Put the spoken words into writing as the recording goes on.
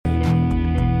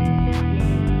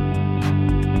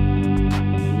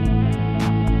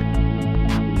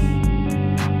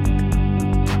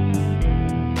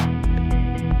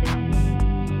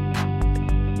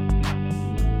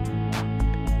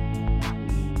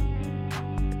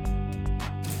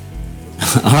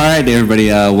All right, everybody.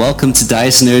 Welcome to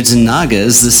Dice Nerds and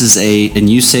Nagas. This is a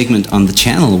new segment on the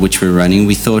channel which we're running.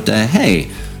 We thought, hey,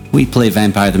 we play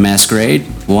Vampire the Masquerade.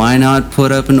 Why not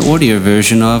put up an audio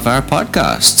version of our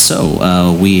podcast?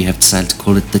 So we have decided to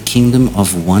call it The Kingdom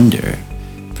of Wonder,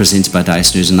 presented by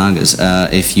Dice Nerds and Nagas.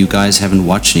 If you guys haven't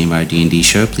watched any of our D&D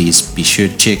show, please be sure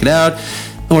to check it out.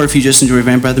 Or if you just enjoy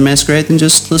Vampire the Masquerade, then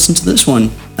just listen to this one.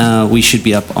 We should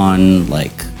be up on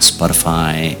like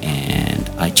Spotify and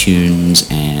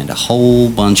iTunes and a whole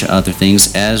bunch of other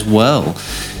things as well.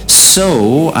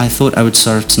 So I thought I would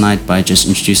start tonight by just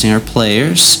introducing our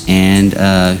players and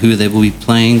who they will be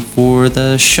playing for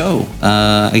the show.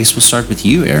 I guess we'll start with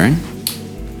you, Aaron.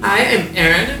 I am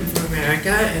Aaron. I'm from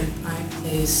America, and I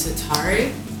play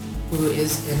Sitari, who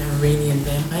is an Iranian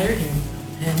vampire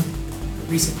and a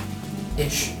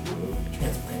recent-ish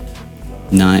transplant.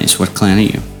 Nice. What clan are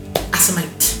you?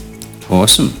 Asamite.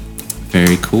 Awesome.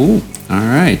 Very cool. All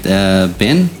right.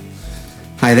 Ben?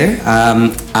 Hi there.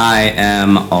 I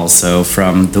am also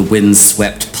from the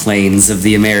windswept plains of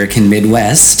the American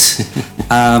Midwest.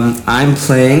 I'm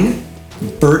playing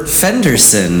Bert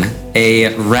Fenderson,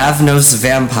 a Ravnos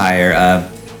vampire,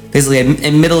 basically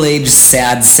a middle-aged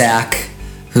sad sack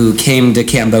who came to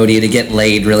Cambodia to get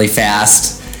laid really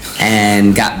fast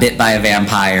and got bit by a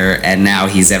vampire, and now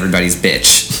he's everybody's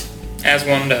bitch. As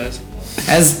one does.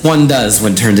 As one does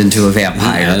when turned into a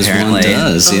vampire, As apparently. one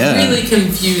does, yeah. A really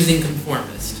confusing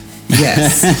conformist.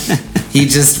 Yes. He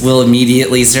just will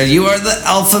immediately say, "You are the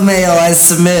alpha male, I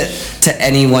submit," to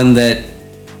anyone that,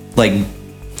 like,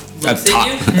 Looks at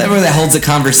you? that holds a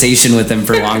conversation with him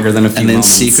for longer than a few And then moments.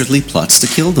 secretly plots to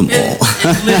kill them all.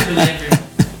 It's literally accurate.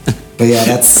 But yeah,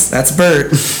 that's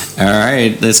Bert. All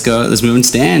right, let's go. Let's move on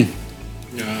to Dan.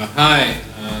 Hi,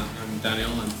 I'm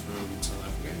Daniel. I'm from South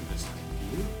Africa, just like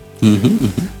you.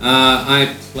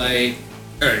 I play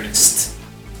Ernest.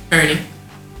 Ernie.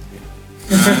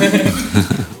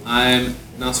 I'm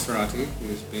Nosferatu,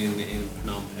 who's been in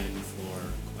Phnom Penh for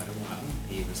quite a while.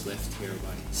 He was left here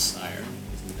by his sire. He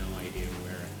has no idea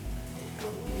where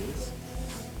he is.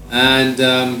 And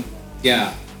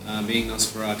being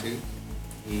Nosferatu,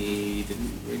 he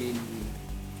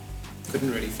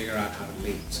couldn't really figure out how to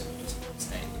leave, so he just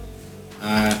stayed.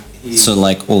 So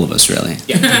like all of us, really.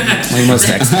 Like most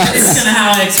It's kind of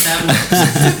how I expect.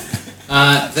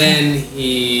 Then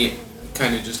he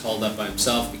kind of just holed up by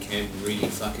himself, became really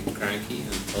fucking cranky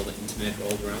until the internet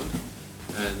rolled around,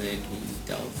 and then he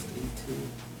delved into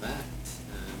that.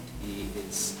 And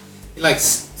he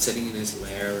likes sitting in his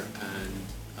lair and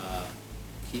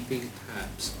keeping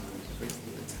tabs on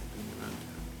everything that's happening around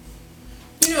town.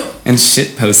 You know, And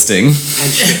shit posting.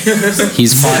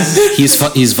 He's fond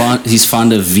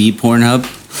of V Pornhub.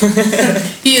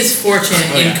 he is fortune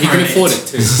He incarnate. can afford it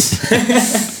too.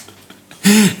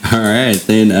 All right,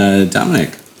 then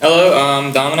Dominic. Hello,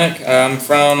 I'm Dominic. I'm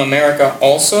from America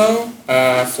also,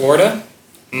 Florida.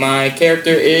 My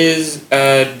character is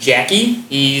Jackie.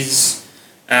 He's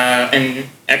an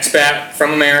expat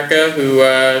from America who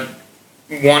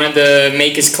wanted to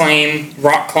make his claim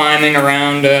rock climbing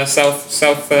around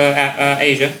South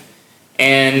Asia,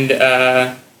 and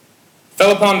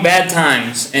fell upon bad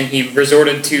times, and he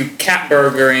resorted to cat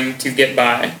burglaring to get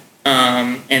by.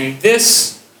 And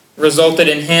this resulted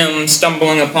in him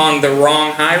stumbling upon the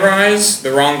wrong high-rise,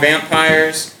 the wrong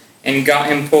vampires, and got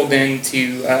him pulled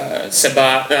into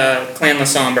Sabat, Clan La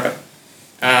Sombra.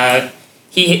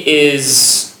 He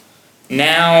is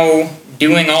now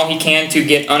doing all he can to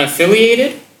get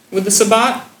unaffiliated with the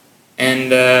Sabat,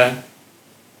 and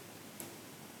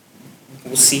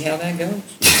we'll see how that goes.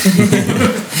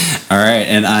 All right,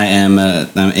 and I'm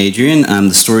Adrian. I'm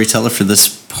the storyteller for this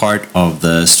part of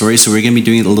the story, so we're going to be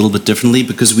doing it a little bit differently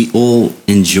because we all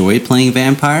enjoy playing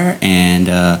vampire, and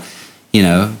I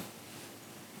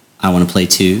want to play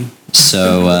too.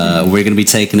 So we're going to be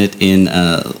taking it in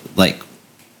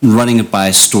running it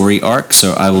by story arc.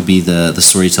 So I will be the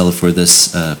storyteller for this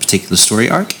particular story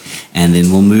arc, and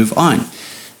then we'll move on.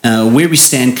 Where we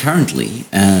stand currently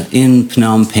in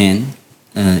Phnom Penh,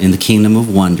 in the Kingdom of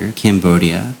Wonder,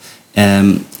 Cambodia.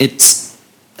 It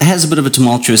has a bit of a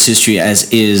tumultuous history, as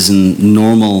is in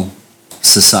normal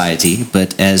society,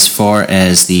 but as far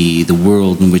as the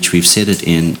world in which we've set it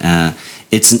in,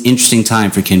 it's an interesting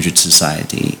time for kindred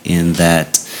society in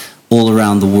that all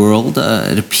around the world,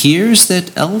 it appears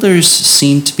that elders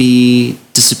seem to be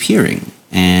disappearing.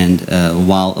 And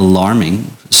while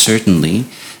alarming, certainly,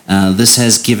 this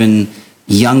has given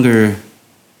younger,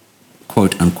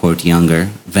 quote-unquote younger,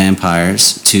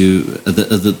 vampires to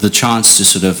the chance to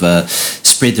sort of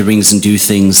spread the rings and do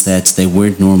things that they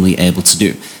weren't normally able to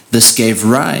do. This gave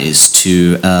rise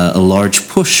to a large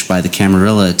push by the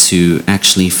Camarilla to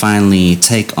actually finally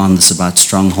take on the Sabbat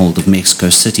stronghold of Mexico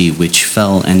City, which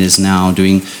fell and is now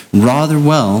doing rather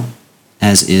well,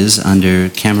 as is under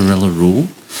Camarilla rule.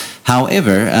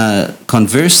 However,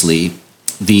 conversely,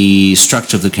 the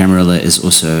structure of the Camarilla is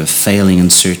also failing in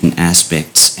certain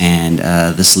aspects, and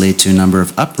this led to a number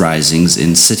of uprisings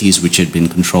in cities which had been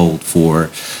controlled for,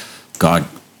 God,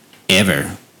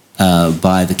 ever.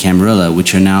 By the Camarilla,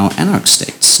 which are now anarch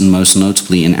states. And most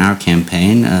notably in our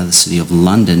campaign, the city of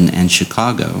London and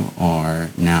Chicago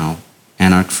are now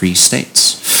anarch-free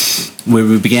states. Where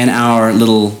we began our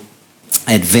little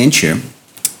adventure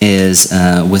is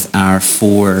with our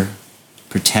 4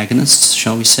 protagonists,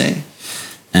 shall we say.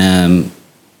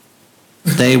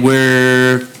 They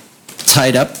were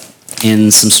tied up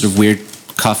in some sort of weird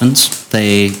coffins.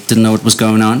 They didn't know what was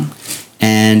going on.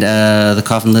 And the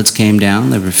coffin lids came down.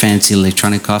 They were fancy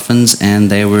electronic coffins, and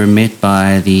they were met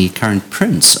by the current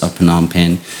prince of Phnom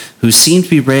Penh, who seemed to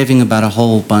be raving about a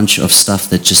whole bunch of stuff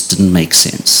that just didn't make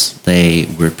sense. They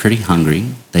were pretty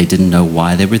hungry. They didn't know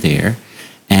why they were there.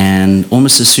 And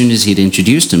almost as soon as he'd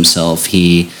introduced himself,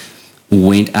 he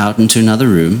went out into another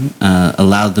room,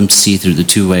 allowed them to see through the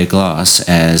two-way glass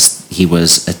as he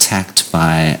was attacked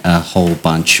by a whole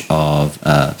bunch of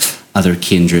other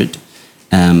kindred.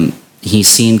 He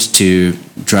seemed to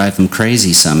drive them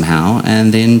crazy somehow,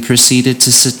 and then proceeded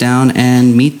to sit down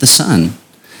and meet the sun.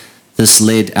 This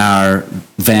led our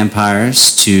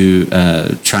vampires to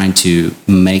trying to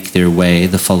make their way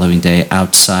the following day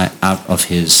out of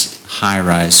his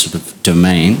high-rise sort of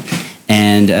domain,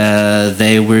 and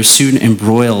they were soon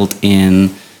embroiled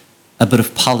in a bit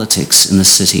of politics in the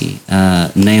city,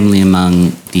 namely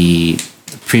among the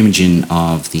primogen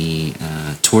of the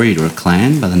Toreador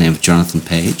clan by the name of Jonathan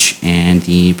Page, and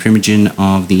the primogen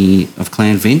of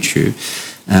Clan Venture,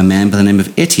 a man by the name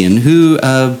of Etienne, who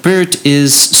Bert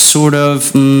is sort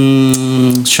of,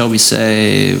 shall we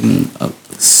say,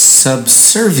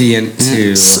 subservient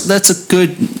to. That's a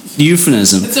good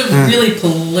euphemism. It's a really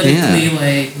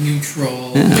politically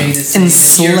neutral way to say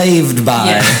Enslaved by.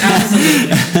 Yeah,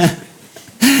 absolutely.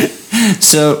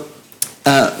 So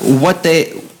what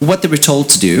they were told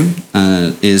to do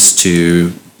is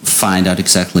to find out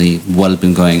exactly what had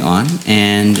been going on,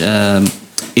 and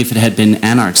if it had been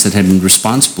anarchs that had been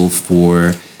responsible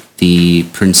for the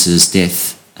prince's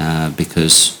death,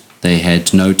 because they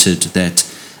had noted that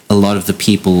a lot of the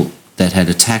people that had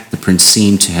attacked the prince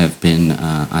seemed to have been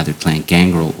either Clan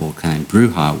Gangrel or Clan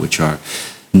Bruja, which are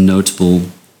notable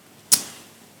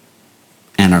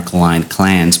anarch-aligned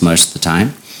clans most of the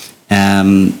time.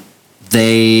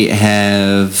 They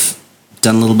have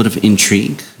done a little bit of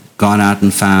intrigue, gone out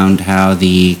and found how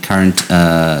the current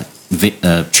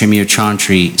Tremere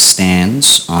Chantry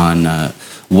stands on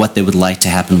what they would like to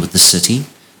happen with the city,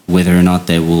 whether or not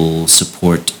they will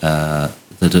support the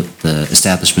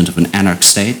establishment of an anarch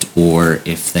state, or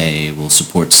if they will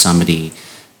support somebody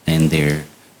in their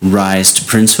rise to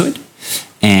princehood.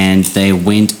 And they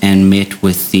went and met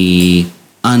with the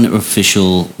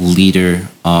unofficial leader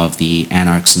of the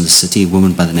anarchs in the city, a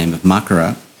woman by the name of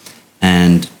Makara,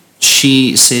 and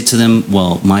she said to them,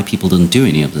 well, my people didn't do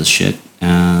any of this shit.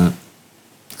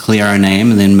 Clear our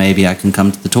name, and then maybe I can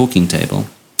come to the talking table.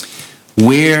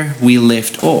 Where we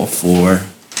left off, or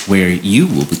where you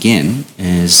will begin,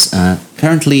 is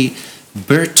currently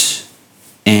Bert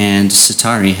and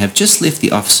Satari have just left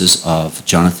the offices of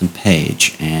Jonathan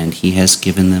Page, and he has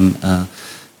given them a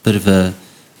bit of a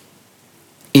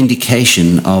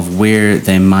indication of where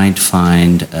they might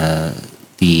find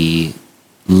the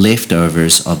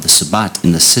leftovers of the Sabbat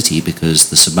in the city, because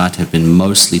the Sabbat have been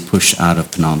mostly pushed out of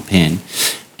Phnom Penh.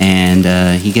 And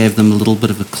he gave them a little bit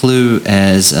of a clue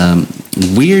as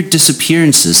weird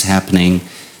disappearances happening,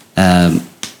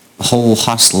 whole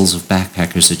hostels of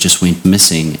backpackers that just went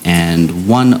missing. And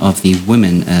one of the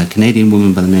women, a Canadian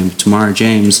woman by the name of Tamara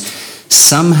James,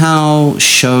 somehow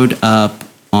showed up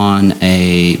on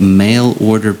a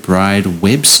mail-order bride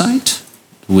website,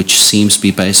 which seems to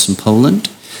be based in Poland.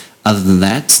 Other than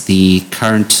that, the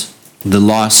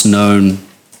last known,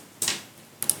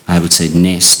 I would say,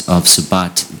 nest of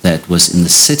Sabbat that was in the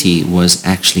city was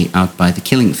actually out by the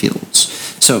killing fields.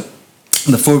 So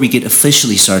before we get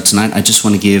officially started tonight, I just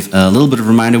want to give a little bit of a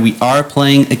reminder. We are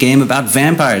playing a game about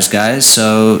vampires, guys.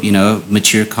 So,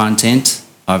 mature content,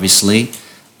 obviously.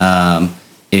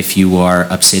 If you are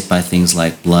upset by things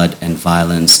like blood and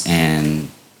violence and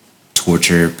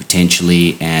torture,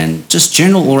 potentially, and just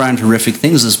general all-around horrific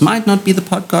things, this might not be the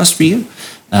podcast for you.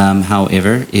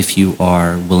 However, if you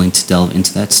are willing to delve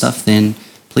into that stuff, then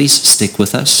please stick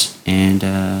with us. And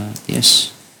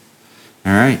yes,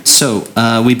 All right, so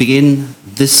we begin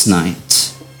this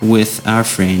night with our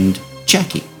friend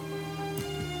Jackie.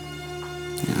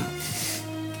 Yeah.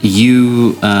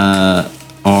 You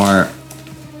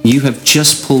you have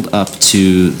just pulled up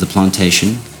to the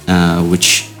plantation,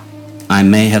 which I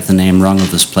may have the name wrong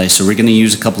of this place, so we're going to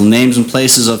use a couple of names and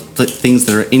places of things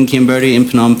that are in Cambodia, in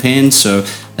Phnom Penh. So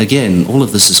again, all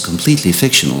of this is completely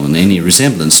fictional, and any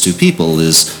resemblance to people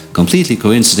is completely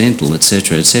coincidental,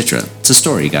 etc., etc. It's a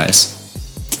story, guys.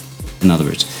 In other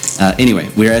words. Anyway,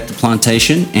 we're at the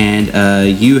plantation,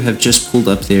 and you have just pulled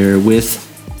up there with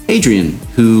Adrian,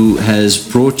 who has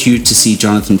brought you to see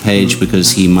Jonathan Page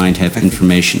because he might have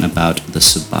information about the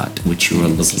Sabbat, which you are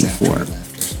looking for.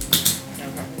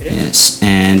 Yes,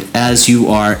 and as you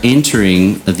are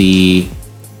entering the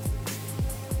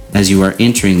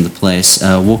place,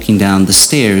 walking down the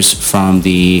stairs from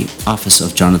the office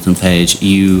of Jonathan Page,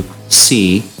 you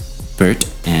see Bert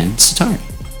and Satari.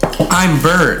 I'm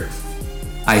Bert.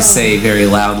 I say very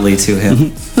loudly to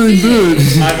him. Thank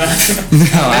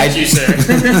you, sir.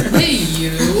 Hey,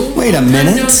 you. Wait a I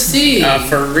minute. don't see.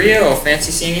 For real,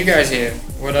 fancy seeing you guys here.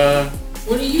 What are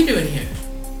you doing here?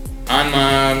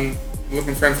 I'm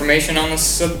looking for information on the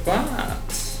Sabbat.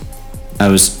 I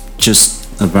was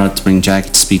just about to bring Jackie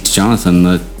to speak to Jonathan.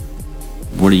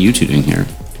 What are you two doing here?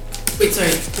 Wait,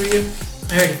 sorry. Who are you?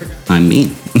 I already forgot. I'm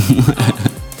me.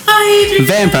 Hi, Adrian.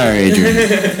 Vampire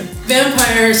Adrian.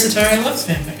 Vampire Satari loves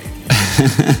vampire.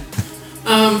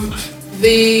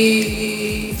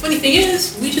 The funny thing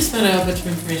is, we just found out a bunch of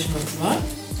information about the lot.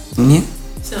 Yeah.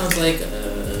 Sounds like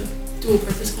a dual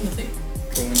purpose kind of thing.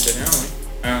 Coincidentally.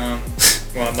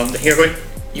 Well, I'd love to hear what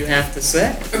you have to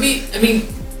say. I mean,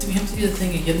 do we have to do the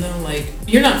thing again though? Like,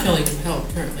 you're not feeling compelled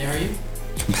currently, are you?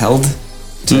 Compelled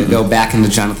to go back into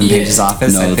Jonathan Yeah. Page's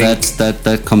office. I No, think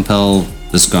that compel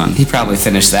is gone. he probably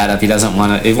finished that up. He doesn't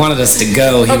want to. He wanted us to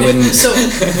go. He wouldn't so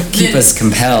keep then, us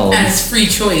compelled. as free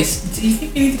choice. Do you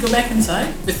think we need to go back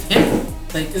inside with him?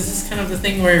 Like, is this kind of the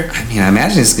thing where I mean, I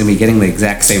imagine he's going to be getting the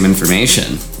exact same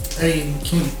information. I mean,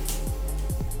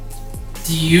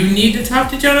 do you need to talk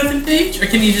to Jonathan Page, or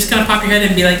can you just kind of pop your head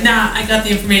and be like, "Nah, I got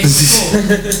the information."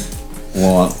 Cool.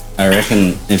 Well, I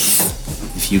reckon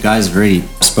if you guys have already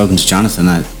spoken to Jonathan,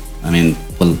 I mean,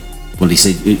 well, what do you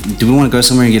say? Do we want to go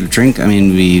somewhere and get a drink? I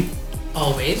mean,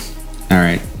 Always. all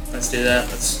right. Let's do that.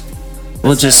 Let's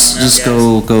We'll head just on out, just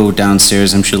guys. go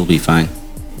downstairs. I'm sure it'll be fine.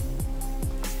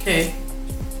 Okay.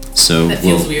 So That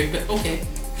feels weird, but okay.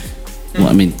 well,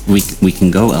 I mean, we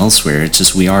can go elsewhere. It's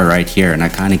just we are right here, and I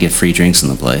kind of get free drinks in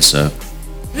the place. So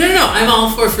No. I'm all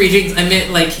for free drinks. I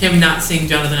meant like him not seeing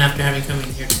Jonathan after having come in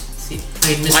here to see. I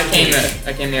mean, Mr. Page.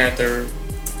 I came there at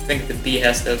I think the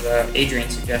behest of Adrian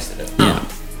suggested it. yeah.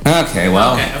 Okay,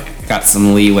 well, Okay. got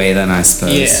some leeway then, I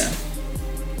suppose. Yeah.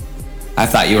 I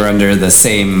thought you were under the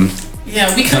same.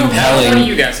 Yeah, we kind Compelling. What are of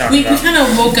you guys we talking about? kind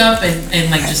of woke up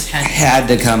and like just Had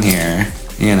to come here,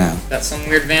 you know. That's some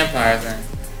weird vampire thing.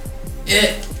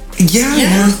 it.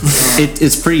 Yeah.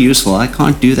 It's pretty useful. I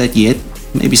can't do that yet.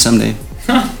 Maybe someday.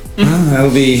 Well,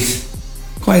 that'll be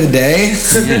quite a day.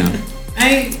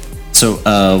 Yeah.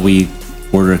 So we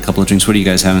order a couple of drinks. What are you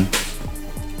guys having?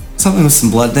 Something with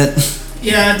some blood in it.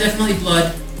 Yeah, definitely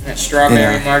blood. That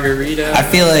strawberry Yeah. margarita. I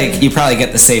feel like you probably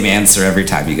get the same answer every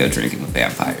time you go drinking with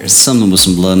vampires. Something with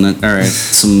some blood in it. All right.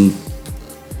 Some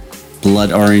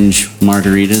blood orange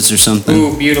margaritas or something.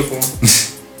 Ooh, beautiful.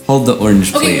 Hold the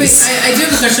orange, Okay, please. wait. I do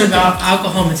have a question about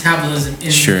alcohol metabolism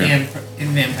in Sure. in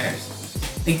vampires.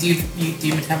 Like, do you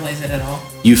metabolize it at all?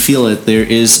 You feel it. There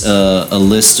is a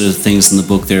list of things in the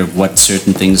book there of what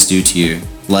certain things do to you.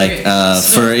 Like, Okay, so-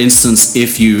 for instance,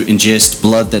 if you ingest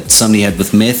blood that somebody had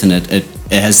with meth in it, it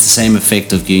has the same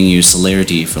effect of giving you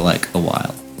celerity for like a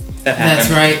while. That That's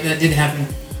happened. right. That did happen.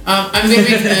 I'm gonna make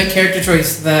a character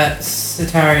choice that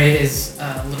Satari is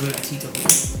a little bit of teetotal,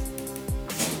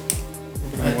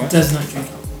 but What? does not drink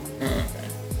alcohol, Oh, okay.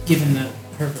 given her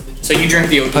religion. So you drink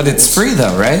the old. But it's free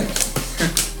though, right?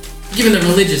 Given the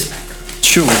religious background.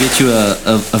 Sure, we'll get you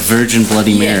a virgin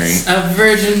Bloody Mary. Yes, a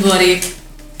virgin bloody.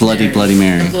 Bloody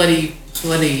Mary. A bloody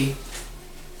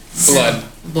blood.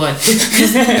 blood.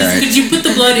 Could you put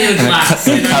the blood in a glass?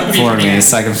 Cut, cut for me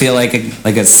so I can feel like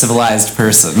a civilized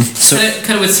person.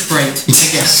 Cut it with Sprite, I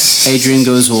guess. Adrian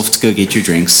goes off to go get your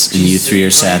drinks, and you three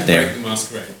are sat there.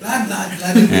 Masquerade. Blood,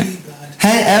 blood.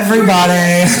 Hey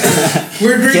everybody!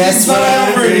 We're drinking Guess what?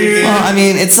 blood. Well, I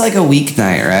mean, it's like a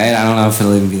weeknight, right? I don't know if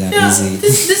it'll even be that Yeah, busy.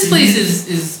 this place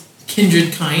is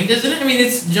kindred kind, isn't it? I mean,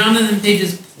 it's Jonathan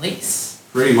Page's place.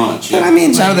 Pretty much. But I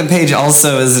mean, Jonathan Page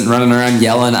also isn't running around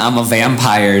yelling, "I'm a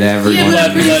vampire" to everyone.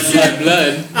 Yeah, Blood, blood, blood,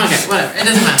 blood. Okay, whatever. It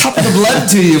doesn't matter. Top of the blood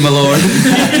to you, my lord.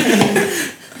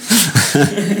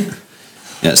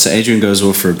 Yeah, so Adrian goes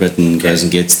off for a bit and goes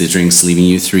and gets the drinks, leaving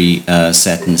you three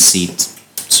sat in the seat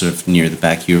sort of near the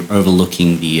back. You're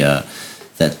overlooking the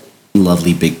that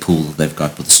lovely big pool that they've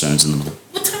got with the stones in the middle.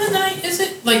 What time of night is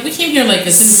it? Like, we came here, like,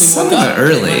 as soon as we Some woke of up. it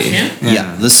early. pretty much, yeah?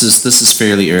 Yeah, this is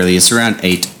fairly early. It's around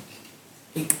 8.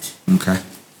 8. Okay.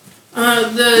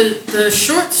 The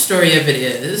short story of it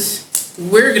is,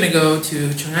 we're gonna go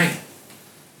to China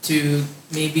to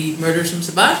maybe murder some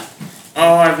Sabat.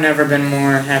 Oh, I've never been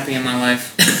more happy in my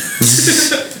life.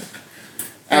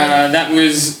 That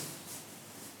was.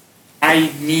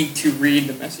 I need to read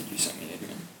the message you sent me,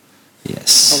 Adrian, a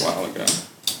Yes. while ago.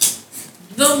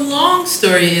 The long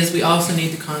story is we also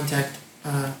need to contact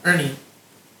Ernie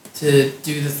to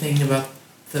do the thing about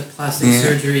the plastic Yeah.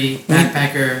 surgery,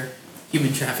 backpacker,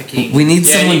 human trafficking. We need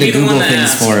someone you'd to be the one Google that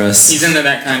things asked. for us. He's into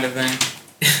that kind of thing.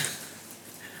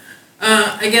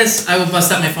 I guess I will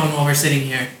bust out my phone while we're sitting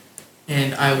here,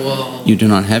 and I will. You do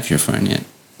not have your phone yet,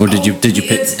 or did you pick?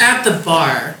 It's at the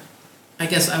bar. I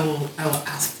guess I will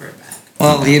ask for it back.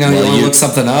 Well, you Well, want to you- look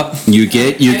something up? You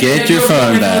get I your go to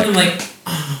phone my back. and like,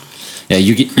 Yeah,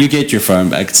 you get your phone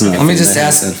back. It's not Let me just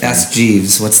that ask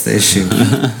Jeeves, what's the issue?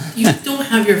 you don't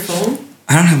have your phone?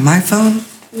 I don't have my phone?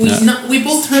 We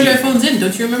both turned our phones in,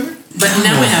 don't you remember? But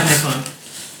now I have my phone.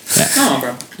 Come on,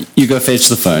 bro. You go fetch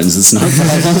the phones. It's not a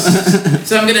problem.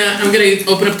 So I'm gonna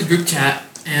open up the group chat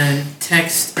and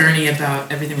text Ernie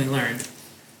about everything we learned.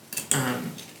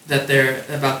 That they're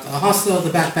about the hostel, the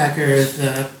backpacker,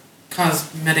 the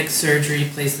cosmetic surgery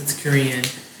place that's Korean,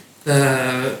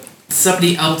 the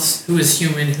somebody else who is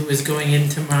human who is going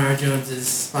into Mara Jones's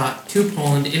spot to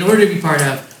Poland in order to be part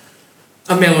of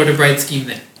a mail order bride scheme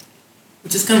there,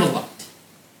 which is kind of a lot,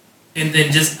 and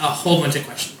then just a whole bunch of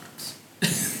question marks.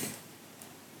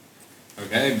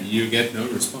 Okay, you get no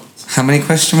response. How many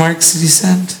question marks did you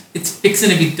send? It's fixing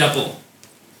to be double.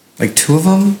 Like 2 of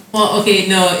them? Well, okay,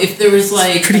 no, if there was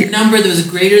like Pretty- a number that was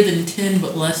greater than 10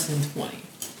 but less than 20.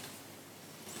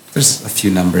 There's a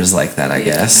few numbers like that, I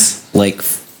guess. Like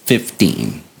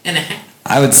 15. And a half.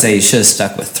 I would say you should have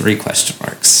stuck with 3 question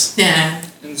marks. Yeah.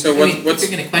 And so I what, mean, if what's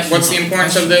you're gonna question what's the something,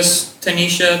 importance of question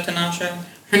this, Tanasha?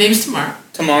 Her name's Tamar.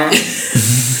 Tomorrow?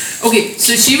 Okay,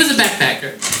 so she was a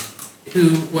backpacker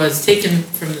who was taken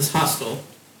from this hostel,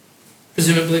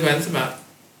 presumably by this about,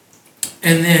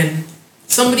 and then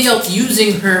somebody else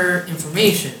using her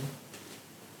information,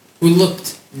 who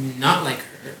looked not like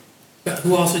her, but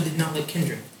who also did not like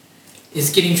Kendra, is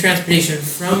getting transportation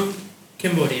from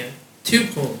Cambodia to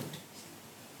Poland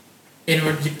in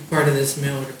order to be part of this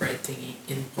mail order bride thingy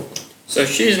in Poland. So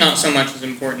she's not so much as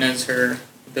important as her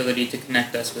ability to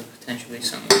connect us with potentially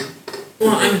someone.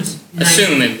 Well, I'm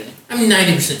Assumedly. I'm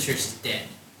 90% sure she's dead.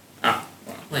 Ah,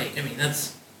 well. Like, I mean,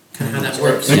 that's kind of how that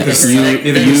works. Yeah.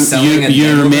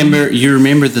 You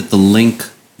remember that the link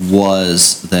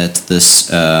was that this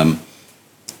the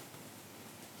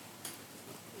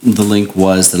link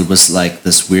was that it was like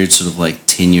this weird sort of like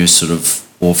 10-year sort of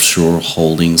offshore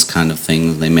holdings kind of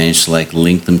thing. They managed to like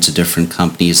link them to different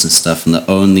companies and stuff, and the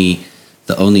only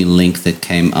link that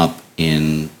came up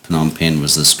in Phnom Penh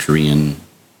was this Korean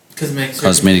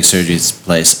cosmetic surgery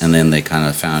place, and then they kind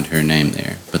of found her name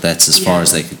there. But that's as far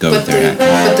as they could go But with their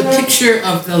but the picture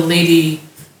of the lady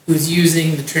who's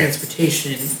using the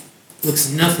transportation looks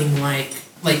nothing like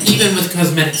even with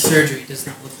cosmetic surgery does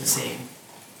not look the same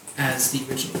as the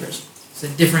original person. It's a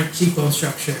different cheekbone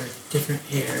structure, different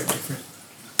hair, different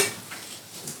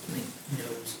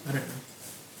nose, I don't know,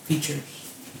 features.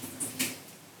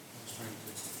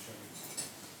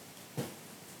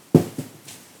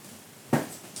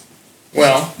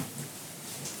 Well,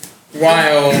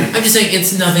 while I'm just saying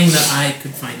it's nothing that I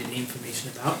could find any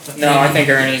information about. But no, I maybe- think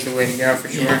Ernie's the way to go for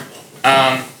sure.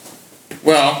 Yeah.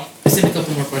 Well, I sent a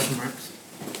couple more question marks.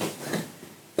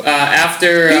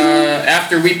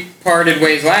 after we parted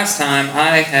ways last time,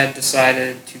 I had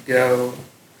decided to go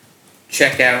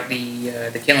check out the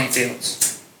killing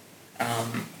fields.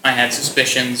 I had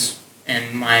suspicions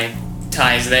and my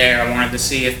ties there. I wanted to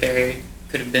see if they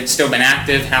could have still been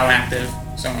active, how active,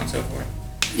 so on and so forth.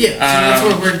 Yeah, so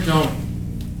that's where we're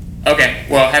going. Okay,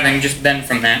 well, having just been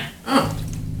from there, Oh,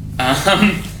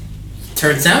 um,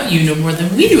 turns out you know more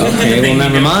than we do. about Okay, everything well,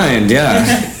 we never do. mind,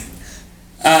 yeah.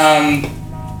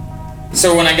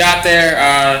 So when I got there,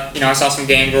 I saw some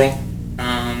gangrel,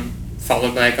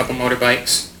 followed by a couple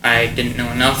motorbikes. I didn't know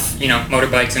enough,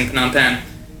 motorbikes in Phnom Penh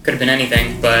could have been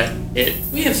anything, but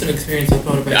We have some experience with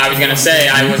motorbikes. I was gonna say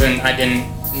I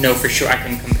didn't know for sure. I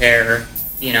couldn't compare,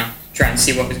 trying to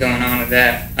see what was going on with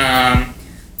that.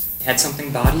 It had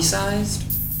something body-sized,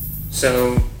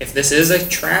 so if this is a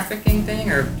trafficking thing,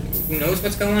 or who knows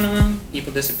what's going on,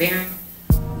 people disappearing,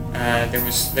 There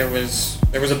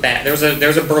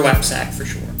was a burlap sack for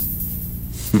sure.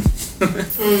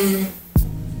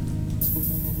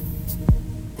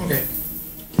 Okay.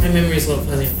 My memory's a little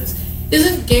fuzzy on this.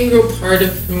 Isn't Gangrel part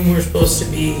of whom we're supposed to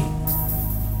be,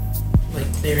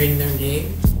 like, clearing their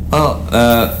name? Well,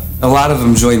 a lot of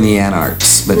them join the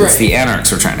Anarchs, but it's Right. the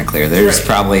Anarchs we're trying to clear. There's Right.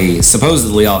 probably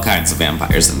supposedly all kinds of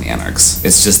vampires in the Anarchs.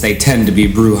 It's just they tend to be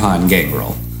Bruhan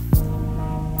Gangrel.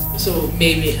 So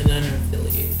maybe an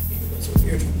unaffiliated. That's what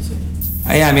you're trying to say.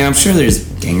 Yeah, I mean, I'm sure there's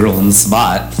Gangrel in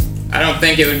Sabat. I don't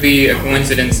think it would be a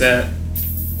coincidence that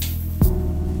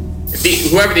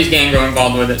whoever these gangs are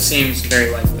involved with, it seems very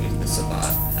likely the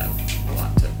Sabat have a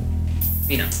lot to,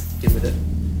 do with it.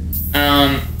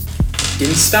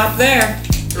 Didn't stop there.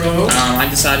 Oh. I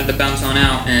decided to bounce on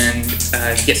out and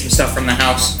get some stuff from the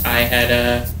house. I had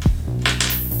a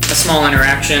small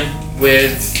interaction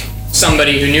with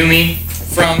somebody who knew me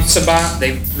from Sabat.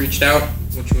 They reached out,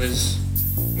 which was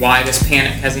why this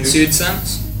panic has ensued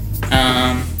since.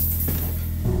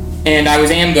 And I was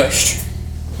ambushed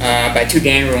by 2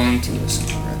 Gangrel and 2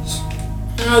 Lysandras.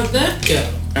 How'd that go?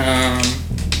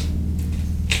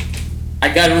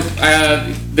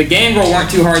 The Gangrel weren't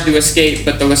too hard to escape,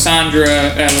 but the Lysandra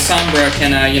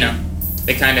can,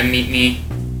 they kind of meet me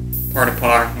par to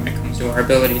par when it comes to our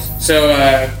abilities. So,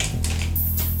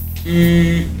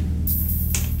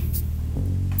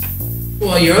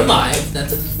 Well, you're alive.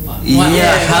 That's a lot.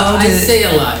 Yeah, how I did- say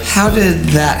alive. How did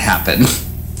that happen?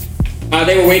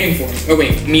 they were waiting for me. Oh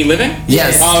wait, me living?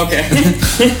 Yes. Oh, okay.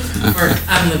 Or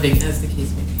I'm living, as the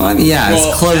case may be. Well, I mean, yeah, Well,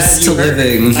 it's close as to you heard,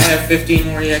 living. I have 15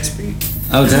 more EXP.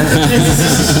 Oh,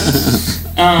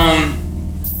 damn.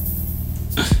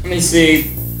 Let me see.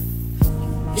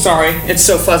 Sorry, it's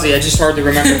so fuzzy. It's just hard to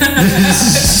remember.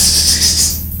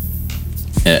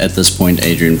 At this point,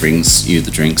 Adrian brings you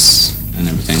the drinks and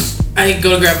everything. I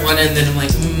go to grab one and then I'm like,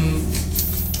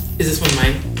 is this one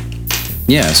mine?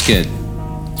 Yeah, it's good.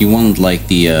 You want like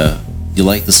the you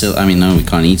like the celery? I mean, no, we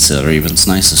can't eat celery, but it's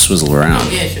nice to swizzle around.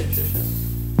 Oh, yeah, sure.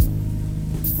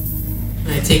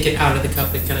 And I take it out of the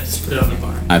cup and kind of just put it on the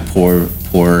bar. I pour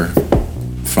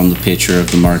from the pitcher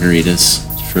of the margaritas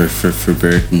for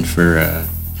Bert and for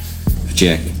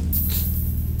Jack.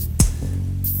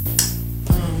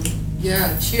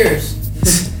 Yeah, cheers.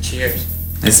 Cheers.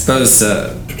 I suppose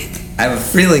I have a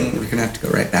feeling we're gonna have to go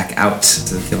right back out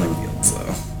to the killing fields,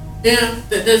 though. Yeah,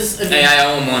 that does. I mean, Hey, I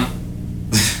owe him one.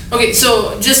 okay,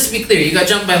 so just to be clear, you got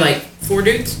jumped by like 4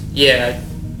 dudes? Yeah,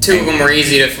 2 of them were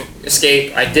easy to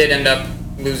escape. I did end up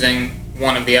losing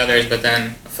one of the others, but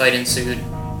then a fight ensued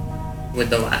with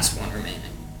the last one remaining.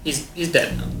 He's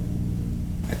dead now.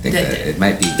 I think Dead, that dead. it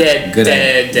might be Dead, good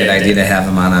dead, good idea dead. to have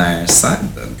him on our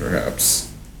side, then, perhaps.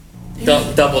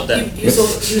 Double dead. He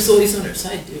was always on our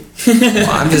side, dude. Well,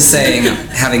 I'm just saying,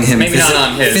 having him Maybe not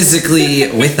on his.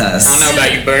 physically with us I don't know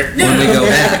about you, Bert. when we go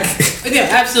back. Yeah,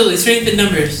 absolutely. Strength in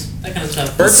numbers, that kind of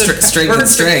stuff. Bert's Strength and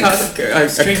Bert's strength.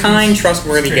 A kind,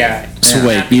 trustworthy guy. So Yeah.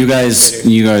 wait, you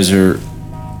guys are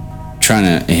trying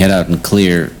to head out and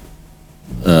clear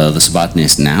the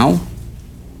Sabatness now?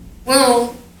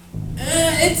 Well,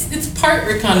 it's part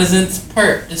reconnaissance,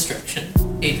 part destruction,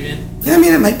 Adrian. Yeah, I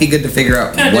mean, it might be good to figure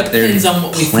out Kinda what their depends on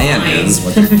what we plan find. is,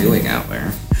 what they're doing out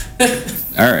there.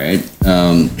 All right.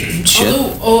 Shit.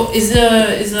 Although, is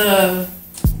freaking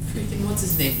what's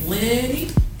his name? Lenny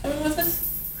coming with us?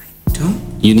 Don't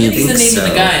You need Lenny's the name so. of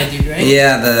the guy, dude, right?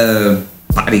 Yeah, the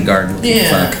bodyguard looking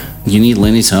Yeah. fuck. you need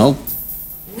Lenny's help.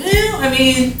 Well, I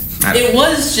mean, I- it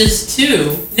was just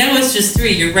 2. Now it's just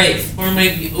 3. You're right. 4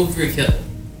 might be overkill.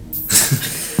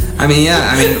 I mean, yeah,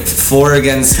 I mean, 4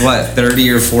 against what, 30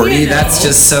 or 40? You know. That's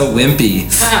just so wimpy.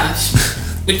 Gosh,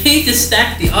 we hate to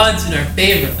stack the odds in our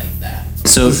favor like that.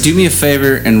 So do me a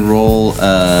favor and roll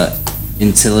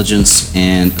intelligence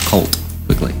and occult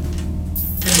quickly. I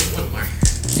need one more.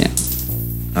 Yeah.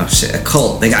 Oh shit, a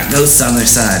cult. They got ghosts on their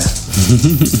side.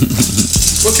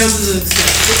 What counts as a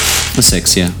success? A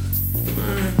 6, yeah.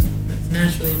 That's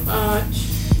naturally a botch.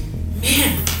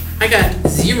 Man, I got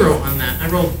 0 on that. I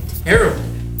rolled terrible.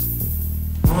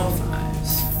 All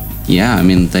 5s. Yeah, I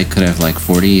mean, they could have like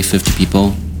 40, 50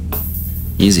 people.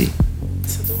 Easy.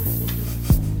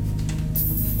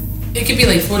 It could be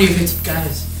like 40 or 50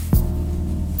 guys.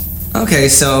 Okay,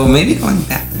 so maybe going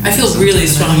back there. I feel really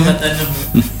strong about that number.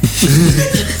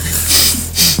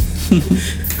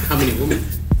 How many women?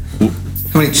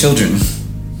 How many children?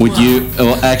 Would you,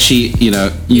 well, actually, you know,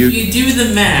 If you, you do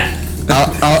the math,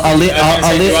 I'll let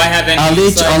do I have any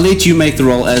insight? I'll let you make the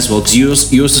roll as well,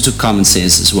 because you also took common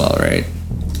sense as well, right?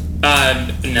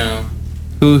 No.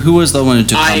 Who was the one who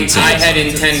took I common sense? had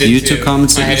intended You to. took common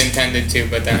I had sense? intended to,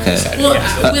 but then Okay. I decided Well,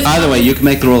 against it. with Either way, you can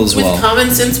make the roll as with well. common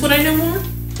sense, would I know more?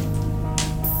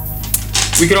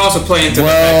 We could also play into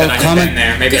Well, the fact that I had common- been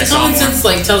there. Maybe I Because saw common more. sense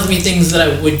like tells me things that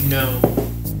I would know,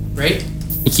 right?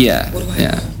 Yeah,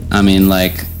 yeah. I mean,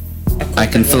 like, I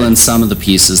can fill in some of the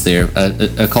pieces there.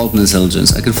 Occult and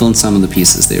intelligence. I can fill in some of the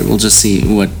pieces there. We'll just see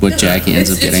what Jackie ends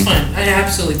up getting. It's fine. I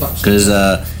absolutely botched it.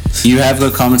 Because you have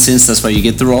the common sense, that's why you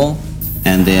get the roll.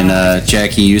 And then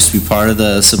Jackie used to be part of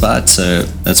the Sabbat, so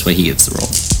that's why he gets the roll.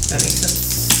 That makes sense.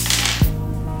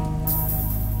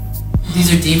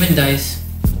 These are demon dice.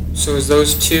 So is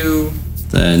those two?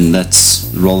 Then let's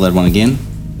roll that one again.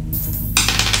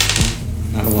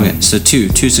 Not a one. Okay, so two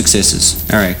successes.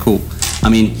 All right, cool. I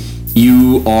mean,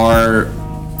 you are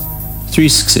 3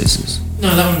 successes.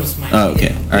 No, that one was mine. Oh,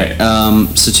 okay. All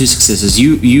right. So 2 successes.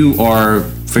 You are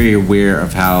very aware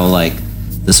of how like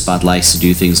the Spot likes to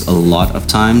do things a lot of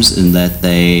times, in that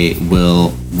they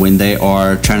will, when they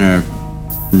are trying to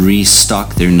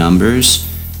restock their numbers,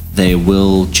 they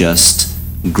will just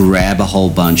grab a whole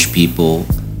bunch of people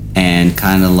and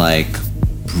kind of like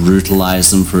brutalize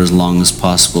them for as long as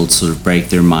possible to sort of break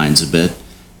their minds a bit.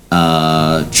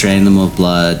 Drain them of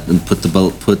blood and put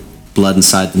blood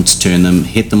inside them to turn them,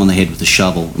 hit them on the head with a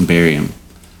shovel and bury them.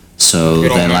 So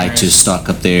Good old they like to memories. stock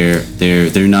up their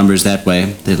numbers that way.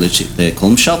 They call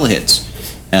them shovel hits.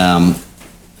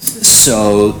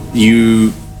 So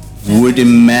you would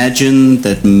imagine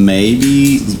that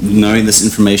maybe, knowing this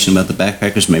information about the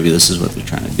backpackers, maybe this is what they're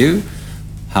trying to do.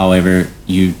 However,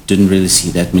 you didn't really see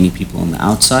that many people on the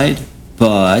outside,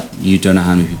 but you don't know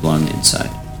how many people are on the inside.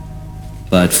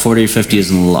 But 40 or 50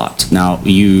 isn't a lot. Now,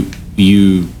 you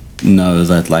know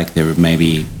that like there were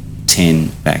maybe 10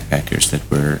 backpackers that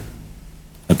were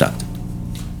abducted.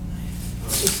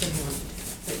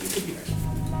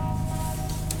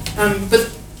 But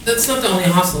that's not the only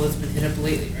hostel that's been hit up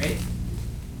lately, right?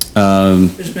 Um,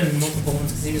 There's been multiple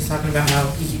ones because he was talking about how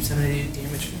he keeps having to do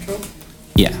damage control.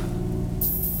 yeah.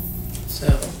 So,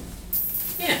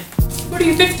 yeah,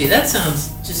 40 or 50. That sounds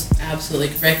just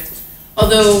absolutely correct.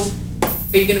 Although,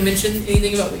 are you gonna mention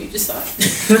anything about what you just thought?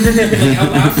 Like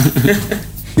out loud?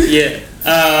 Yeah.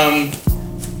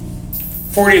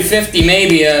 40 to 50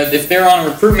 maybe. If they're on a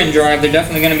recruitment drive, they're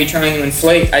definitely going to be trying to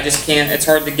inflate. I just can't. It's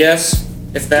hard to guess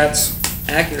if that's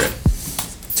accurate.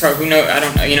 It's hard. Who knows? I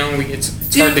don't know. You know, it's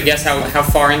hard to guess how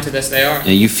far into this they are.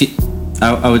 Yeah, you feel.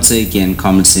 I would say again,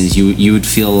 common sense. You would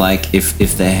feel like if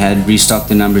they had restocked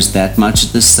the numbers that much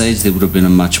at this stage, there would have been a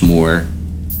much more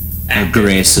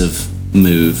aggressive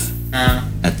move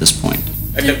at this point.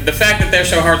 The fact that they're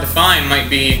so hard to find might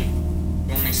be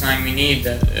the only sign we need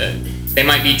that they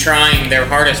might be trying their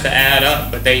hardest to add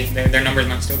up, but their numbers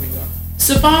might still be low.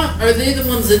 Sabah, are they the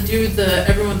ones that do the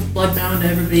everyone's bloodbound to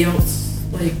everybody else,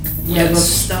 like web of Yes.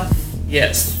 stuff?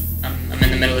 Yes, I'm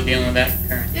in the middle of dealing with that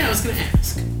currently. Yeah, I was gonna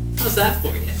ask. How's that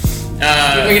for you?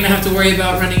 We're gonna have to worry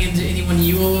about running into anyone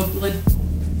you owe a blood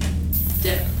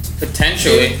debt.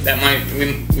 Potentially, that might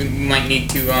we might need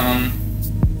to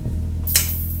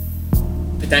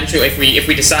potentially if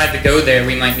we decide to go there,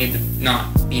 we might need to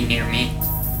not be near me.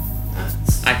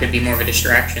 I could be more of a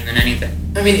distraction than anything.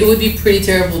 I mean, it would be pretty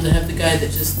terrible to have the guy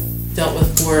that just dealt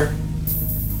with 4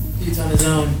 dudes on his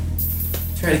own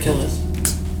try to kill us.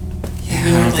 Yeah,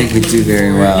 We I weren't, don't think like, we do looking very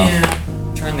for it. well. Yeah.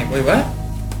 I'm trying to think. Wait, what?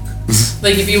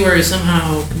 Like if you were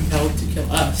somehow compelled to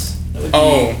kill us, that would be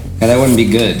Oh, Yeah, that wouldn't be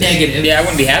good. negative. yeah, I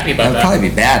wouldn't be happy That about would that. probably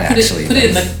be bad, Put actually. it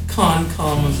in the con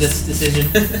column of this decision.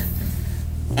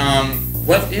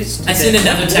 What is? I sent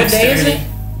another text What day to is Ernie. it?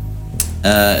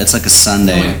 It's like a No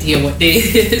Sunday. idea what day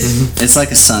it is. It's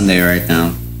like a Sunday right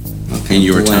now. Okay, in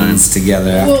your time. blends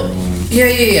together after Well, one.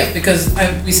 yeah. Because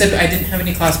we said I didn't have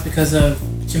any class because of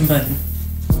Jim Button.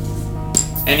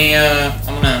 Any I'm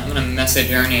gonna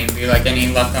message Ernie and be like, any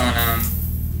luck on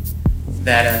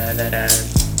that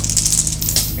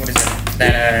what is it?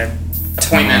 That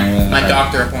appointment, my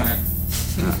doctor appointment.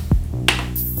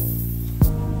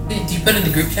 Do you put it in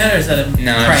the group chat or is that a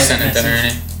No, I private just sent it to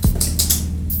message? Ernie.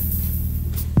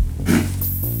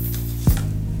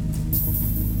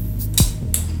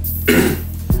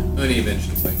 Only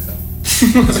eventually wakes up.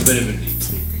 It's a bit of a deep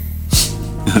sleep.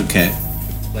 Okay.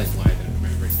 Explains why I don't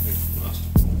remember anything from last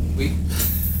week.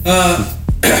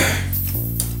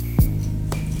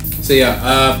 So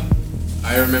yeah,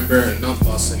 I remember not the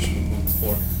last session, but one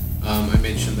before. I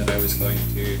mentioned that I was going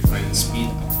to try and speed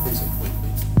up his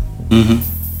appointment. Mm-hmm.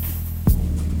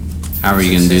 How are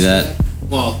you gonna do that?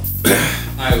 Well,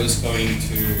 I was going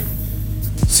to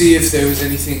see if there was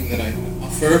anything that I could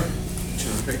offer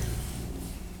Chandra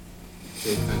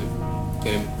to kind of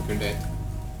get him a quicker day.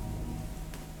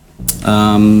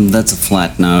 That's a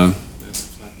flat no. That's a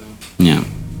flat no. Yeah.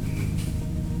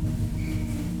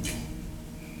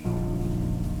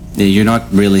 Yeah, you're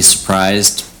not really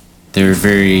surprised. They're a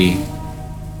very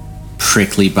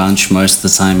prickly bunch most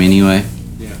of the time anyway.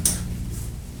 Yeah.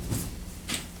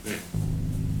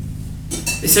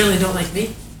 They certainly don't like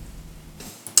me.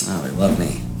 Oh, they love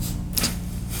me.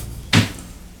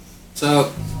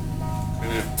 So,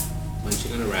 kind of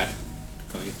munching on a rat,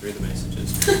 going through the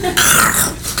messages.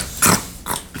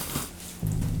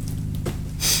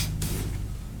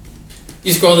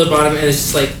 You scroll to the bottom and it's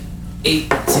just like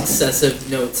 8 successive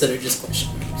notes that are just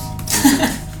question marks.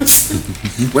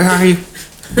 Where are you?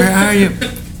 Where are you?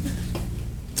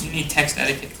 You need text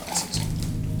etiquette classes.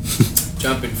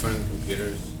 Jump in front of the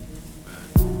computers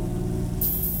and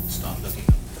start looking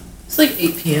up. It's like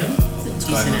 8 p.m. It's a What's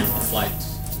decent going on with hour. the flight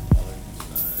while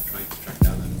trying to track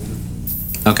down that woman.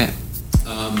 Okay.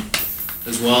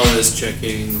 As well as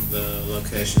checking the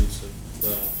locations of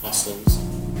the hostels,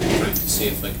 trying to see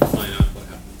if I can find out what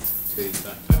happened to these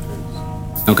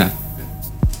backpackers. Okay.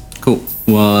 Cool.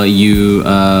 Well, you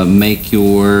make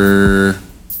your.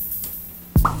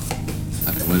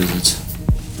 What is it?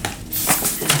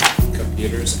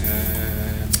 Computers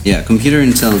and Yeah, computer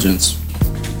intelligence.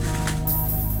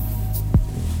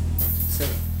 7.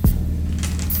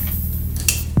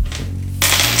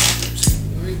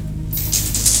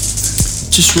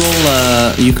 Just roll.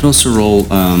 You can also roll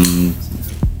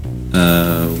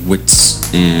wits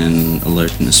and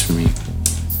alertness for me.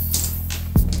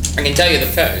 I can tell you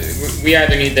we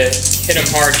either need to hit them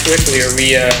hard quickly, or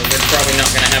we're probably not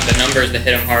going to have the numbers to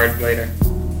hit them hard later.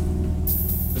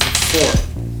 4.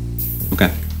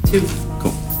 Okay. 2.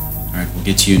 Cool. All right, we'll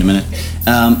get to you in a minute.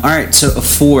 All right, so a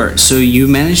 4. So you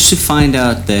managed to find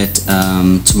out that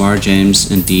Tamara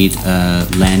James indeed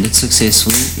landed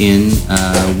successfully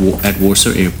at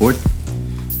Warsaw Airport,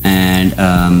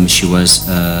 and she was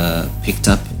picked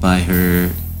up by her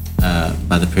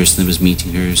by the person that was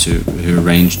meeting her, so who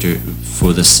arranged her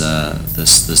for this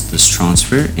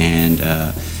transfer, and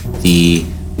the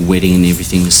wedding and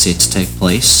everything is set to take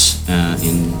place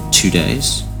in 2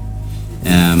 days.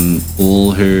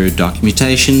 All her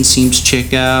documentation seems to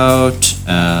check out.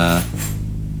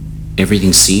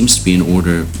 Everything seems to be in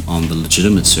order on the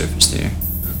legitimate surface there.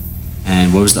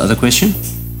 And what was the other question?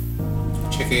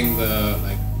 Checking the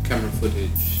camera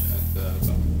footage at the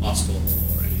hostel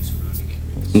or any surrounding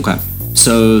areas. Okay.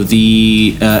 So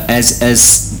the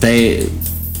as they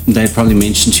probably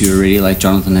mentioned to you already, like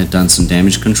Jonathan had done some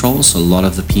damage control. So a lot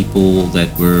of the people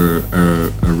that were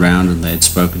around and they had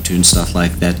spoken to and stuff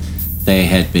like that, they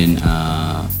had been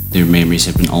their memories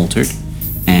had been altered,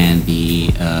 and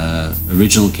the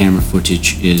original camera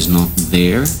footage is not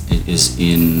there. It is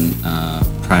in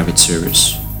private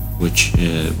servers, which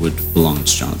would belong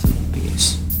to Jonathan, I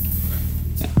guess.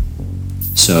 Yeah.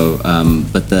 So,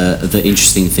 but the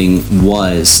interesting thing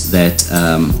was that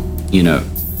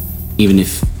even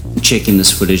if checking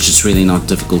this footage, it's really not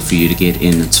difficult for you to get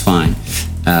in. It's fine.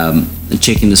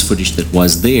 Checking this footage that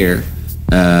was there.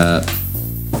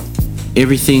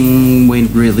 Everything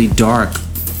went really dark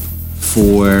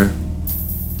for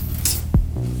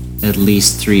at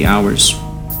least 3 hours.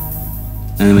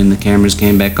 And when the cameras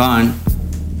came back on,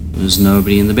 there was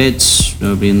nobody in the beds,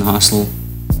 nobody in the hostel.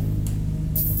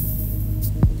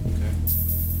 Okay.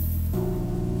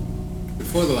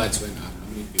 Before the lights went out, how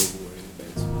many people were in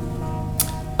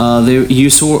the beds? You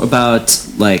saw about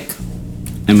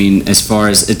as far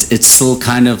as it's still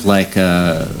kind of like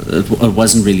it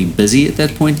wasn't really busy at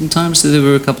that point in time. So there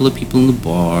were a couple of people in the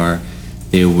bar,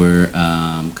 there were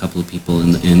a couple of people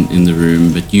in the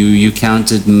room, but you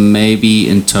counted maybe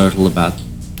in total about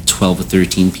 12 or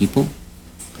 13 people,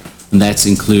 and that's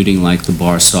including like the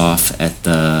bar staff at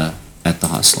the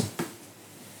hostel.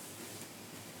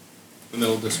 And they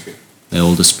all disappeared. They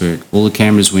all disappeared. All the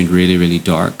cameras went really, really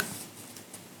dark.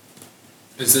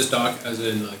 Is this dark as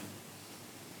in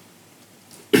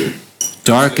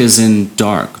Dark as in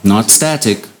dark, not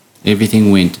static.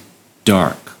 Everything went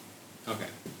dark. Okay.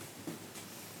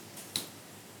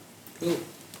 Cool.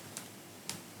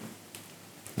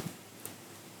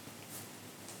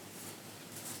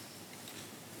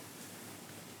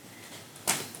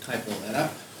 Type all that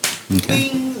up. Okay.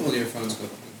 Ding! All your phones go.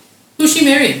 Who's she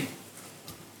marrying?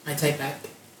 I type back.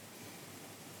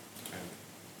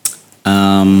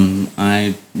 I'm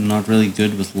not really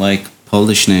good with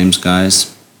Polish names,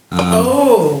 guys. I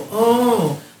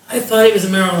thought it was a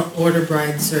mail order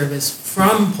bride service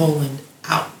from Poland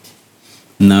out.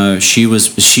 No, she was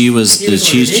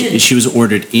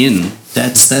ordered in.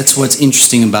 That's what's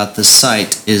interesting about this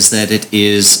site, is that it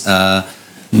is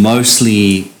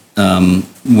mostly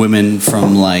women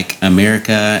from like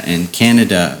America and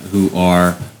Canada who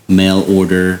are mail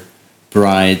order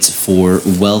brides for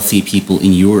wealthy people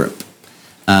in Europe.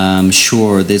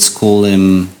 Sure, let's call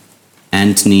him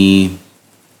Anthony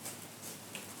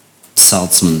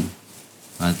Salzman.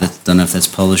 I don't know if that's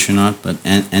Polish or not, but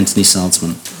Anthony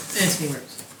Salzman. Anthony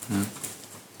works.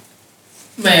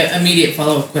 My immediate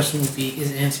follow-up question would be,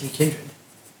 is Anthony kindred?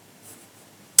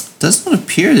 Does not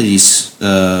appear that he's.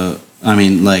 I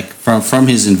mean, like from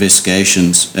his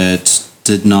investigations, it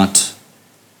did not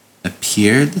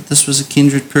appear that this was a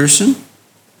kindred person.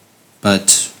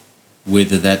 But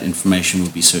whether that information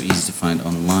will be so easy to find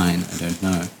online, I don't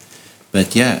know.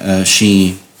 But yeah,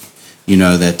 she, you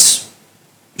know, that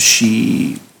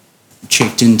she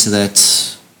checked into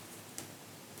that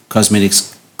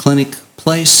cosmetics clinic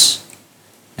place,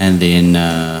 and then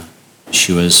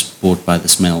she was bought by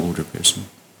this mail order person.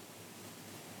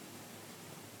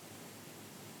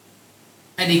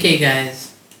 IDK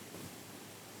guys.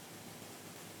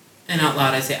 And out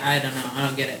loud I say, I don't know, I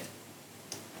don't get it.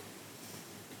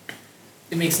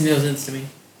 It makes no sense to me.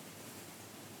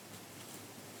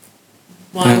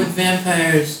 Why would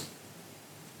vampires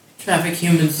traffic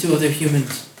humans to other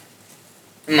humans?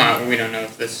 Well, we don't know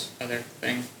if this other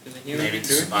thing is a human. Maybe do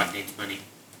the we? spot needs money.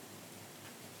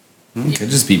 Could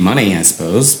just be money, I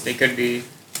suppose. They could be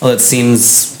Well, it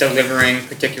seems delivering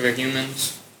particular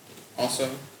humans also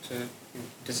to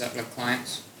like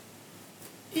clients.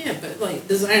 Yeah, but like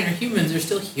designer humans are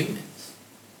still humans.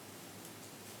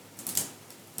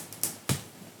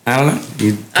 I don't know.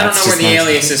 I don't know where the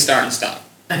aliases start and stop.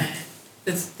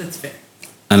 That's fair.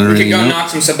 I don't We really could go know. knock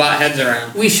some Sabat heads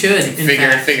around. We should, in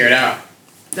fact. Figure it out.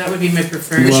 That would be my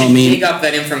preferred. We Well, I should mean- dig up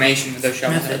that information with those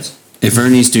shovel Method. heads. If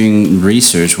Ernie's doing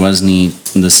research, wasn't he?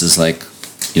 This is like,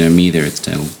 you know, me there at the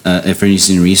table. If Ernie's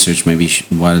doing research, maybe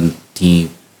why don't he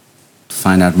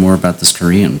find out more about this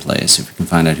Korean place? If we can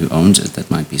find out who owns it, that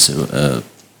might be a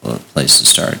place to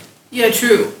start. Yeah,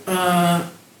 true.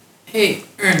 Hey,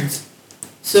 Ernst.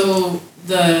 So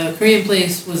the Korean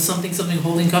place was something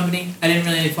holding company. I didn't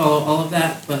really follow all of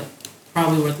that, but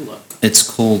probably worth a look. It's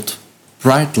called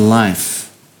Bright Life.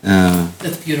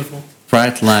 That's beautiful.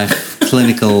 Bright Life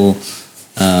Clinical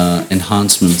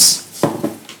Enhancements.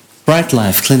 Bright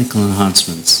Life Clinical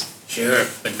Enhancements. Sure,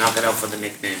 but knock it out for the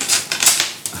nickname.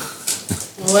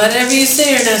 Whatever you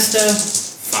say, Ernesto.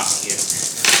 Fuck you.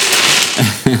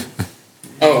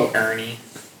 Oh, Ernie.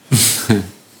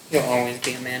 You'll always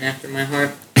be a man after my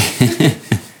heart.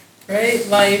 Right?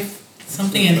 Life.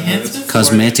 Something enhancement?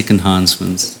 Cosmetic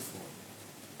enhancements.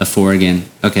 A 4 again.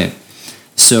 Okay.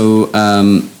 So,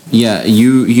 yeah,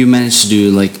 you managed to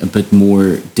do like a bit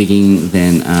more digging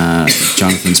than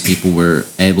Jonathan's people were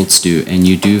able to do, and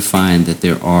you do find that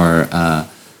there are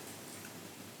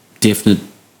definite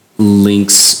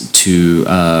links to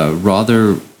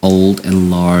rather old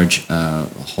and large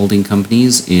holding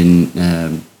companies in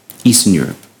Eastern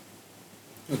Europe.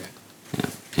 Okay. Yeah.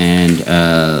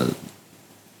 And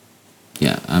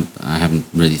yeah, I haven't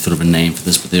really thought of a name for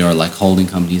this, but there are like holding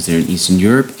companies there in Eastern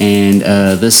Europe, and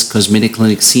this cosmetic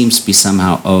clinic seems to be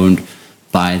somehow owned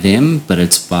by them, but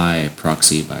it's by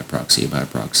proxy.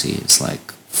 It's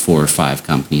like 4 or 5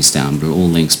 companies down, but it all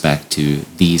links back to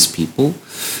these people.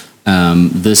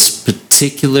 This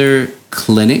particular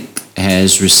clinic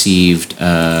has received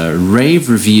rave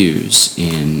reviews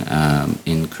in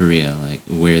Korea, like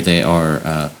where they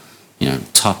are. You know,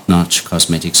 top-notch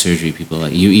cosmetic surgery people.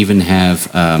 Like you even have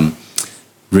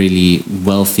really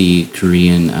wealthy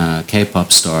Korean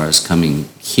K-pop stars coming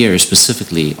here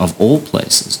specifically, of all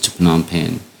places, to Phnom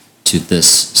Penh, to this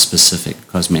specific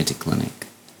cosmetic clinic.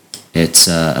 It's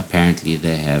apparently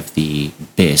they have the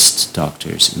best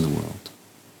doctors in the world.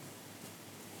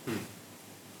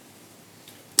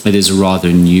 It is a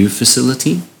rather new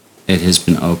facility. It has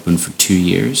been open for 2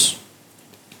 years,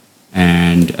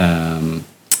 and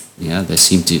yeah, they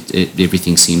seem to.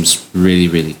 Everything seems really,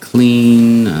 really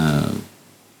clean.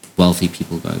 Wealthy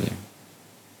people go there.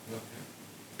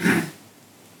 Okay.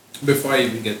 Before I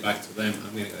even get back to them,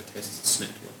 I'm gonna go test this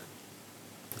network.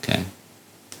 Okay.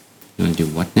 You want to do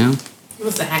what now? He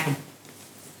wants to hack him.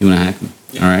 You want to hack them?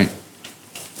 Yeah. All right.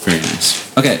 Very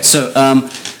nice. Okay, so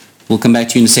we'll come back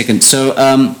to you in a second. So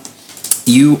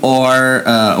you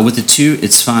are with the 2.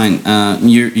 It's fine.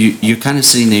 You're kind of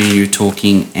sitting there and you're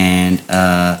talking, and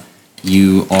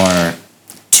you are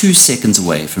 2 seconds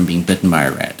away from being bitten by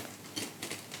a rat.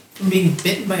 From being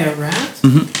bitten by a rat?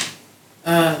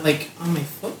 Mm-hmm. Like on my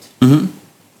foot? Mm-hmm.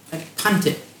 Like punt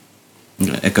it.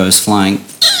 It goes flying.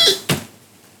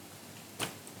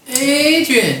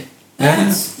 Adrian!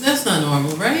 That's not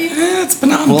normal, right? it's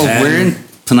Phnom Well, Penh. we're in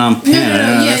Phnom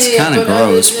Penh. That's kind of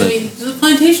gross, I but mean, the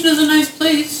plantation is a nice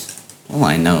place. well,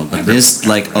 I know, but there's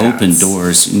like open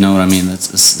doors. You know what I mean?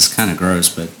 It's kind of gross,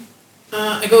 but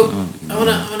I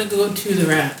wanna go to the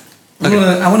rat.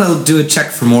 I want to do a check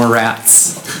for more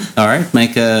rats. all right,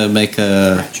 make a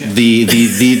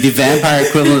the vampire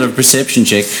equivalent of perception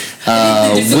check.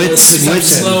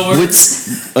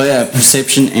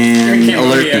 Perception and Cambodia.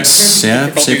 alertness. Yeah,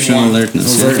 perception and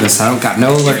alertness. Alertness. I don't got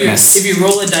no If alertness. you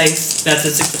roll a dice, that's a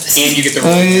success. And you get the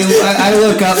I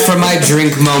look up from my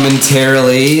drink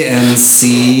momentarily and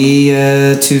see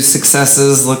 2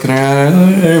 successes. Looking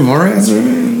at more rats.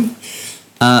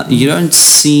 You don't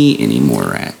see any more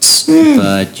rats,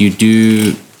 but you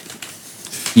do.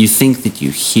 You think that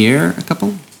you hear a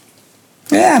couple.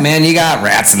 Yeah, man, you got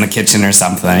rats in the kitchen or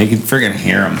something. You can friggin'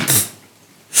 hear them.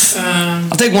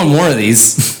 I'll take one more of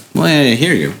these. Well, yeah,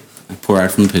 here you go. I pour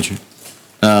out from the pitcher.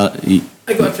 I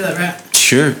go after that rat.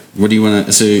 Sure. What do you want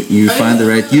to? So you find the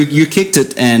rat. You kicked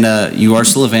it, and you are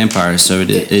still a vampire, so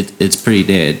it's pretty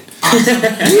dead.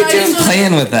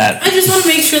 Playing with that. I just want to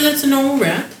make sure that's a normal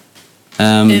rat.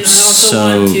 And I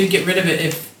also want to get rid of it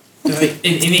if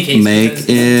in any case. Make because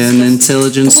an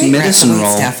intelligence medicine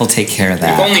roll. Staff will take care of If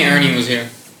that. only Ernie was here.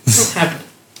 I don't have.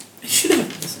 I should have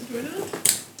medicine. Do I not?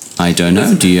 I don't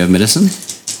know. Do you have medicine?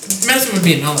 Medicine would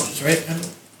be a knowledge, right? I'm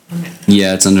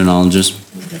Yeah, it's under knowledges.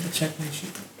 gonna check my sheet.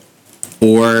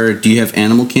 Or do you have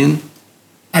animal kin?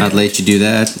 I I'd don't. let you do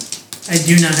that. I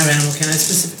do not have animal kin. I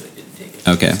specifically didn't take it.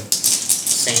 Okay.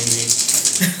 Samey.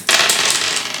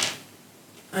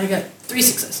 I got 3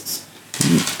 successes.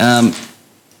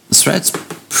 This rat's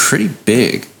pretty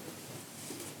big.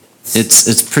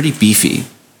 It's pretty beefy.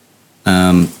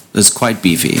 It's quite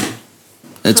beefy.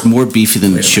 It's more beefy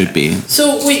than it should be.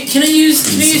 So wait, can I use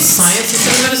science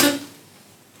instead of medicine?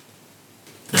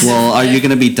 Well, are you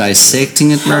gonna be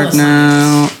dissecting it Hella right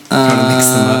now? Trying to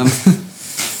mix them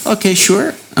Okay,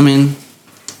 sure. I mean,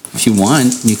 if you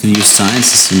want, you could use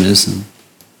science as medicine.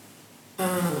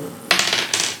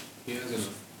 He has enough.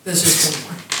 There's just one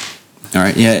more. All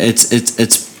right. Yeah,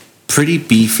 it's pretty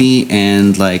beefy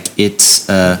and like it's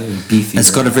beefy it's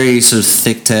got a very sort of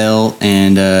thick tail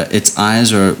and its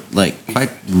eyes are like quite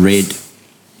red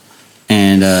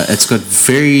and it's got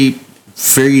very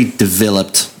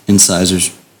developed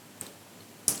incisors.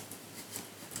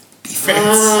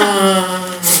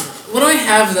 What do I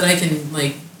have that I can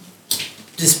like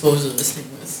dispose of this thing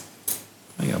with?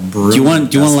 Do you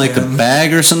want like a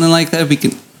bag or something like that? We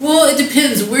can Well, it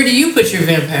depends. Where do you put your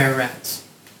vampire rats?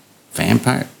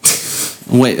 vampire.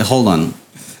 Wait, hold on.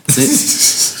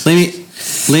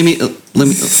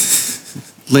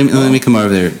 Let me come over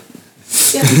there.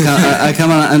 Yeah. I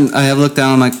come on and I have looked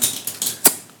down. I'm like,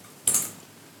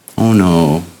 oh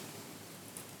no,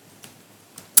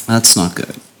 that's not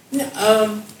good.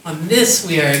 On this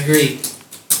we are agreed.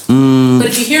 Mm, But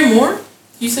if you hear more,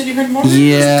 you said you heard more.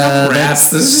 yeah, rats.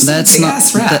 There's just that's big not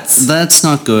ass rats. that's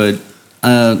not good.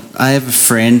 I have a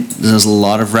friend. There's a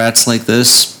lot of rats like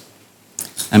this.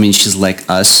 I mean, she's like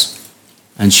us,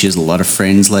 and she has a lot of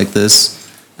friends like this.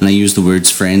 And I use the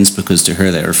words friends because to her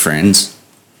they are friends.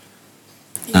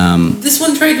 This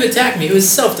one tried to attack me. It was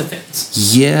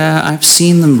self-defense. Yeah, I've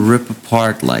seen them rip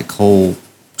apart like whole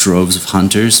droves of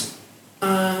hunters.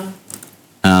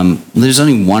 There's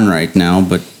only one right now,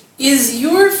 but Is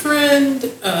your friend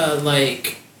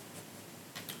like?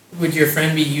 Would your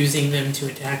friend be using them to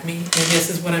attack me? I guess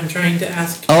is what I'm trying to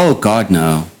ask. oh god,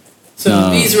 no. So No.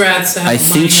 these rats have. I a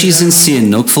think mind she's of in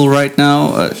their own. Sihanoukville right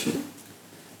now.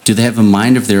 Do they have a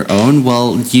mind of their own?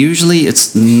 Well, usually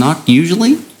it's not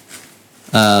usually.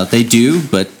 They do,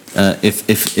 but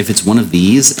if it's one of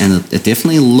these, and it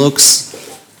definitely looks,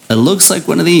 it looks like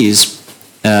one of these.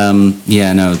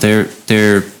 Yeah, no,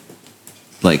 they're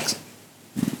like,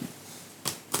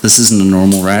 this isn't a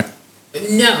normal rat.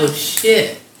 No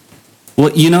shit.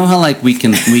 Well, you know how like we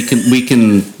can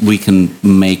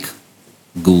make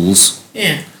ghouls.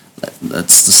 Yeah.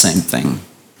 That's the same thing.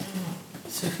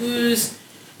 So who's?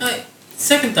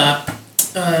 Second thought.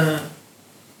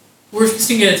 We're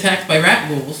fixing to get attacked by rat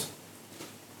ghouls.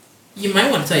 You might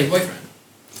want to tell your boyfriend.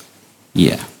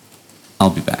 Yeah, I'll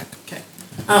be back. Okay.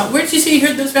 Where did you say you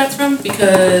heard those rats from?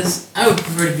 Because I would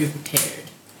prefer to be prepared.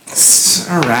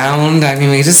 Around. I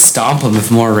mean, we just stomp them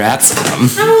if more rats come.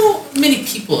 How many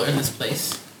people are in this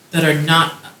place that are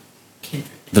not kindred?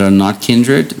 That are not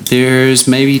kindred. There's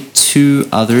maybe 2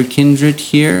 other kindred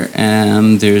here,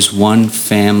 and there's one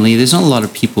family. There's not a lot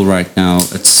of people right now.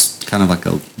 It's kind of like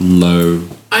a low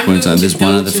I'm point in going time. to There's go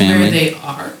one other to where family. they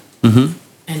are Mm-hmm.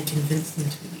 and convince them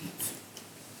to leave.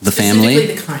 The family.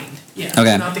 Specifically the kind. Yeah.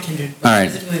 Okay. Not the kindred, but All right.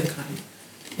 specifically the kind.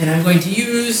 And I'm going to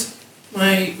use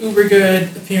my uber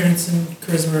good appearance and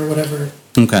charisma or whatever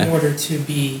Okay. in order to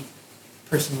be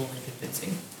personal and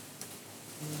convincing.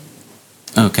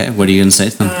 Okay, what are you gonna say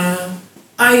to them?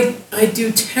 I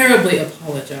do terribly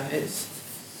apologize,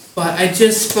 but I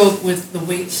just spoke with the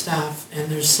wait staff and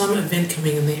there's some event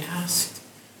coming and they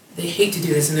hate to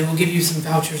do this and they will give you some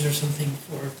vouchers or something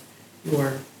for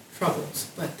your troubles,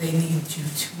 but they need you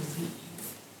to leave.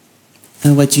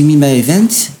 What do you mean by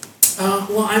event?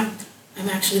 Well, I'm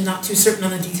actually not too certain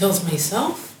on the details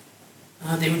myself.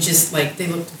 They were just like, they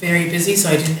looked very busy, so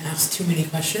I didn't ask too many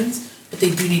questions, but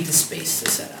they do need the space to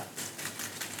set up.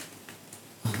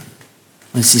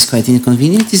 This is quite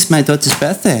inconvenient. It's my daughter's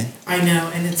birthday. I know,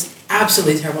 and it's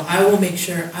absolutely terrible. I will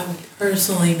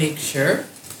personally make sure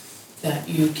that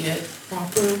you get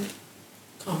proper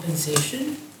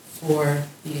compensation for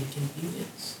the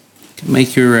inconvenience.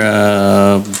 Make your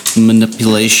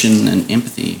manipulation and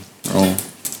empathy roll.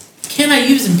 Can I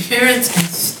use appearance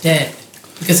instead?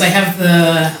 Because I have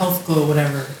the health glow,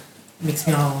 whatever. It makes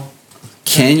me all...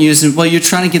 Can use it. Well, you're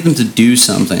trying to get them to do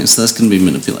something, so that's going to be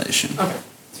manipulation. Okay.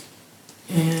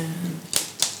 And...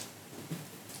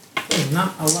 there's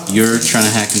not a lot. You're trying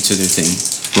to hack into their thing.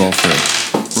 Roll for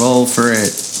it. Roll for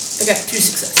it. I got 2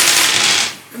 successes.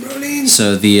 I'm rolling.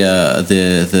 So the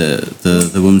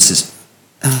woman says,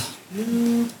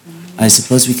 I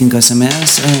suppose we can go somewhere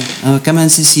else. Come on,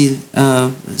 Cecile.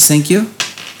 Thank you.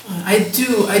 I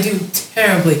do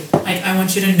terribly. I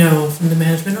want you to know from the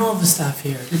management and all of the staff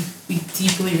here, we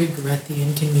deeply regret the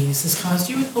inconvenience this caused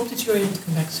you and hope that you are able to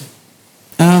come back soon.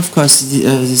 Of course,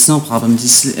 it's no problem.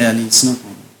 It's no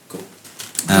problem. Cool.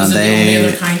 Was it the only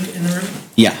other kind in the room?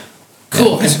 Yeah.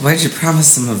 Cool. Why'd you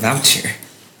promise them a voucher?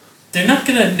 They're not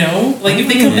gonna know. Like if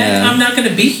they come back, I'm not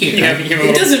gonna be here. Yeah, give 'em a it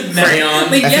little doesn't matter.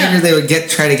 crayon. Like, I yeah, figured they would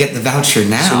try to get the voucher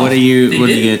now. So what do you They what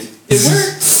do did. you get? it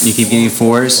works. You keep getting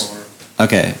 4s?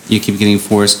 Okay, you keep getting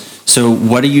 4s. So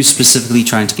what are you specifically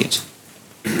trying to get?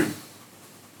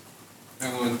 I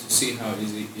want to see how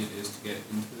easy it is to get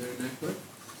into their network,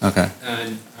 Okay.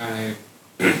 and I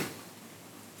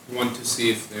want to see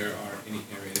if there are any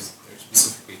areas that they're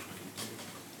specifically trying to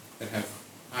that have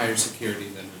higher security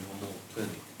than a normal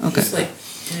clinic. Okay. Just like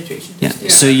penetration. Yeah. testing.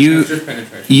 So you just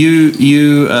penetration.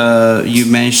 you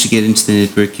managed to get into the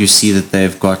network. You see that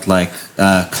they've got like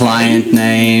client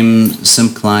names, some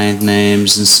client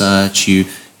names and such. You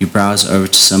browse over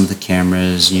to some of the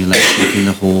cameras and you like look in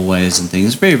the hallways and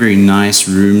things. Very, very nice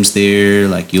rooms there.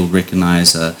 Like you'll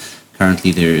recognize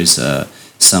currently there is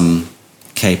some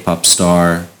K-pop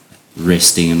star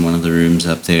resting in one of the rooms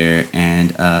up there,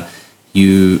 and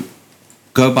you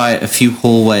go by a few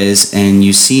hallways and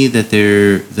you see that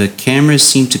the cameras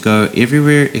seem to go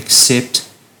everywhere except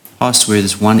past where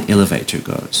this one elevator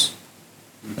goes.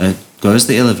 It goes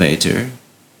the elevator,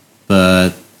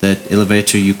 but that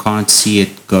elevator, you can't see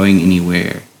it going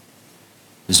anywhere.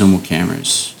 There's no more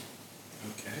cameras.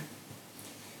 Okay.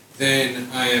 Then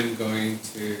I am going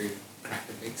to crack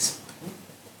a big smile.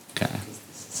 Okay. Because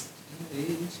this is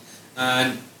age.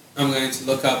 And I'm going to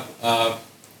look up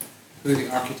who the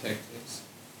architect is.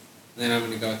 Then I'm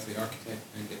going to go to the architect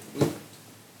and get the blueprint.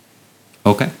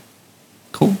 Okay.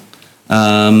 Cool.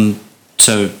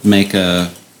 So make a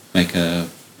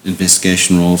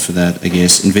investigation roll for that, I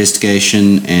guess.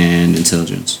 Investigation and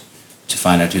intelligence to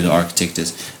find out who the architect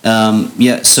is.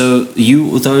 Yeah. So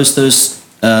those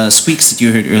squeaks that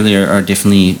you heard earlier are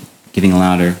definitely getting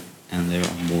louder, and there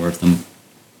are more of them.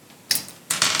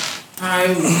 I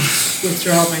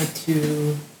withdraw my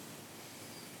 2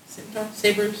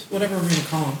 sabers, whatever we're gonna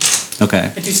call them.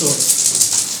 Okay. My 2 swords.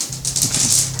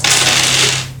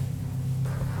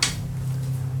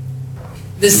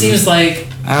 This seems like,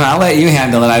 I'll let you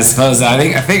handle it, I suppose.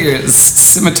 I figure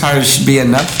scimitars should be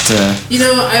enough to... you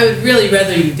know, I would really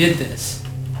rather you did this.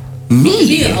 It'd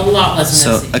be Me? a lot less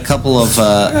So messy. a couple of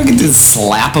I could just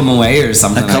slap them away or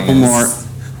something. a couple I more, guess.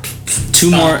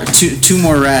 two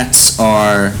more rats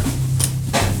are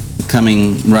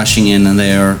coming rushing in, and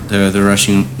they're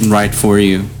rushing right for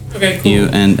you. Okay, cool. You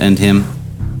and him,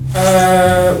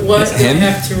 What do I Him?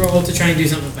 have to roll to try and do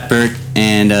something about it? Bert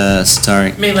and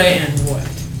Satari. Melee and what?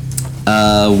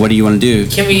 What do you want to do?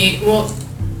 Can we, well...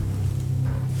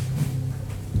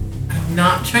 I'm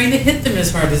not trying to hit them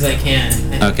as hard as I can.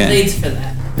 I have Okay. blades for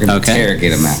that. We're gonna Okay.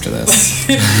 interrogate them after this.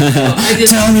 I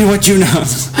just... Tell me what you know.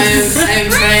 I'm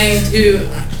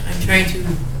trying to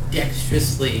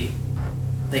dexterously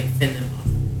like thin them off.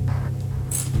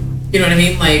 You know what I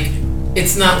mean? Like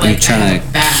it's not like You're trying I have a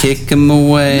to bat. kick them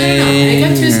away. No, I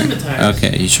got 2 scimitars.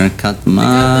 Okay, you trying to cut them I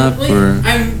got up, the- or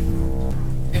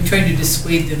I'm trying to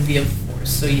dissuade them via force.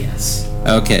 So yes.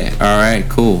 okay, all right,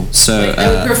 cool. So Like, I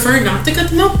would prefer not to cut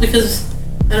them up because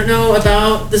I don't know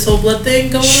about this whole blood thing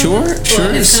going on. Sure, but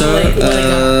sure. It's So, kind of like what I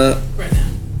got right now.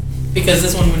 Because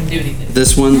this one wouldn't do anything.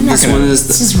 This one is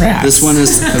This is rats.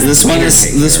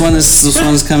 this one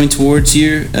is coming towards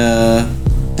you,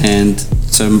 and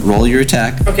so roll your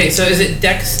attack. Okay, so is it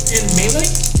Dex and melee?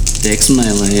 Dex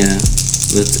melee, yeah.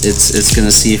 It's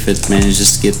gonna see if it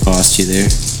manages to get past you there.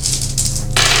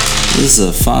 This is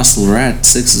a fast little rat.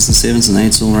 6s and 7s and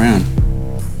 8s all around.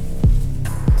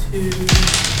 2,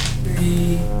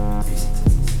 3,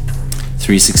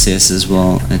 3 successes.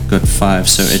 Well, it got 5,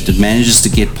 so it manages to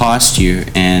get past you,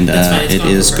 and That's fine, it's it not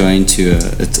is over. going to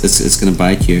it's going to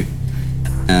bite you.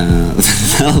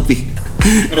 That'll be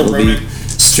rodent.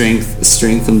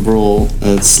 strength and brawl.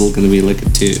 It's still going to be like a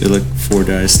 4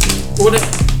 dice. What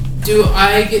do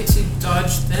I get to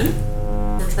dodge them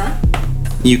or try?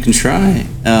 You can try.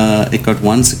 It got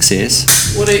 1 success.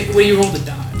 What do you roll to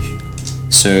dodge?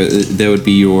 So that would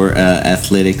be your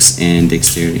athletics and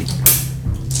dexterity.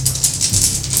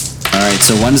 All right,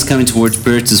 so one is coming towards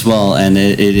Bert as well, and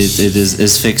it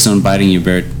is fixed on biting you,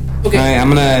 Bert. Okay. Alright, I'm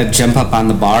gonna jump up on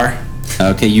the bar.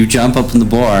 Okay, you jump up in the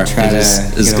bar. Try It to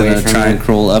is get away gonna from try it. and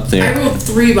crawl up I there. rolled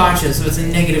 3 botches, so it's a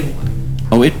 -1.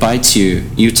 Oh, it bites you.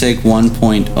 You take 1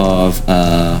 point of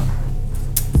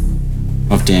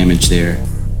damage there.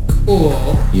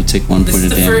 Cool. You take 1 This point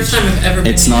is of the damage. first time I've ever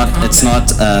been It's in not. combat. It's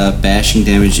not bashing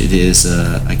damage. It is.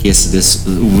 I guess it is.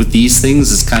 With these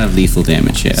things, it's kind of lethal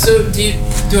damage. Yeah. So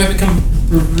do I become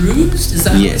bruised? Is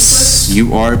that Yes,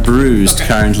 you are bruised Okay.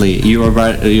 currently. You are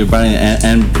right. You're biting,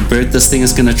 and Bert, this thing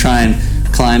is gonna try and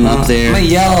climb up I'm there. gonna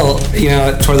yell,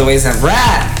 toward the waist,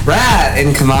 rat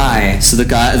in Khmer. So the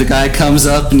guy comes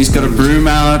up and he's got a broom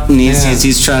out and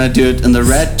he's trying to do it, and the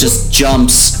rat just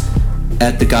jumps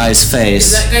at the guy's Is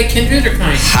face. that guy kindred or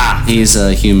kind? Ha! He's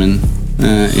a human.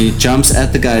 He jumps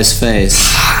at the guy's face.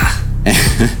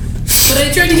 But I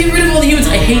tried to get rid of all the humans.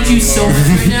 I hate you so much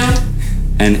right now.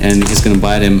 and he's gonna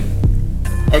bite him.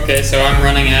 Okay, so I'm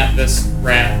running at this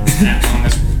rat on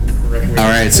this. All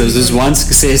right, so there's 1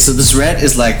 success. So this rat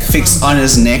is like fixed on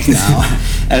his neck now,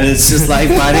 and it's just like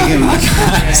biting him.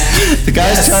 The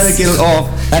guy's trying to get it off.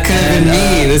 That could have been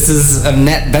me. This is a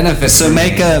net benefit. So for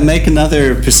make me. make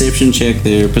another perception check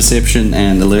there. Perception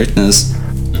and alertness.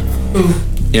 Ooh.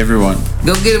 Everyone.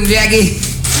 Go get him, Jackie.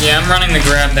 Yeah, I'm running to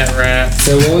grab that rat.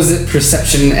 So what was it?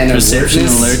 Perception and Perception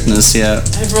and alertness. Yeah.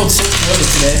 I've rolled so poorly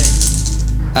today.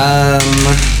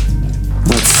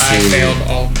 Let's I see. failed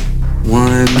all.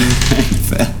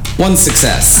 One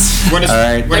success. What is? All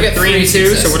right. What I is got 3 and 3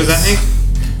 2? So what does that make?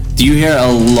 Do you hear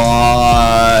a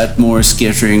lot more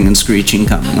skittering and screeching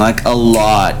coming? Like a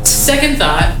lot. Second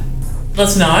thought,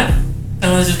 let's not.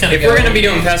 And let's just kind of If we're gonna be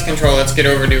doing pest control, let's get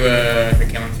over to the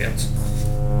killing fields.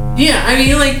 Yeah,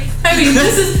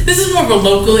 this is more of a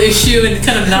local issue and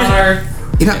kind of not our.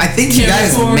 I think you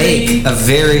guys Territory. make a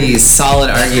very solid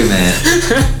argument.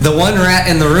 The one rat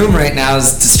in the room right now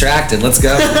is distracted. Let's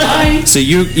go. Bye. So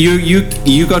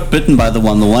you got bitten by the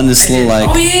one. The one is still like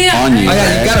Oh, yeah. on you. Oh yeah,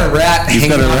 right? you got a rat. You've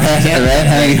got a rat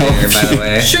hanging there, over by the you.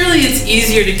 way. Surely it's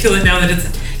easier to kill it now that it's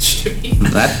attached to me.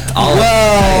 That all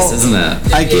Well, nice, isn't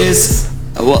it? I guess.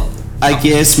 Well, I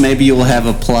guess maybe you'll have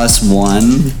a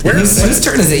 +1. Whose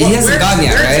turn is it? He hasn't gone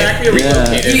yet, Where right? exactly are we Yeah.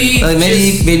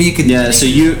 located? Maybe you could. Yeah. So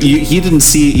he didn't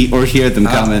see or hear them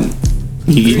coming.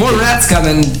 More rats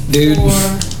coming, dude.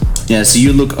 Yeah. So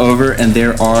you look over and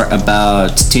there are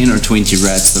about 10 or 20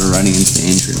 rats that are running into the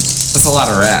entrance. That's a lot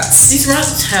of rats. These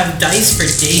rats have dice for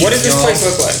days. What does this y'all. place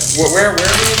look like? Where are we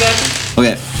exactly?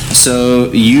 Okay. So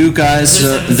you guys,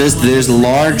 there's a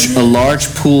large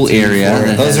pool area.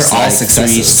 That Those has are all like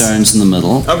successes. 3 stones in the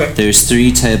middle. Okay. There's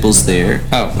 3 tables there.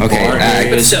 Oh, okay. Bar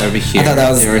areas over here. I thought that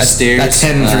was there are a stairs.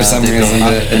 10 for some that go reason, up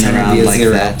but and it turned out to around be a like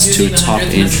 0. that to a Using top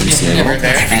 100 entrance never level,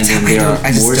 there. and then there are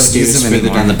I just more don't use stairs them further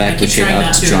down the anymore. back I keep which head trying up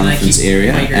not to to, Jonathan's like,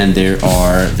 area, migrate. and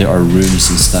there are rooms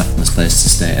and stuff in this place to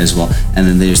stay as well. And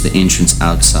then there's the entrance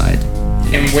outside.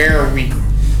 And where are we?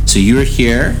 So you're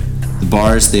here, the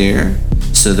bar is there,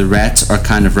 so the rats are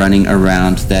kind of running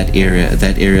around that area of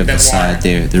That the water. side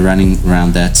there. They're running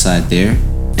around that side there,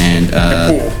 and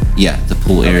pool. yeah, the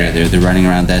pool area Okay. there. They're running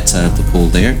around that side of the pool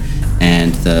there,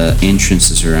 and the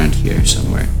entrance is around here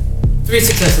somewhere. 3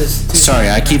 successes. 2 Sorry,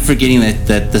 I keep forgetting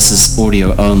that this is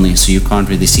audio only, so you can't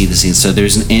really see the scene. So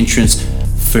there's an entrance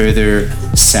further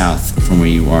south from where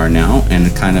you are now, and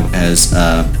it kind of has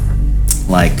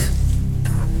like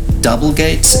double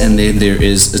gates, and then there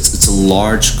is it's a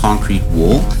large concrete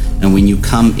wall, and when you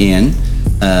come in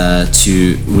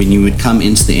when you would come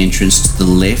into the entrance to the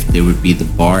left, there would be the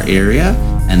bar area,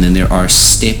 and then there are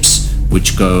steps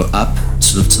which go up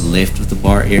sort of to the left of the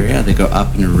bar area. They go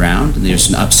up and around, and there's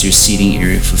an upstairs seating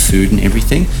area for food and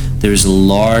everything. There's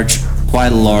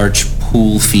quite a large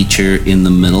pool feature in the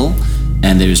middle,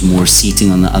 and there's more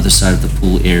seating on the other side of the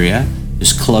pool area.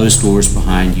 There's closed doors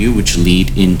behind you, which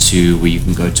lead into where you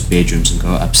can go to bedrooms and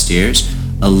go upstairs.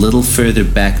 A little further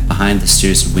back behind the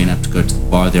stairs that went up to go to the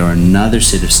bar, there are another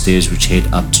set of stairs which head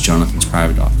up to Jonathan's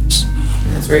private office.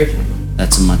 That's right.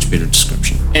 That's a much better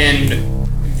description. And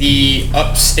the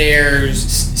upstairs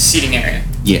seating area.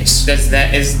 Yes.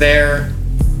 Is there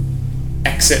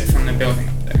exit from the building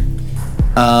up there?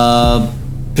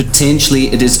 Potentially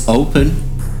it is open.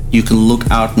 You can look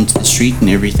out into the street and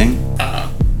everything.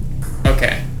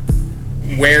 Okay.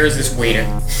 Where is this waiter?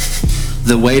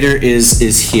 The waiter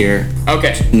is here,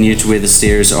 Okay. near to where the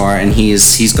stairs are, and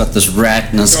he's got this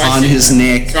rat nose So I on see his that.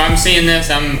 neck. So I'm seeing this.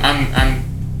 I'm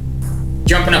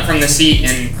jumping up from the seat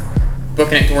and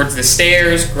booking it towards the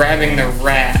stairs, grabbing the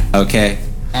rat Okay.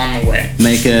 on the way.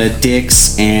 Make a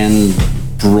dex and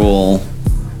brawl.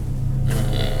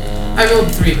 I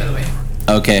rolled 3, by the way.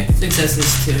 Okay.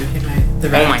 Successes to hit the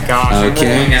Oh rat my attack. gosh!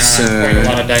 Okay, I'm rolling so- quite a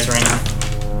lot of dice right now.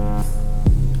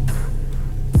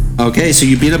 Okay, so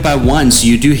you beat it by 1, so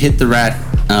you do hit the rat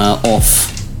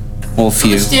off How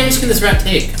you. much damage can this rat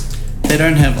take? They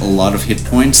don't have a lot of hit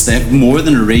points. They have more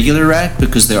than a regular rat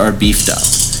because they are beefed up,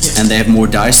 and they have more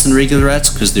dice than regular rats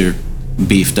because they're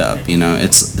beefed up. You know,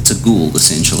 it's a ghoul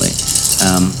essentially.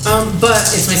 But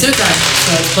it's my soak die,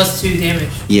 so it's +2 damage.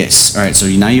 Yes. All right. So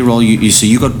now you roll. So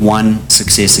you got 1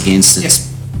 success against its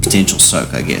potential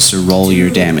soak, I guess. So roll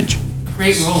your damage.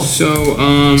 Great roll.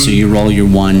 So So you roll your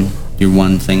one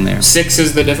thing there. 6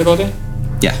 is the difficulty.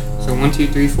 Yeah. So 1, 2,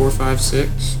 3, 4, 5,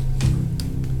 6.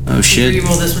 Oh You shit.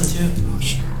 roll this one too. Oh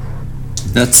shit.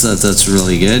 That's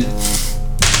really good.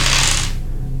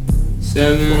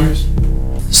 7.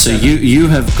 So you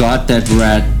have got that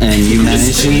rat and you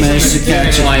managed to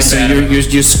catch it. life So out of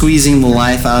you're squeezing the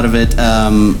life out of it.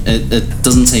 It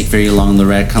doesn't take very long. The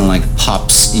rat kind of like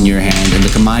pops in your hand, and the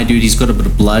Kamai dude, he's got a bit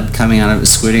of blood coming out of it,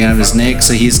 squirting out of his neck.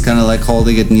 So he's kind of like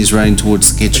holding it and he's running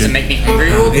towards the Does it still make me hungry?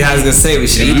 Yeah, I was gonna say we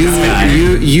should eat this guy.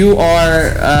 you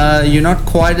are you're not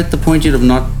quite at the point yet of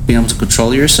not being able to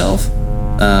control yourself.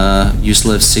 You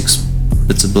still have 6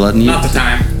 bits of blood in you. Not the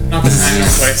time. Not the time. No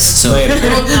place. So I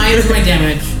rolled 9 for my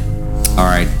damage. all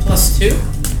right. +2.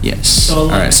 Yes. So All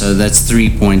right. So that's 3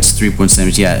 points. 3 points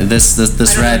damage. Yeah. This I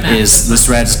don't rat know is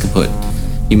math. kaput.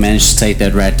 You managed to take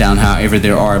that rat down. However,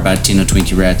 there are about 10 or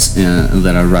 20 rats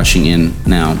that are rushing in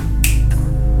now.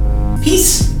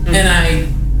 Peace. And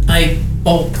I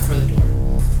bolt for the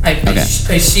door.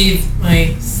 I sheathe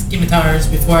my scimitars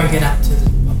before I get out to the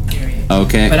public area.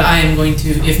 Okay. But I am going to,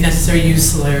 if necessary, use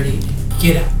celerity to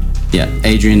get out. Yeah.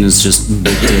 Adrian is just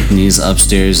booked it and he's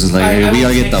upstairs. He's like, I hey, we will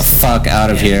gotta get the text- fuck out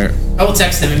of here. I will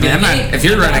text them and be like, hey, If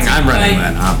you're running, I'm running I-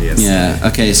 then, obviously. Yeah.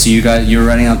 Okay. So you're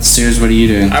running up the stairs. What are you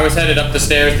doing? I was headed up the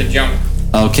stairs to jump.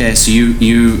 Okay. So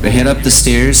you head up the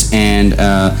stairs and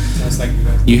Sounds like you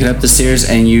guys. you head up the stairs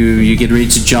and you get ready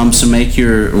to jump. So make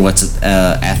your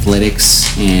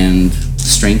athletics and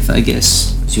strength, I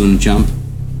guess. So you want to jump.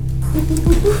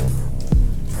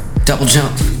 Double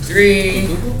jump. 3.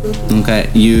 Okay,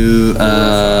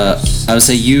 I would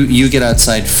say you get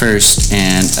outside first,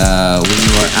 and when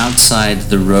you are outside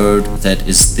the road that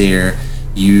is there,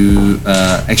 you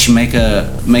actually make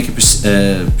a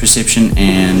perception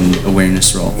and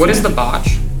awareness roll. What is the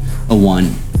botch? A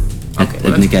 1? Okay, It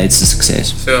well, negates the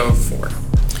success. So 4.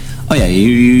 Oh yeah,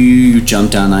 you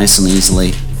jump down nice and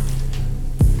easily.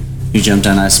 You jump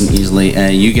down nice and easily.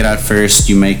 You get out first.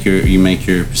 You make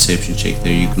your perception check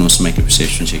there. You can also make a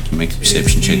perception check. You make a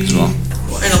perception check as well.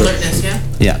 And alertness, yeah?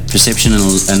 Yeah, perception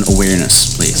and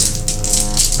awareness, please.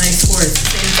 My score is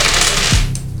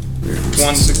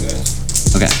 1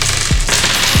 success. Okay.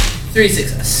 3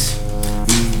 success.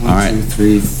 All right. 2,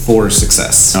 3, 4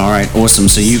 success. All right. Awesome.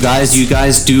 So you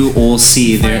guys do all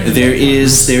see there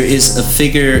is a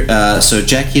figure. So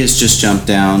Jackie has just jumped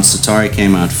down. Satari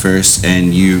came out first,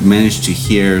 and you managed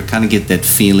to kind of get that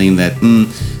feeling that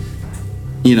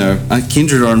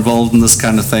kindred are involved in this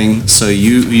kind of thing. So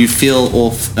you feel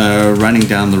off running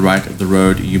down the right of the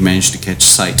road. You managed to catch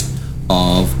sight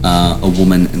of a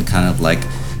woman and kind of like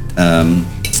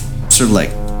sort of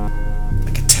like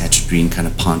a tatched green kind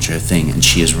of poncho thing, and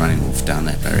she is running off down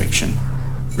that direction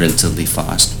relatively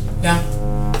fast. Yeah.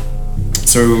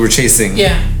 So we're chasing.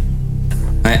 Yeah.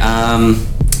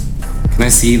 Can I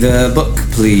see the book,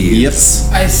 please?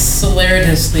 I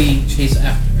celeritously chase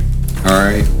after. All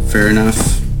right, fair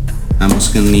enough. I'm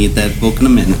just gonna need that book in a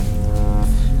minute.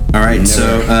 All right,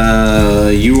 so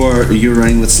you're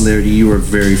running with celerity. You are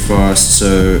very fast.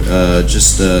 So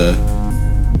just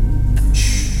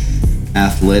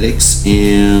athletics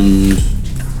and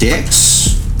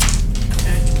dex.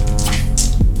 Okay.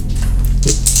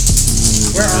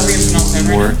 audience not right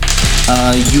more.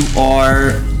 You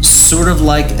are sort of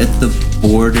like at the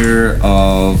border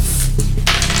of.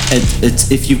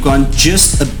 It's if you've gone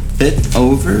just a bit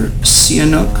over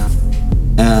Sihanouk,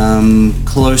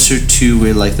 closer to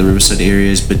where like the Riverside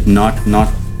area is, but not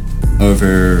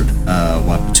over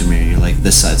Wapatum area, like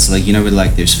this side. So like where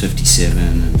like there's 57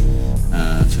 and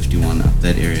 51 up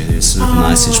that area. There's sort of a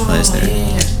nice-ish place there.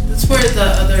 Yeah. That's where the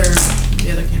other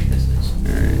campus is.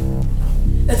 Alright.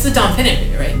 That's the Don Penn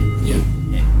area, right? Yeah.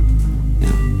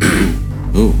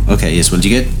 Oh, okay. Yes. What did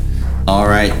you get? All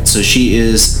right. So she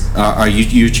is. Are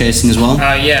you chasing as well?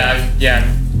 Yeah.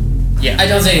 I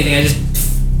don't say anything. I just.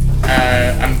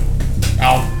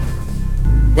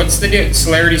 What's the deal?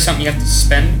 Celerity something you have to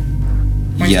spend?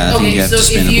 Points? Yeah, I think Okay, you have so to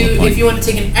spend a bullet point. if you want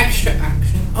to take an extra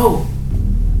action. Oh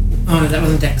no, that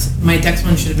wasn't Dex. My Dex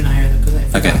one should have been higher though, because I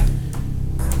forgot.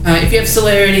 Okay. If you have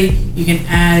celerity, you can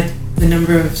add the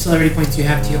number of celerity points you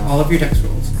have to all of your Dex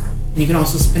rolls, and you can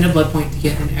also spend a blood point to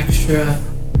get an extra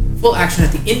full action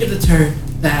at the end of the turn.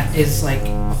 That is like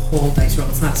a whole dice roll.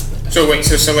 It's not a split dice. So wait,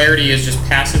 so celerity is just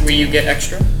passively you get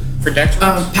extra for dex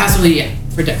rolls? Passively, yeah.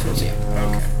 For Dex rolls, yeah.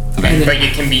 Okay. Okay. But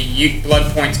it can be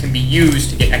blood points can be used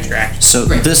to get extra action. So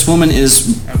Right. this woman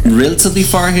is relatively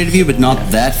far ahead of you, but not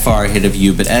that far ahead of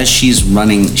you. But as she's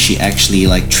running, she actually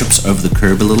like trips over the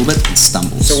curb a little bit and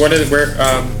stumbles. So what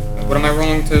am I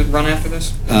rolling to run after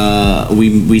this?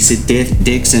 We said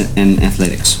dex and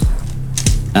athletics.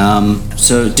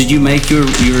 So did you make your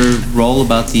roll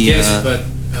about the? Yes, but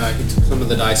he took some of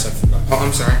the dice. I forgot. Oh,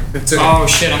 I'm sorry. It's okay. Oh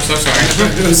shit, I'm so sorry.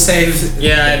 It was saved.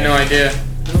 Yeah, I had no idea.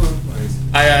 No worries.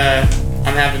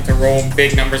 I'm having to roll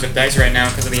big numbers of dice right now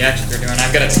because of the actions we're doing.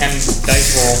 I've got a 10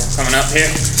 dice roll coming up here.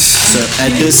 So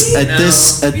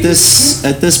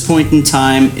at this point in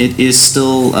time, it is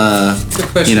still Good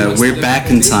question. What's we're the back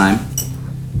in difficulty? time.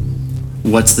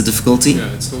 What's the difficulty?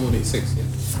 Yeah, it's only 6. Yeah.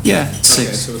 Yeah, it's Okay,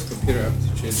 6. so with computer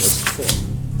aptitude, that's 4.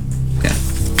 Okay.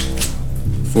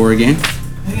 4 again. I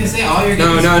was gonna say all your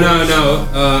No, games. no.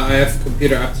 I have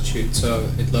computer aptitude, so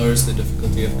it lowers the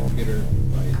difficulty of computer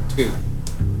by 2.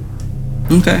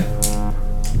 Okay.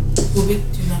 Booby,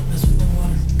 do not mess with the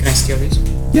water. Can I steal these?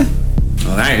 Yeah.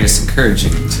 Well, that is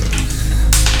encouraging to.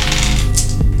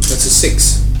 That's a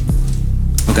 6.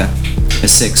 Okay. A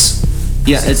 6.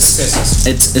 Yeah, Successes.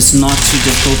 it's not too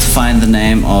difficult to find the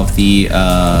name of the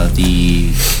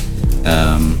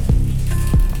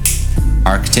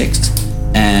architect,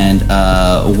 and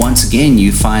once again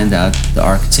you find out the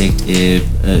architect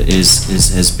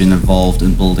has been involved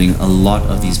in building a lot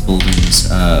of these buildings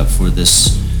for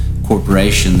this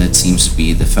corporation that seems to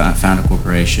be the founder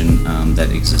corporation that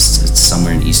exists. It's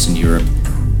somewhere in Eastern Europe.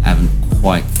 I haven't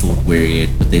quite thought where yet,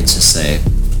 but let's just say,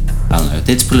 I don't know,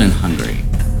 let's put it in Hungary.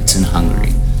 It's in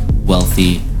Hungary.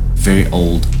 Wealthy, very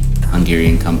old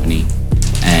Hungarian company,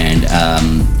 and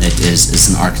it's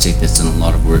an architect that's done a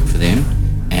lot of work for them,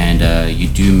 and you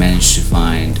do manage to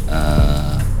find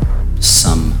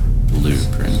some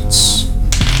blueprints,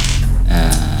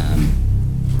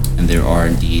 and there are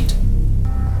indeed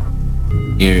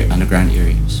underground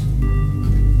areas.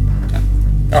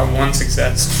 Oh, 1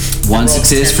 success. One Rolled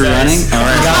success 10 for dice. running. All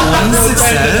right.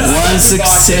 One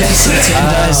success and 10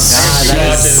 dice.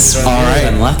 that is All right.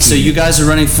 unlucky. So you guys are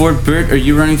running forward. Bert, are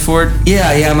you running forward? Yeah,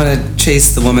 I'm gonna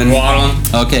chase the woman. Waddling.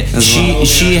 Okay. As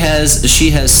She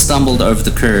has stumbled over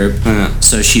the curb, Yeah.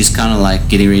 so she's kind of like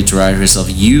getting ready to ride herself.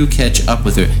 You catch up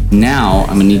with her. Now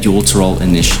I'm gonna need you all to roll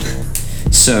initiative.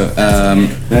 So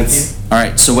That's all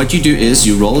right. So what you do is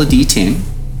you roll a d10,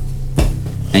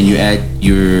 and you add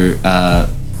your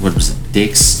what was it,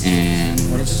 Dex and.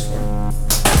 What is this for?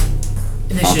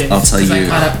 Initiative. I'll tell 'cause I you.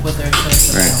 caught up with her. So it's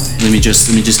Right. Let me just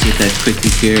get that quickly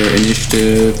here.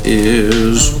 Initiative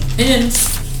is. And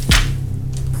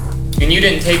And you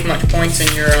didn't take much points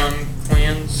in your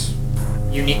plans?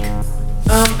 Unique?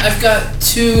 I've got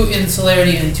 2 in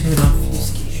celerity and 2 in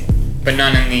obfuscation. But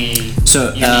none in the So,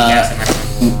 unique asset.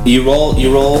 You roll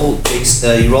Dex,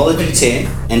 you roll a d10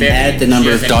 and Very- add the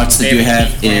number of very- dots that you very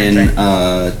have key in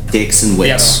plans, Dex and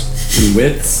Wits.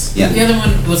 wits. Yeah. The other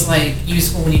one was like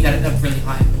useful when you got it up really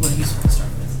high. Well, useful to start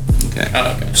with. Okay.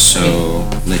 Oh, okay. So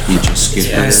let me just get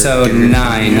Yeah, her. So get her-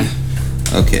 9.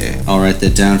 Okay, I'll write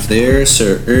that down for there.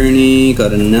 So Ernie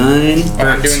got a 9. Oh,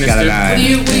 I'm doing this Got a too? 9. What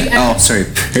do you Oh, sorry,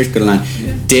 Bert got a 9.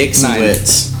 Dex and 9.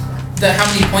 Wits. how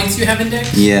many points you have in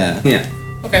Dex? Yeah. Yeah.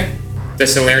 Okay. The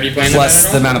celerity plan? Plus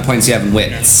the amount of points you have in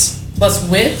wits. Plus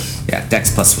wit. Yeah, dex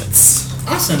plus wits.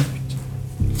 Awesome.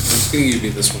 I'm just gonna give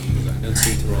you this one because I don't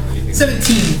seem to roll anything.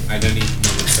 17. I don't need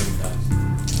more than 7 dice.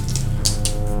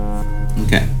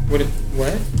 Okay. What?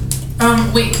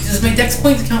 Wait, does my Dex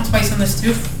points count twice on this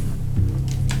too?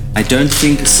 I don't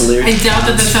think celerity I doubt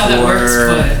that that's how that works,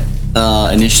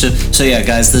 but initiative. So yeah,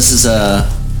 guys, this is a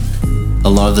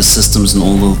lot of the systems and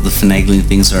all of the finagling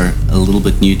things are a little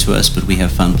bit new to us, but we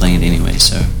have fun playing it anyway.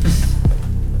 So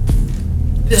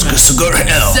so go to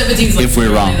hell 17's like if we're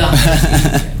literally wrong. the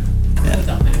highest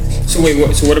without maxing. So wait,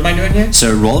 what am I doing here?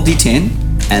 So roll d10,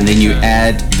 and then you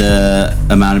add the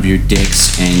amount of your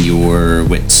dex and your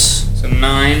wits. So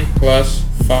 9 plus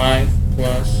 5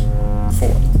 plus 4.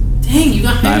 Dang, you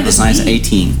got higher 9 plus than 9 is me.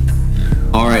 18.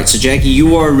 All right, so Jackie,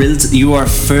 you are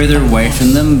further away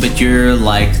from them, but you're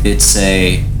like, let's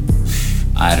say,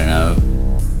 I don't know.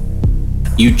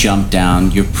 You jump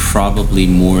down. You're probably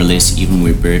more or less even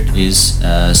where Bert is.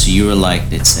 So you were like,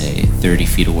 let's say, 30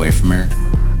 feet away from her,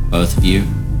 both of you.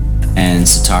 And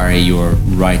Satari, you're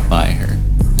right by her,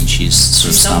 and she's sort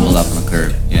of stumbled up on a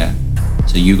curve. Yeah.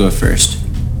 So you go first,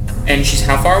 And she's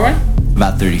how far away?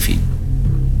 about 30 feet.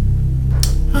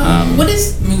 What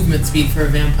is movement speed for a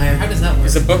vampire? How does that work?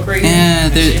 Is the book reading? Yeah,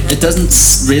 it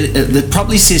doesn't really. It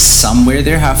probably says somewhere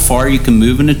there how far you can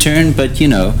move in a turn, but you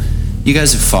know, you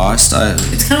guys are fast.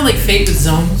 It's kind of like Fate with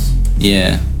zones.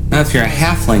 Yeah, Now, if you're a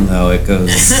halfling, though, it goes.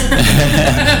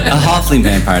 a halfling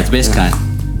vampire, the best kind.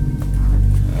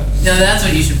 No, that's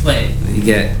what you should play. You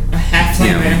get A halfling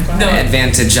Yeah. vampire? No.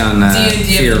 advantage on D&D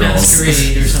fear of the rolls.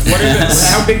 Masquerade or something. What are the,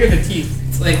 how big are the teeth?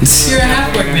 It's like, you're a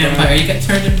half-orc vampire, you get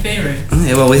turned in favor.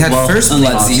 Yeah, well, we had Well, first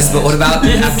unlike bloodsies, that. but what about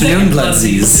afternoon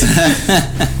bloodsies?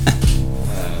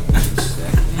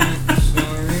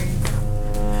 Sorry.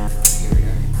 Here we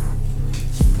are.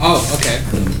 Oh, okay.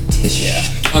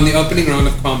 On the opening round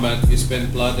of combat, you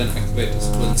spend blood and activate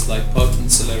disciplines like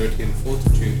Potence, Celerity, and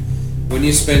Fortitude. When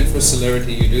you spend for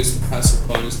Celerity, you lose the passive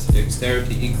bonus to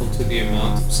Dexterity equal to the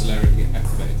amount of Celerity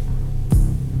activated.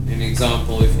 In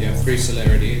example, if you have 3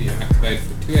 Celerity and you activate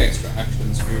for 2 extra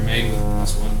actions, you remain with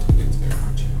 +1 to Dexterity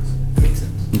checks. Makes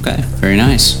sense. Okay, very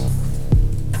nice.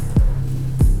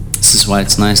 This is why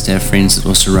it's nice to have friends that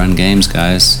also run games,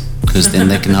 guys, because then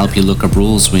they can help you look up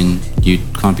rules when you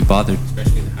can't be bothered.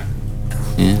 Especially the hacker.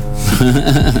 Yeah.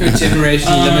 Your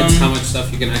generation limits how much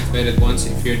stuff you can activate at once.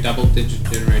 If you're a double-digit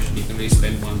generation, you can only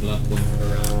spend 1 blood point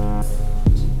per round.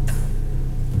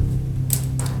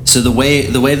 So the way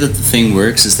that the thing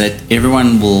works is that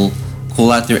everyone will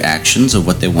call out their actions of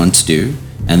what they want to do,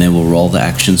 and they will roll the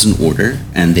actions in order,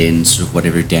 and then sort of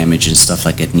whatever damage and stuff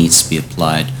like that needs to be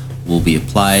applied will be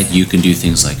applied. You can do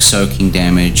things like soaking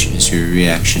damage as your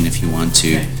reaction if you want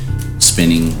to,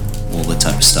 spinning, all the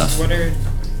type of stuff. What are,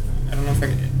 I don't know if I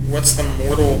can, what's the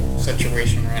mortal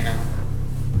situation right now?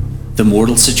 The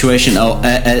mortal situation. Oh,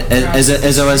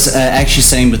 as I was actually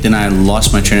saying, but then I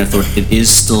lost my train of thought. It is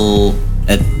still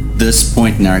at this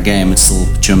point in our game. It's still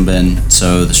Jumbin,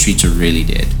 so the streets are really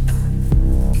dead.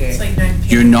 Okay. It's like 9 p.m.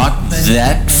 You're not but-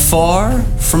 that far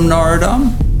from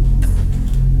Naradam,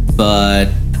 but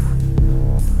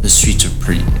the streets are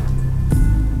pretty dead.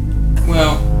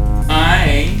 Well,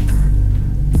 I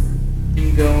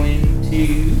am going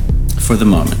to. For the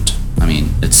moment. I mean,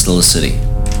 it's still a city.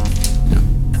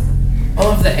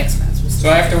 All of the expats was So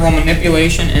I have to roll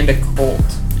manipulation and occult.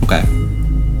 Okay.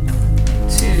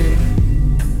 2.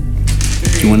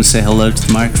 Do you want to say hello to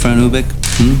the microphone, Ubik?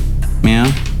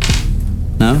 Meow?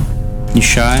 No? You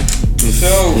shy?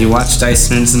 So You watch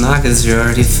Dyson and Zanagas, you're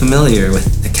already familiar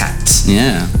with the cat.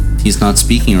 Yeah. He's not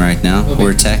speaking right now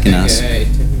or attacking us. AKA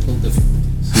technical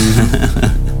difficulties.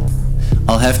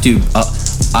 I'll have to.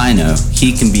 I know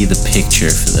he can be the picture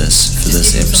for this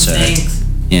Just give him some episode. thanks.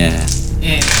 Yeah.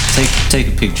 Yeah. Take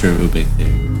a picture of Ubik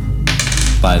there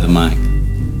by the mic.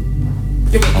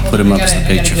 I'll put him up as the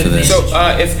picture for this. So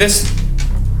if this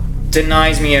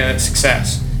denies me a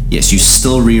success, Yes, you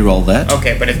still re-roll that.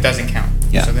 okay, but it doesn't count.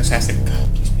 Yeah. So this has to. God,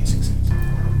 please be a success.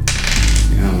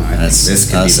 I That's think this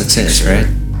could a be the success, picture. right?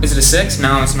 Is it a 6?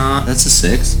 No, it's not. That's a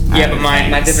 6. Yeah, but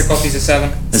my difficulty's a 7.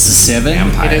 That's a 7.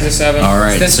 Vampire. It is a 7. All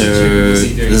right. That's So what you're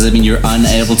busy doing. does that mean you're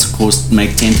unable to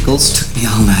make tentacles? Me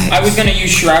all night. I was gonna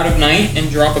use Shroud of Night and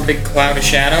drop a big cloud of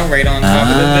shadow right on top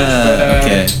of the bitch, but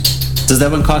Okay. Does that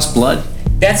one cost blood?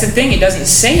 that's the thing. It doesn't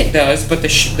say it does, but the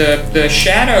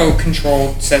shadow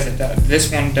control says it does. This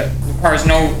one requires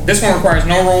no. This one requires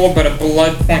no roll, but a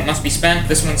blood point must be spent.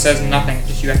 This one says nothing.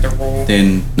 Just you have to roll.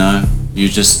 Then no. You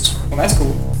just Well, that's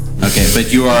cool. okay.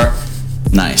 But you are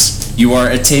nice. You're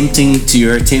attempting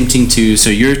to. So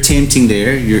you're attempting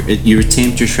there. You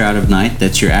attempt your Shroud of Night.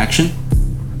 That's your action.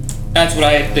 That's what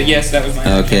I. Yes, that was my.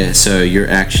 action. Okay, so your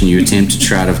action, you attempted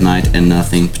Shroud of Night and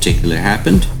nothing particular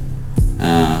happened.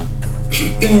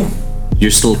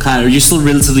 You're still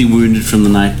relatively wounded from the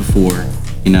night before.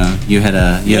 You know, you had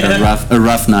a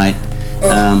rough night.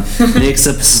 Next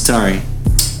up is Satari.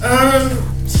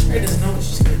 Sarah doesn't know what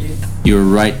she's gonna do. You're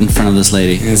right in front of this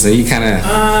lady. And so you kind of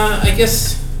I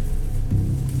guess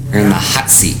are in the hot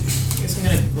seat. I'm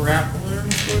gonna grapple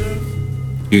her, sort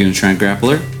of. You're gonna try and grapple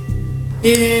her?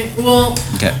 Yeah, well,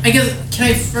 Okay. I guess, can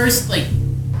I first, like,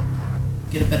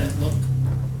 get a better look?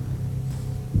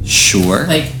 Sure.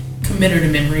 Like, commit her to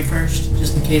memory first,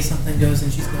 just in case something goes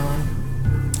and she's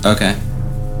gone. Okay.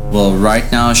 Well, right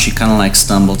now she kind of like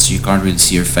stumbled, so you can't really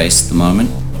see her face at the moment.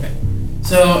 Okay.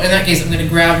 So, in that case, I'm gonna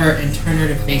grab her and turn her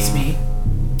to face me,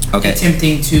 Okay.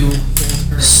 attempting to hold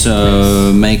her.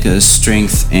 So make a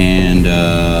strength and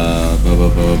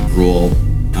roll.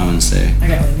 I want to say. I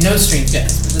got, like, no strength,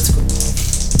 guys, but that's cool.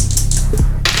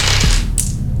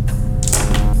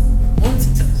 One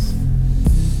success.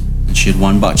 And she had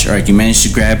one botch. All right, you managed to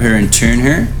grab her and turn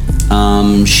her.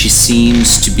 She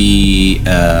seems to be.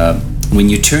 When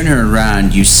you turn her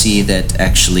around, you see that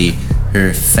actually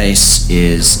her face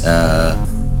is. I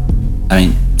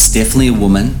mean, it's definitely a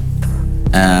woman,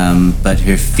 but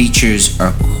her features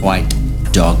are quite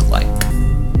dog-like.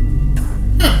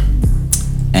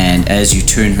 And as you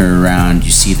turn her around,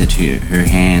 you see that her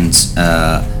hands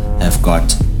have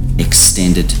got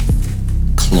extended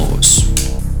claws.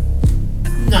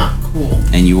 Not cool.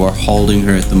 And you are holding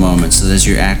her at the moment, so that's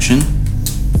your action.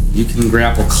 You can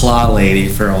grapple Claw Lady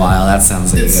for a while. That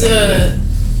sounds like It's, a good idea.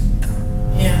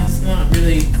 yeah, it's not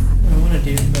really what I want to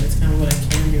do, but it's kind of what I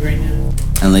can do right now.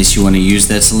 Unless you want to use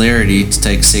that celerity to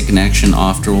take second action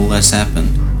after all that's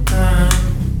happened.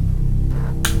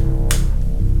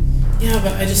 Yeah,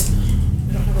 but I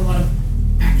don't have a lot of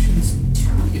actions to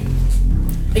use.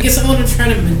 I guess I want to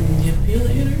try to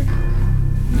manipulate her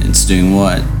It's doing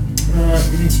what?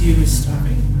 into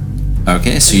stopping.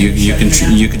 Okay, so Okay, you can shutting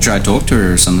her down. you could try to talk to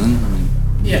her or something. I mean,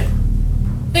 Yeah.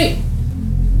 Hey,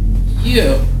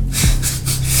 you.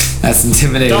 That's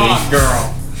intimidating. Dog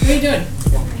girl. What are you doing?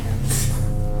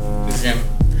 This is him.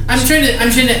 I'm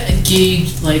trying to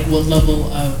gauge like what level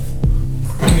of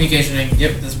communication I can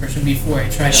get with this person before I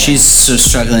try to. she's sort of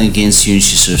struggling against you, and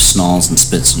she sort of snarls and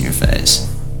spits in your face.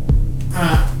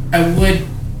 I would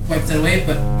wipe that away,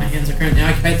 but my hands are currently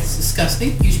occupied. It's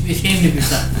disgusting. You should be ashamed of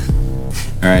yourself.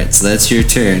 All right, so that's your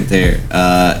turn there.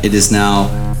 It is now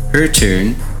her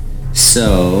turn.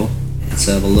 So let's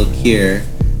have a look here.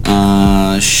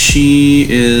 She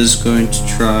is going to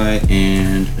try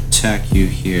and attack you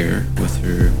here with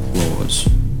her claws.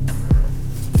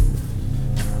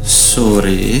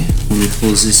 Sorry, let me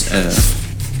pull this up.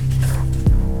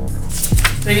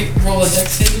 Can I roll a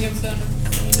dex saving against that?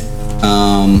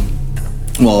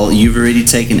 Well, you've already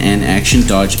taken an action.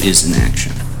 Dodge is an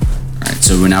action. All right,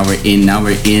 so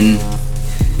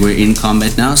we're in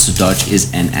combat now. So dodge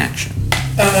is an action.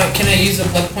 Can I use a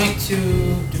blood point to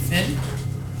defend?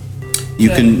 You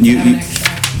But can I have an extra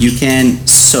action. you can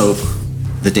soak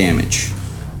the damage.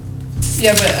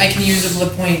 Yeah, but I can use a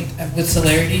blood point with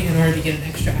celerity in order to get an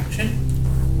extra action.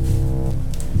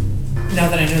 Now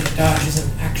that I know that dodge is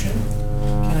an action,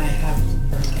 can I have a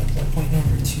blood point in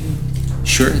order to?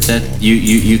 Sure, that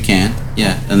you can,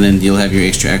 yeah, and then you'll have your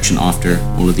extra action after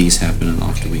all of these happen and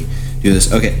after we do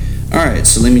this. Okay, all right.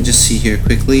 So let me just see here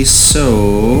quickly.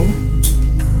 So,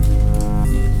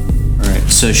 all right.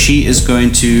 So she is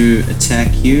going to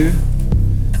attack you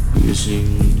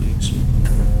using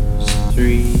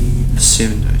Dex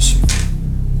 7 dice here.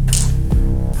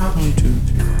 1, 2,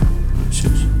 3, 4, 5, 6,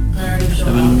 I already filled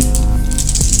 7. out.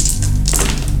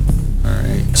 All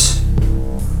right.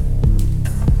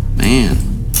 Man.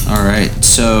 All right.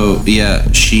 So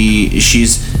yeah,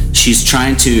 she's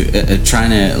trying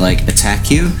to like attack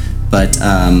you, but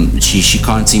she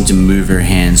can't seem to move her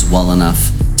hands well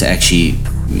enough to actually.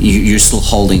 You're still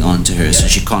holding on to her, so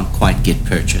she can't quite get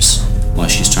purchase while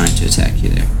she's trying to attack you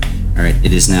there. All right.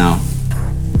 It is now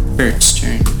Bert's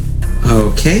turn.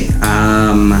 Okay.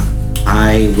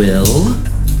 I will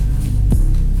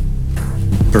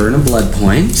burn a blood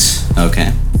point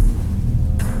Okay.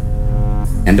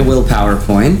 and a willpower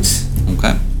point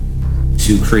Okay.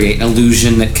 to create an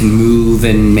illusion that can move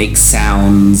and make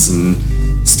sounds and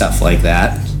stuff like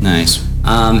that. Nice.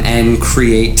 And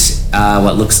create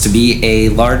what looks to be a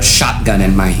large shotgun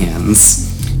in my hands.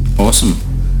 Awesome.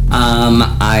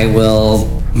 I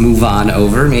will move on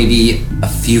over, maybe a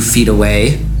few feet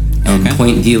away, and Okay.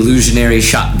 point the illusionary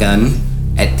shotgun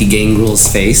at the gangrel's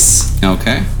face.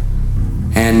 Okay.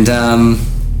 And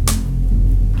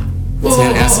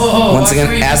once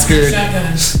again, ask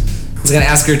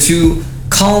her to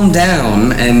calm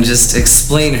down and just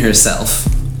explain herself,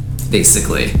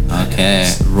 basically.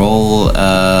 Okay. Roll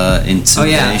a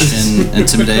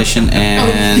intimidation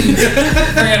and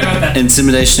Forget about that.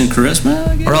 intimidation and charisma.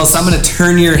 I guess? Or else I'm gonna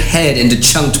turn your head into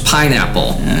chunked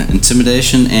pineapple. Yeah,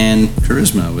 intimidation and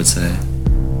charisma, I would say.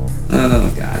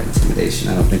 Oh god, intimidation.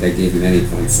 I don't think I gave him any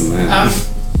points in that.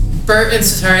 Bert and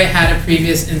Satari had a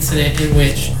previous incident in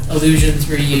which illusions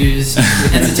were used,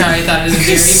 and Satari thought it was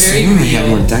very, very I got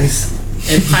more real. dice.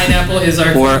 And pineapple is our.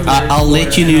 Or code word I'll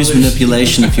let for you an use illusion.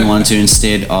 manipulation if you want to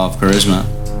instead of charisma.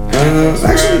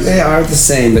 Actually, they are the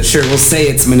same, but sure, we'll say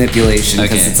it's manipulation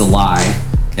because Okay. it's a lie.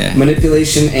 Okay.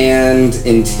 Manipulation and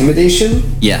intimidation?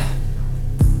 Yeah.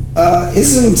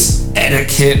 Isn't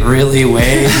etiquette really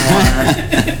way more?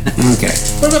 Okay.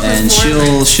 What about And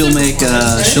this she'll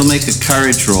make a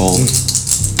courage roll.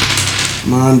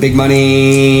 Come on, big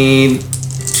money.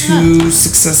 2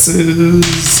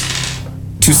 successes.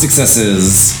 2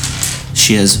 successes.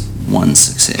 She has 1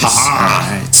 success.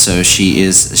 Alright, so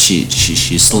she's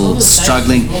still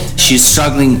struggling. She's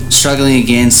struggling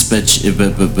against, but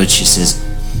she says,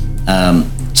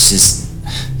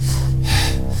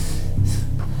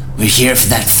 we're here for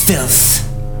that filth.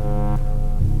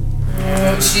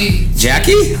 She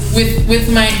Jackie?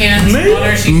 with my hands on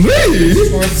her, she goes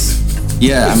towards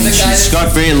Yeah, I mean, The guy she's that's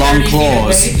got very long 30 feet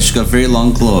claws. away? She's got very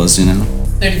long claws, you know.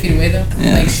 30 feet away though.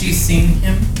 Yeah. Like she's seeing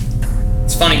him.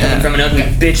 It's funny coming from an ugly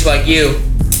bitch like you.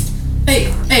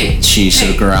 Hey, She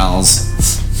sort of growls.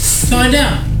 tone it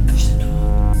down.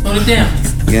 Tone it down.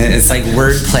 Yeah, it's like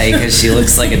wordplay because she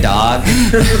looks like a dog,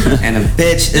 and a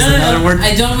bitch is another word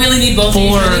I don't really need both of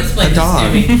you for to explain a this dog.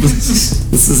 to me.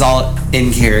 This is all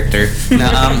in character. No,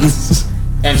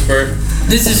 Thanks, Bert.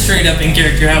 This is straight up in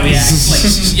character how we act. Like,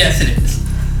 yes, it is.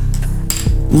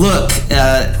 look,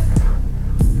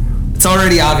 it's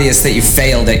already obvious that you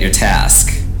failed at your task.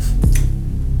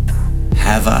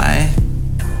 Have I?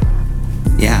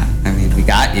 Yeah, I mean, we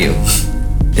got you.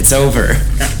 It's over.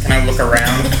 Can I look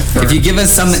around for If you give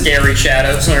us some, scary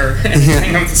shadows or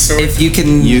anything of the sort? if you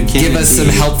can, You can give us some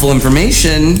indeed. helpful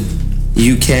information,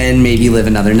 you can maybe live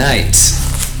another night.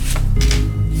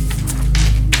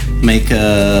 Make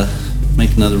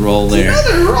another roll there.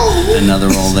 Another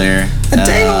roll there.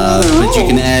 dang another But you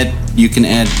roll. can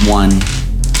add 1.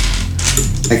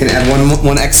 I can add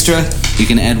one extra. You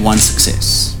can add 1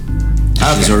 success.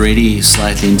 He's Okay. already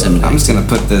slightly I'm intimidated. just gonna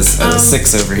put this at a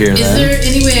 6 over here Is then. there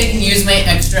any way I can use my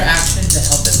extra action to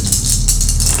help him?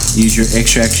 Use your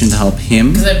extra action to help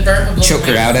him. Because I burnt a blow Choke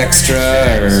her out for an extra,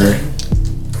 action. or-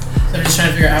 So I'm just trying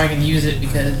to figure out how I can use it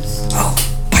because Oh,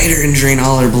 bite her and drain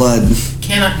all her blood.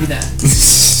 cannot do that.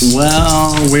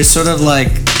 Well, we're sort of like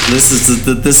this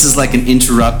is like an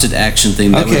interrupted action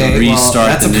thing that Okay, would well, restart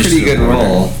that's a the pretty initiative good order.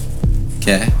 roll.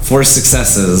 Okay. 4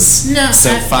 successes. No, So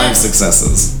I- 5 no.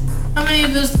 successes. How many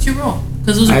of those did you roll?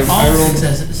 Because those are I all rolled-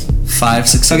 successes. 5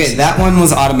 successes. Okay, that one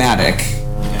was automatic.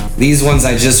 These ones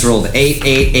I just rolled 8,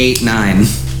 8, 8, 9.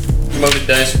 Loaded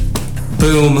dice.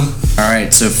 Boom. All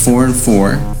right, so 4 and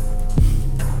 4.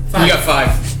 Five. You got 5.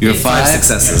 You have 5 5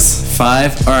 successes.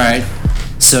 5. All right.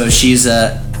 So she's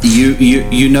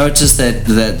you noticed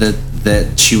that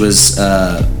she was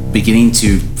beginning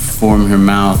to form her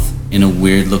mouth in a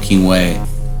weird looking way,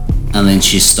 and then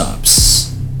she stops.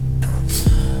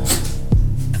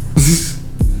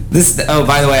 This. Oh,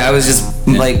 by the way, I was just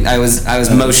like I was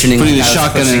motioning. Putting the like I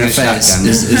was shotgun in pushing her a face. shotgun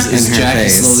Is in her Jackie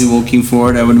face. slowly walking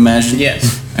forward? I would imagine.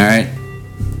 Yes. All right.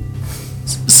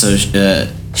 So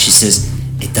she says,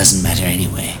 "It doesn't matter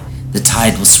anyway. The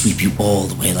tide will sweep you all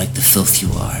the way like the filth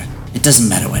you are. It doesn't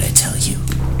matter what I tell you."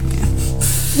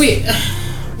 Wait,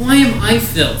 why am I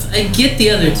filth? I get the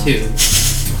other two.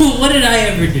 What did I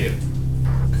ever do?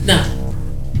 Nothing.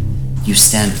 You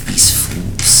stand with these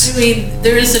fools. I mean,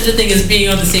 there is such a thing as being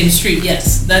on the same street.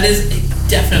 Yes, that is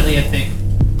definitely a thing.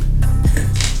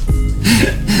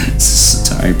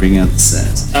 Sorry, bring out the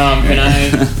set. Can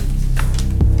I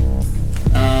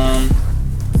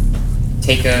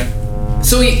take a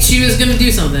So wait, she was gonna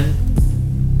do something.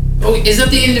 Oh, is that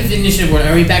the end of initiative order?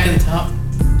 Are we back at the top?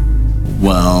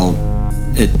 Well,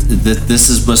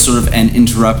 this was sort of an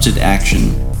interrupted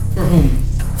action For whom?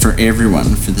 for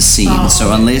everyone for the scene. Oh, So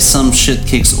okay. unless some shit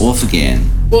kicks off again,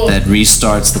 Well- that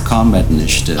restarts the combat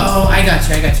initiative. Oh, I got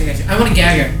you. I want to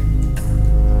gag her.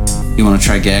 You want to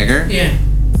try Gagger? Yeah,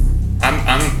 I'm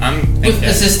with thinking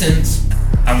assistance.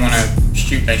 I wanna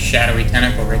shoot that shadowy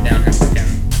tentacle right down her fucking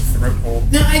throat hole.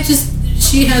 No,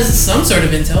 she has some sort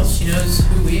of intel. She knows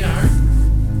who we are.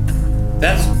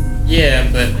 That's yeah,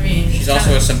 but I mean, she's it's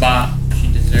also a kinda- Sabat. She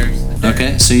deserves the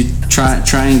Okay, so you try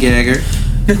and Gagger.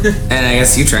 And I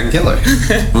guess you try and kill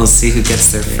her. We'll see who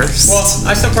gets there first. Well,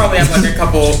 I still probably have like a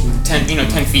couple 10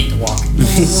 feet to walk.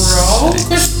 Roll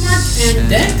question mark and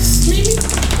Dex maybe.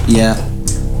 Yeah.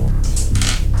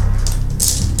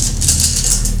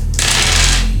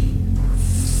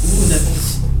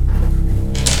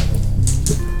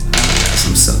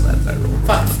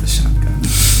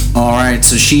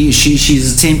 so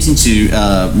she's attempting to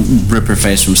rip her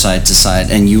face from side to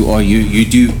side, and you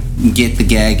do get the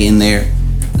gag in there.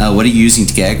 What are you using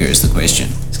to gag her? Is the question.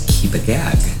 Keep a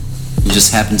gag. You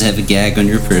just happen to have a gag on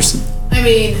your person. I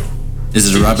mean,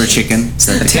 Is it a rubber chicken? Is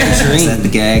that the gag? tangerine. Is that the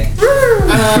gag?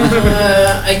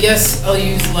 I guess I'll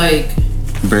use like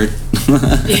Bird.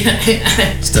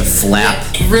 yeah, Just a flap.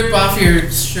 rip off your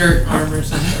shirt arm or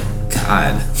something.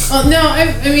 God. Oh no, I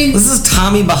mean, This is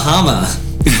Tommy Bahama.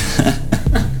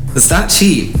 It's not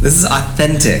cheap. This is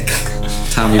authentic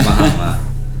Tommy Bahama.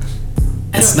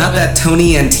 I It's don't know not that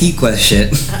Tony Antiqua shit.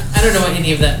 I don't know what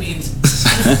any of that means.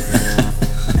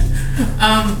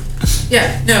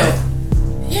 Yeah, no.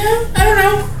 Yeah, I don't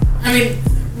know. I mean,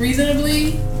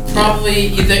 reasonably,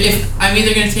 probably I'm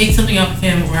either gonna take something off of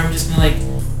him or I'm just gonna like,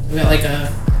 I've got like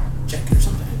a jacket or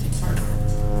something I take part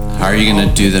of. How are you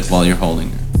gonna do that while you're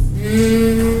holding her?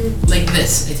 Like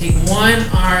this. I take one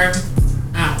arm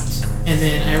out and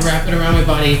then I wrap it around my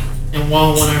body, and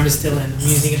while one arm is still in, I'm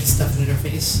using it to stuff it in her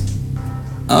face.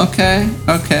 Okay.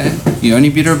 You only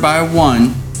beat her by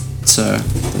one, so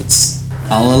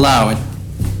I'll allow it.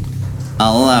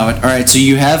 All right. So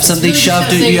you have something really just shoved.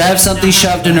 that thing You have that's something not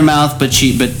shoved in her mouth, but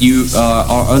you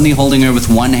are only holding her with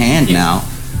one hand now.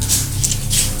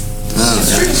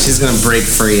 She's gonna break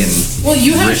free and. Well,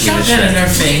 you have a Rip me to shotgun in shreds.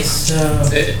 her face,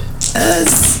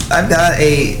 so. I've got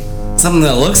something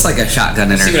that looks like a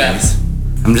shotgun in her See what face.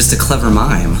 I'm just a clever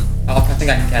mime. I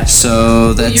think I can catch.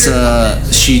 So that's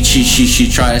she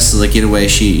tries to like get away.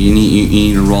 You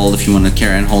need to roll if you want to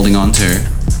carry on holding on to her.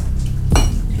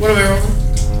 What am I rolling?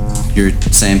 Your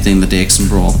same thing, the Dex and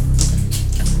Brawl.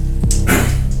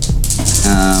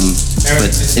 But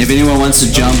if anyone wants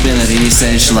to jump in at any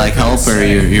stage to like help her,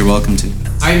 you're welcome to.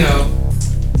 I know.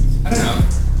 I don't know.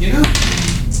 You know?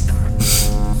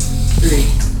 3.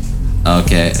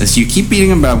 Okay, so you keep beating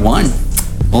her by one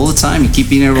all the time. You keep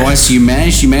beating her by one, so you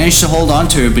manage to hold on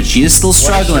to her, but she is still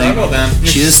struggling. struggle, then.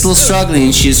 She is still struggling,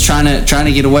 and she is trying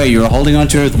to get away. You're holding on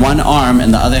to her with one arm,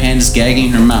 and the other hand is gagging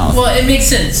her mouth. Well, it makes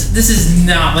sense. This is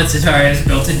not what Zataria is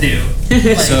built to do.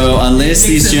 Like, So unless it makes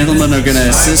these sense gentlemen this are going to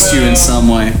is- assist you in some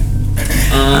way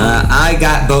I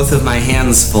got both of my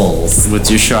hands full. with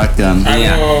your shotgun.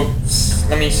 Yeah.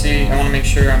 Let me see. I want to make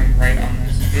sure I'm right on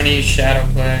this. I'm gonna use Shadow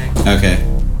Play, Okay.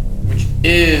 which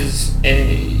is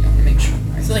a. I want to make sure I'm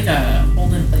right. It's like a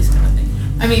hold in place kind of thing.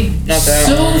 I mean, Not that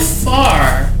so one.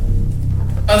 far,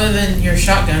 other than your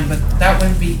shotgun, but that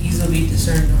wouldn't be easily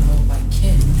discernible by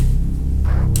kin.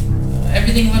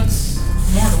 Everything looks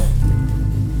mortal.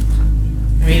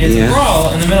 I mean, it's Yeah. a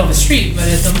brawl in the middle of a street, but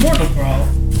it's a mortal brawl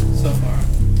so far.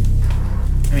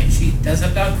 I mean, she does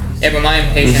have dog face. Yeah, but my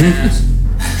impatient ass.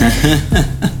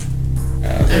 Where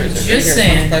I'm is it? Right just here.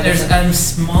 saying, Play there's button. a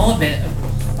small bit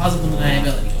of possible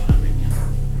deniability going on right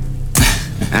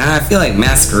now. I feel like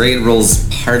masquerade rules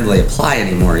hardly apply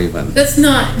anymore even. That's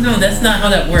not how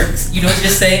that works. You don't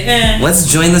just say, Let's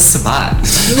join the Sabbat.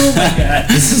 oh my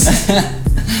god.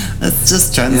 Let's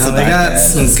just try You know, they got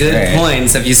some good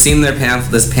points. Have you seen their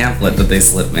this pamphlet that they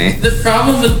slipped me? The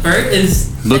problem with Bert is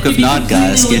Book of Nod,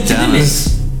 guys, get down it.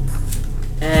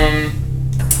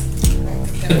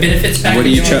 The benefits package. What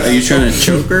are you trying to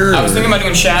choke her? I was thinking about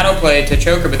doing Shadow Play to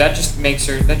choke her, but that just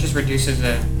reduces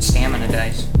the stamina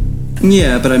dice.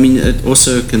 Yeah, but I mean, it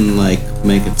also can like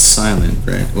make it silent,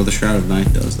 right? Well, the Shroud of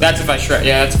Night does that. That's if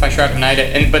I Shroud of Night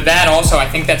it. But that also, I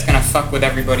think that's gonna fuck with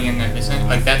everybody in there, isn't it?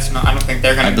 Like that's not. I don't think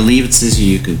they're I gonna. believe it says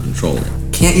you can control it.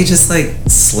 Can't you just like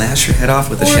slash her head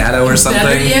off with a shadow or something?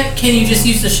 Better yet, can you just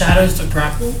use the shadows to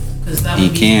grapple? Because that You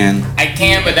would be. can. I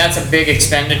can, but that's a big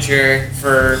expenditure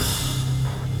for.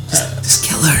 Just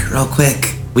kill her real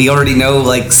quick. We already know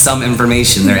like some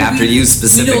information. They're after you We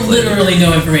specifically. don't literally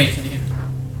know information here.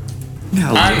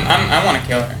 No, I want to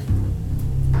kill her.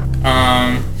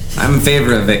 I'm in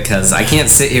favor of it because I can't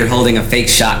sit here holding a fake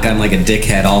shotgun like a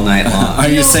dickhead all night long. Are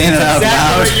you saying it out Exactly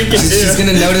loud? what you can She's do.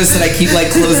 gonna notice that I keep like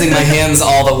closing my hands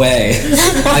all the way.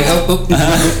 Like, oh.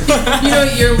 You know,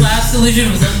 your last illusion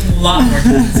was a lot more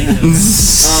convincing.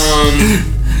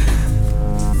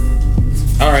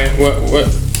 All right.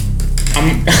 What?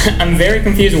 I'm very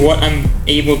confused what I'm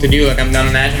able to do. Like I'm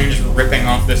imagining just ripping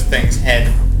off this thing's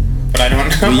head, but I don't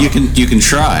know. Well, you can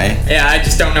try. Yeah, I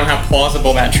just don't know how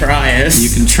plausible that try is. You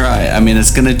can try. I mean,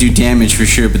 it's gonna do damage for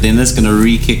sure, but then it's gonna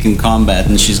re-kick in combat,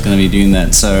 and she's gonna be doing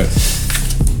that. So,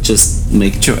 just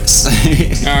make a choice.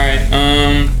 All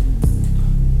right.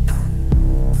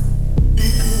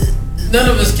 None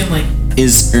of us can like.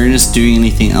 Is Ernest doing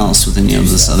anything else with any of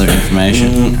this other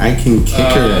information? I can kick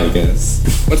her, I guess.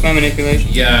 What's my manipulation?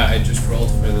 Yeah, I just rolled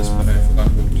for this, but I forgot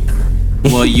what to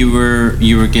do. Well, you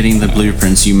were getting the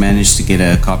blueprints. You managed to get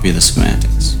a copy of the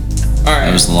schematics. That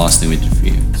Alright. was the last thing we did for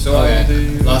you. So Oh, I'll yeah.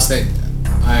 do. Last night,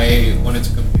 I wanted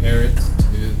to compare it to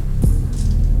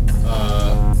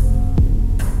an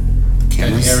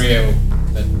Cameras? area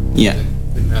that Yeah.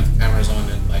 didn't have the cameras on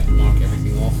and like mark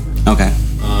everything off. Okay.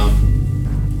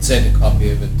 Send a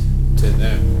copy of it to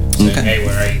them. Say, Okay. hey,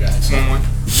 where are you guys? Someone.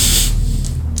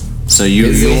 So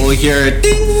you'll hear a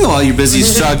ding while you're busy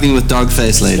struggling with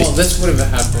Dogface Lady. Well, this would have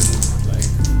happened like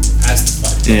as the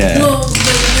fight. Yeah. Well,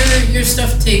 but your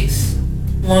stuff takes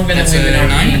longer That's than we've been a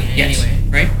 9? arguing Yes. anyway.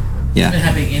 Right? It's been Yeah.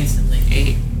 happening instantly.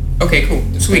 8. Okay, cool.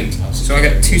 Sweet. So I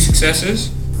got 2 successes,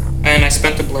 and I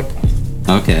spent a blood point.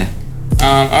 Okay.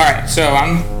 Alright, so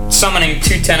I'm summoning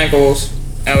 2 tentacles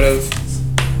out of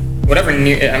whatever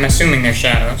near. I'm assuming they're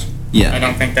shadows. Yeah. I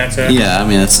don't think that's a. Yeah, I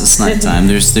mean it's nighttime.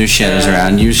 There's shadows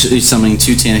around. You're summoning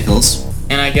 2 tentacles.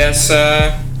 And I guess,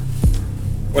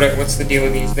 what's the deal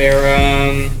with these?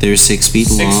 They're 6 feet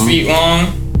 6 long. feet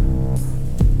long.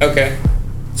 Okay.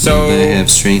 So They have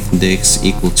strength and dex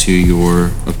equal to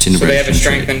your obtained they have a abrasion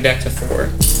strength trait. and dex of 4.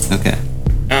 Okay.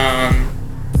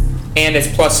 And it's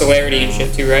plus celerity and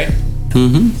shit too, right?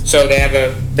 Mm-hmm. So they have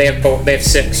both. They have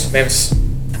 6. They have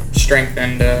strength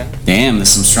and. Damn, there's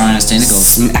some strong ass tentacles.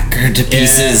 Smack her to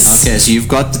pieces. Okay, so you've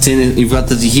got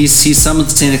the he's summoned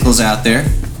the tentacles out there.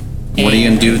 What are you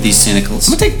gonna do with these tentacles?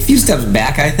 I'm gonna take a few steps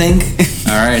back, I think.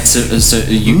 All right, so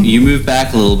you move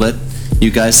back a little bit.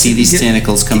 You guys see these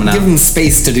tentacles coming Give out. them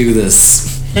space to do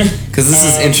this. Because this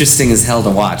is interesting as hell to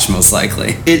watch, most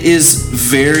likely. It is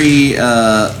very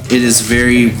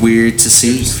weird to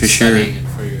see for sure.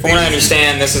 From what I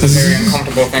understand, this is a very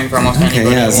uncomfortable thing for almost Okay,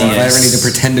 anybody. yeah, to so if watch. I ever need to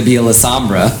pretend to be a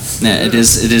Lysambra, Yeah, it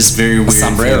is very weird for you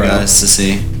sombrero. guys to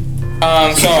see. So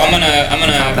I'm gonna wrap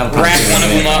one of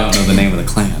them I up, don't know the name of the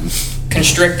clan.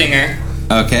 constricting her.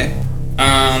 Okay.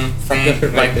 From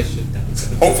Write like this shit down.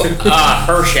 hopefully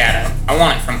her shadow. I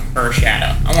want it from her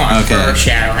shadow. I want Okay. her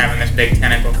shadow having this big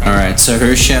tentacle. All right. So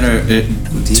her shadow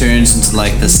turns into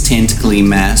like this tentacly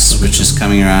mass, which is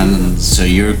coming around, and so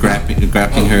you're grappling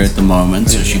her at the moment,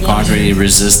 so she can't really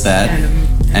resist that.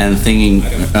 And thinking,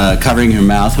 covering her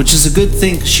mouth, which is a good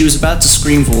thing. 'Cause she was about to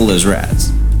scream for all those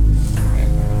rats.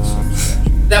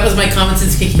 That was my common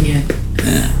sense kicking in.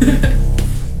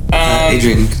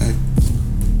 Adrian, can I...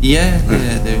 Yeah.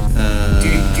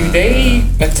 Yeah. Do they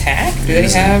attack? Do they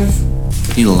have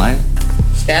Need a light?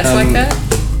 stats like that?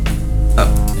 Oh,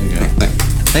 there you go.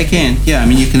 They can. Yeah. I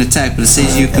mean, you can attack, but it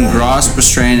says you can grasp,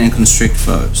 restrain, and constrict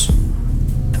foes.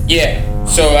 Yeah.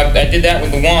 So I did that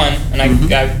with the one, and I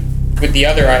with the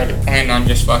other I had planned on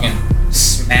just fucking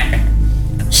smacking her.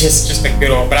 Just a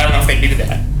good old. But I don't know if they do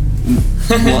that.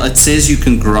 Well, it says you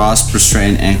can grasp,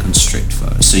 restrain, and constrict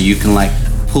foes. So you can like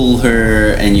pull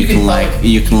her, and you can like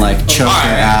choke her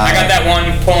Alright, out. I got that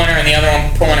one pulling her, and the other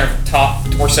one pulling her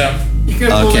torso. You could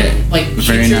pull Okay. it, like,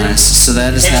 Very shoot her. nice. So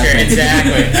that is Pinch her, happening.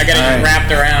 exactly. I gotta Alright. get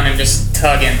wrapped around and just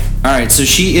tugging. All right. So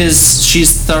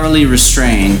she's thoroughly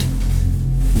restrained.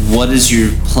 What is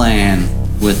your plan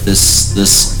with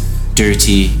this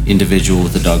dirty individual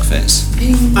with the dog face?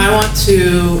 I want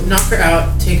to knock her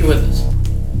out, take her with us.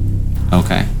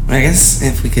 Okay. I guess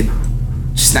if we could...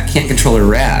 can't control her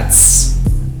rats.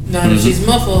 Not if she's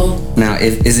muffled. Now,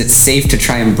 is it safe to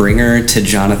try and bring her to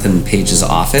Jonathan Page's Didn't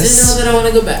know office? that I want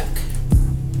to go back.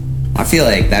 I feel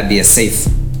like that'd be a safe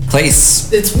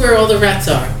place. It's where all the rats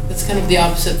are. That's kind of the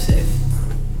opposite of safe.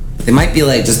 They might be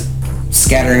like just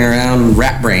scattering around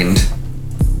rat-brained.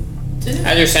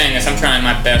 As you're saying this, I'm trying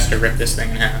my best to rip this thing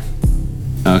in half.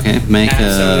 Okay. Make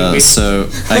Absolutely. so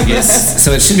I guess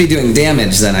So it should be doing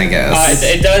damage then, I guess.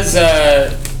 It does.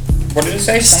 What did it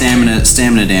say?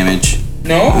 stamina damage.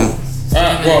 No.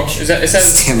 Well, it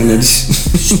says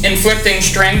Damage. inflicting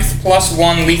strength plus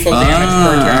 1 lethal damage per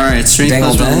Ah, turn. all right. Strength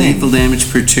Dangle plus 1 bang. lethal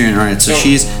damage per turn. All right. So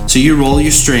So- you roll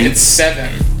your strength. It's 7.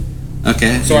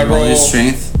 Okay. so you I roll your roll-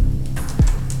 strength.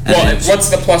 And Well, it's- what's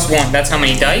the plus 1? That's how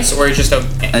many dice, or just a?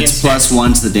 It's instant? plus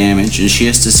 1 to the damage, and she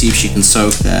has to see if she can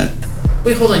soak that.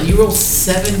 Wait, hold on. You roll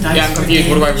 7 dice Yeah, I'm for confused.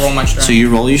 What do I damage? roll my strength? So you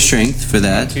roll your strength for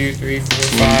that. 2, 3,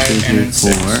 4, 1, 5, 2, and 3, then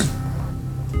 6. 4.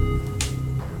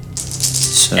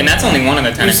 So And that's only one of the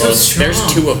You're so tentacles. There's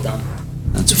strong. 2 of them.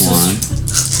 that's You're so 1.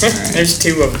 There's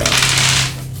 2 of them.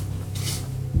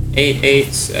 8,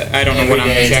 8. I don't know what I'm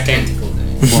Every day is checking. tentacle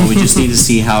day. Well, we just need to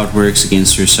see how it works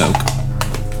against her soak.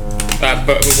 But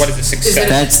what is the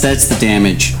success? That's the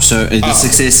damage. So the Oh.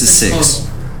 success is That's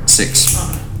 6. 6.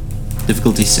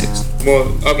 Difficulty 6.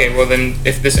 Well, okay. Well, then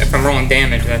if I'm rolling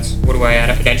damage, that's what do I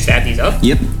add? Did I just add these up?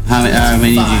 Yep. How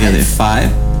many did you get there?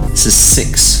 5. 5. This is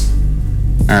 6.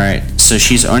 All right. So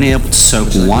she's only able to soak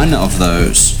one of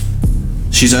those.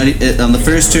 She's only on the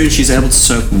first turn. She's able to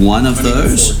soak one of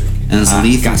those, And it's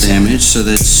lethal gotcha. damage,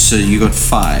 so you got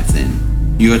 5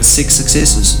 then. You got 6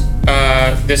 successes.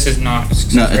 This is not a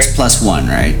success, No, right? it's +1,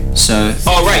 right? So.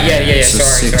 Oh, right, yeah, so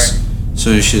sorry.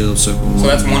 So she also. So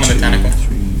that's one of the tentacle.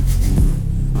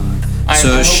 I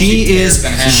So hope she tears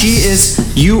them half.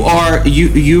 you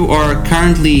are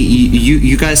currently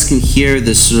you guys can hear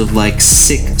this sort of like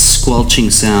sick squelching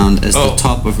sound as the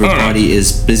top of her body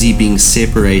is busy being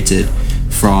separated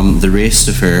from the rest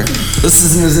of her. This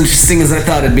isn't as interesting as I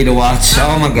thought it'd be to watch.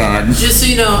 Oh my god. Just so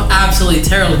you know, absolutely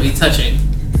terrible to be touching.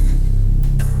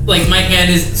 Like my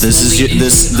hand is. This is slowly your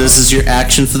this inching up. is your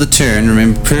action for the turn.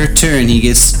 Remember, per turn he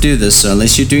gets to do this. So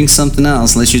unless you're doing something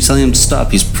else, unless you're telling him to stop,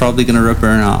 he's probably gonna rip her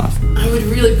in half. I would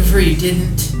really prefer you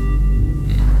didn't.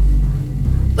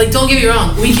 Like, don't get me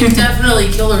wrong. We can definitely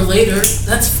kill her later.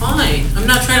 That's fine. I'm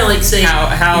not trying to like say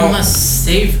How- you must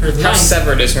save her How life.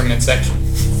 severed is her midsection?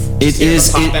 It You have is.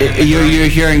 a pop in the You're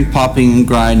grind. hearing popping and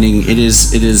grinding. It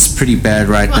is pretty bad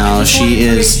right Come on, now. I just want She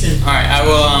is information. Alright, I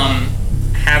will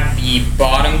have the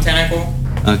bottom tentacle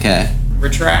okay.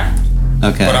 retract,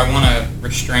 Okay. but I want to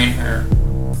restrain her.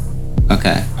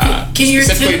 Okay. Can your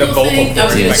Specifically the tentacle vocal thing- I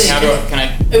was cords. gonna Like, say, how do I, can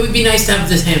I? It would be nice to have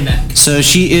this hand back. So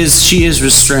she is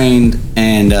restrained,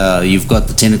 and you've got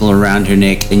the tentacle around her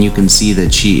neck, and you can see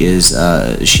that she is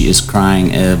crying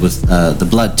with the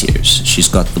blood tears. She's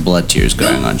got the blood tears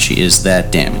going on. She is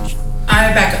that damaged.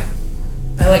 I back up.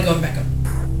 I like going back up.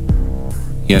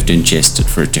 You have to ingest it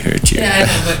for it to hurt you. Yeah, I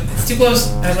know, but it's too close.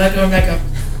 I like going back up.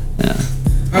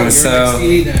 Oh, you're So- an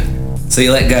XD then. So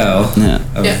you let go Yeah.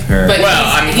 of Yeah, her. but- Well,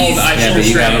 I'm He's- holding. I Yeah, should but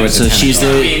you got her restrain. with So the she's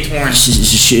tentacle. the Being torn.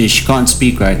 she can't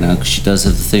speak right now because she does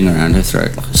have the thing around her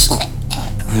throat.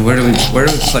 Where do we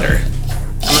put her?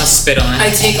 I'm gonna spit on I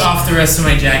it. take off the rest of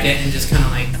my jacket and just kind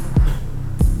of like.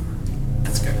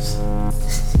 That's gross.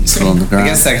 Still on the I ground.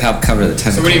 guess that could help cover the So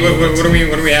tentacle. what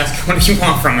do we ask? What do you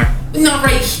want from her? Not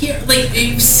right here. Like, are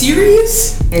you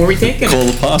serious? What are we taking? Call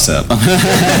the pass up.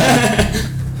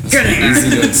 Getting her. Easy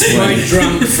to explain. My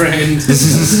drunk friend.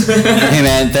 Hey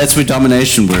man, that's where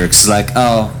domination works. Like,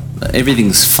 oh,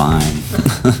 everything's fine.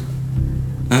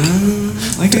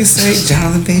 Like I say,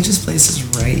 Jonathan Page's place is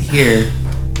right here.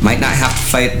 Might not have to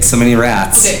fight so many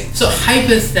rats. Okay, so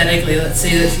hypothetically, let's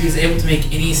say that she was able to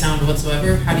make any sound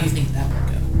whatsoever. How do you think that would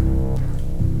go?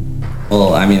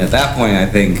 Well, I mean, at that point, I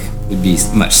think we'd be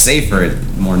much safer at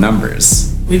more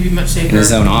numbers. We'd be much safer In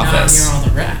his own not office. near all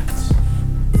the rats.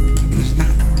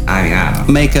 I mean, I don't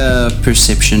know. Make a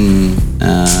perception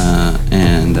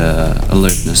and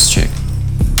alertness check.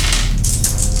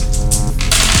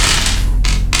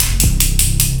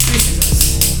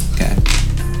 Okay.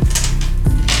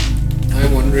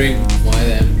 I'm wondering why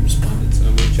they haven't responded, so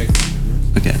I'm gonna check the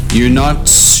cameras. Okay. You're not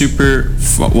super.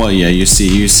 Well, yeah. You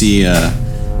see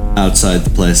outside the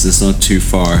place. It's not too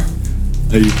far.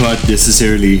 You can't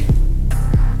necessarily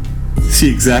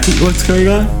see exactly what's going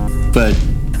on, but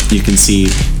you can see.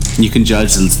 You can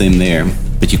judge that it's them there,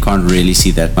 but you can't really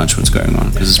see that much what's going on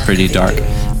because it's pretty dark.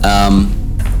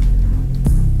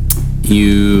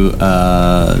 You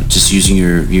just using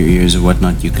your ears or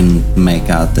whatnot, you can make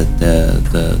out that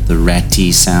the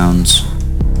ratty sounds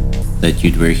that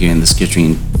you were hearing, the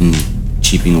skittering and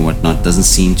cheeping or whatnot, doesn't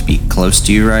seem to be close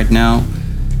to you right now.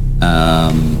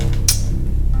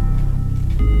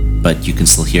 But you can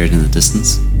still hear it in the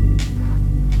distance.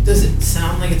 Does it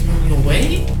sound like it's moving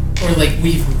away? Or like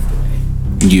we've moved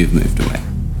away? You've moved away.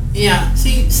 Yeah,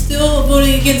 see, still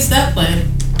voting against that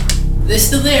plan. They're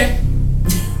still there.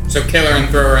 So kill her and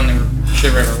throw her in the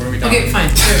shit river. What are we talking? Okay, fine,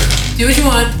 sure. Do what you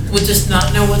want. We'll just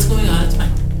not know what's going on. It's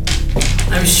fine.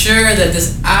 I'm sure that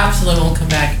this absolutely won't come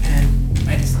back and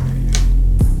bite us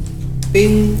later.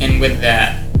 Bing. And with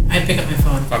that, I pick up my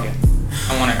phone. fuck it.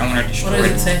 I want to destroy What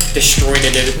does it say? Destroy the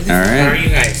All What are right. you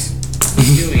guys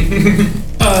doing?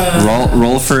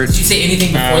 Roll for Did you say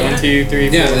anything before 1, that? 2, 3,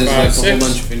 4, Yeah, there's 5, like a 6. whole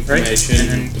bunch of Right? information. And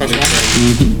then plus to one.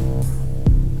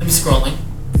 different- I'm scrolling.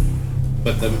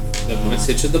 But the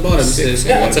message at the bottom says,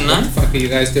 Yeah, what it's a the 9. fuck are you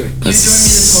guys doing? You joined me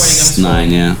this morning. I'm scrolling.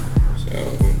 9, yeah.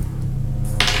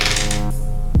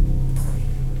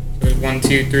 So 1,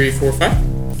 2, 3, 4, 5.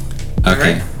 Okay.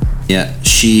 Alright. Yeah,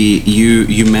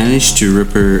 you managed to rip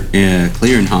her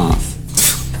clear in half.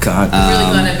 God. I'm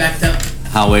really glad I backed up.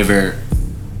 However,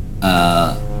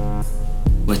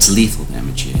 what's lethal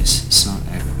damage is? It's not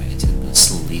aggravated, but it's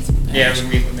still lethal damage. Yeah, it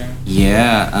would be down.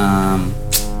 Yeah,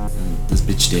 this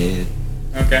bitch dead.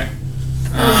 Okay.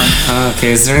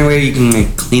 Okay, is there any way you can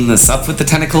like, clean this up with the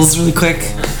tentacles really quick?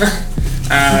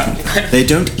 They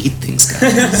don't eat things,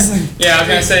 guys. Yeah, I was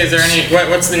gonna say, is there any?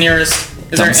 What's the nearest?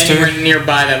 Is Dumpster? there anywhere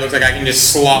nearby that looks like I can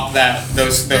just slop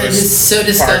those That is so parts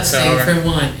disgusting, over? for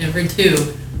one. And for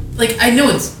two, like I know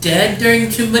it's dead during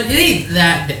two, but it ain't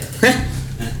that dead.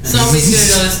 Somebody's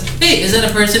gonna notice. Hey, is that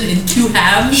a person in two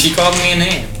halves? She called me a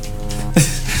name.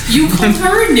 You called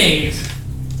her a name.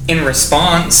 In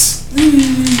response.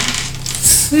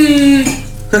 So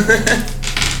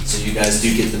you guys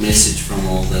do get the message from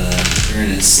old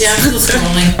Ernest. Yeah, I'm still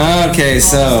scrolling. Okay,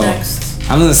 so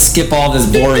I'm gonna skip all this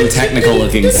boring technical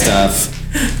looking stuff.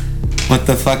 What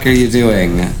the fuck are you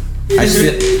doing? I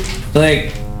should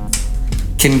like.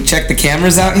 Can you check the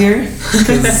cameras out here?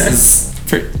 'Cause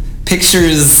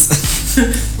pictures.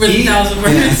 For the thousand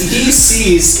words. He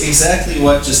sees exactly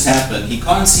what just happened. He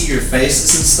can't see your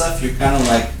faces and stuff. You're kind of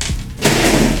like.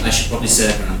 I should probably say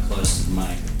that when I'm close to the mic.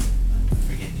 I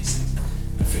forget these things.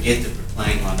 I forget that we're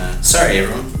playing on a. Sorry,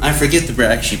 everyone. I forget that we're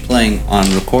actually playing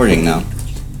on recording now.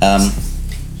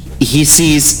 He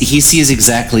sees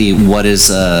exactly what is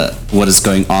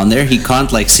going on there. He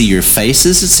can't like see your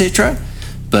faces, etc.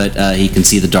 But he can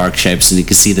see the dark shapes, and he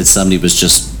can see that somebody was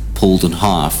just pulled in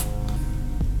half.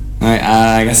 Alright,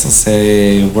 I guess I'll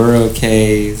say we're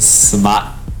okay.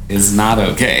 Sabat is not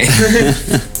okay.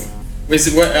 Is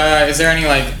there any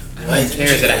like? Why Here,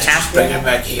 is it a half bring wall? him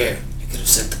back here? You could have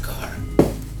sent the car.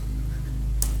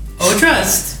 Oh,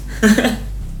 trust.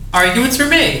 Arguments were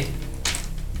made.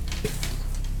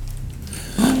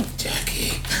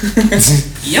 Jackie.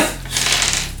 Yep.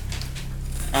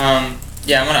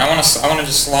 Yeah, I want to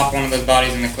just slop one of those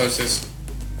bodies in the closest.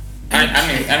 I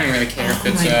don't really care if Oh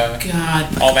it's my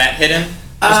god. all that hidden.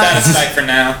 Just out of sight for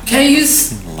now. Can I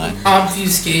use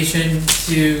obfuscation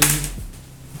to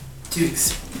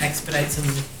expedite some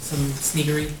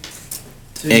sneakery?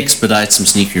 Expedite some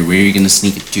sneaker. Where are you gonna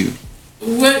sneak it to?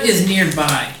 What is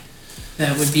nearby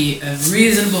that would be a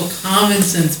reasonable, common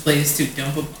sense place to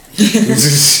dump a body?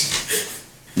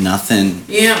 Nothing.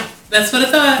 Yeah, that's what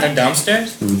I thought. No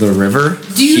dumpsters? The river?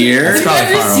 Do you Here? have That's you probably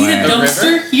ever far seen a away. A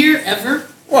dumpster here ever?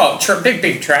 Well,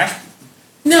 big trash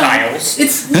No. piles.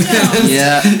 It's no.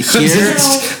 Yeah, here.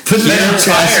 Put that in a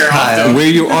trash Fire pile. Where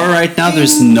you are right now,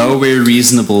 there's nowhere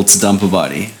reasonable to dump a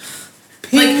body.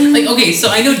 Like okay, so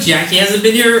I know Jackie hasn't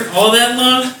been here all that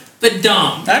long, but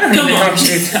Dom, I don't come even know. on.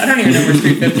 I don't even know where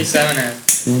 357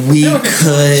 is. We She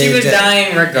was could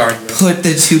dying regardless. put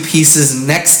the two pieces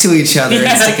next to each other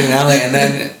and stick it in an alley, and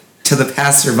then to the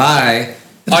passerby.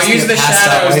 I'll use the passed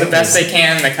out shadows the white best person. they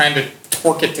can to kind of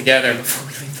torque it together before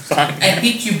we leave the body. I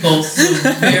hate you both so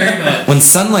very much. When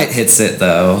sunlight hits it,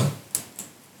 though,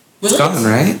 it's Will gone,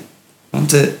 right?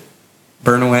 Won't it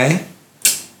burn away?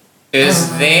 Is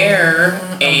there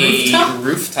a a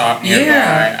rooftop? nearby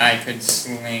Yeah. I could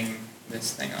sling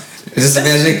this thing up to? Just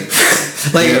imagining,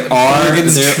 like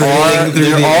organs trailing through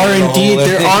the air the whole way.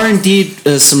 there are indeed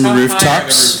some How high are the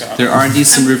rooftops. rooftops? There are indeed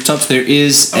some rooftops. There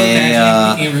is Okay, a.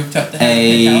 a rooftop that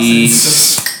a- has a house and it's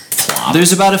just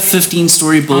There's about a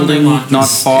 15-story building lawn. not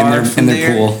far in from their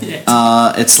there. pool.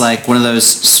 Yeah. It's like one of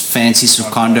those fancy sort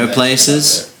of condo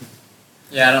places.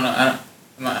 Yeah, I don't know. I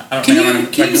don't Can think you- I'm gonna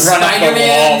can you run up the Spider-Man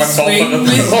wall and swing both of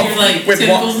with them your, like, with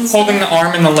tentacles and holding the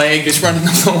arm and the leg, just running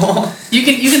up the wall. You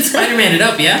can Spider-Man it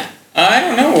up, yeah? I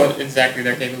don't know what exactly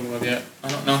they're capable of yet. I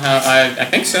don't know how. I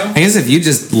think so. I guess if you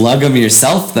just lug them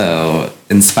yourself, though,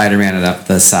 and Spider-Man it up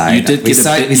the side. You did we get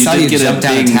saw, a, we saw you get jump a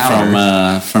down a ping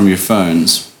tower. from your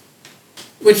phones.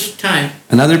 Which time?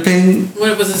 Another ping?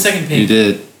 What was the second ping? You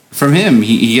did from him.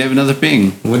 He gave another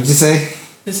ping. What did you say?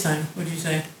 This time, what did you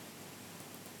say?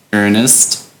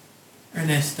 Ernest,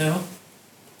 Ernesto.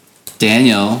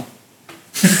 Daniel.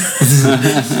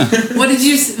 What did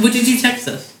you text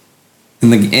us? In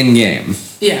the in game.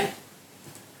 Yeah.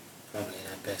 Probably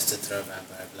not best to throw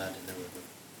vampire blood in the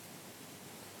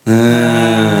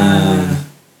river.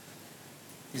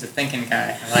 He's a thinking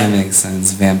guy. I That like it. makes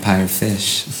sense. Vampire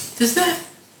fish. Does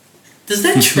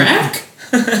that track?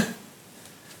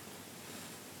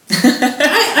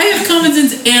 I have common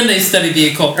sense and I study the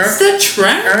occult. Does that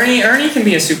track? Ernie can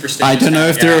be a superstitious. I don't know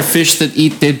if there are fish that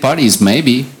eat dead bodies.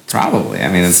 Maybe. Probably. I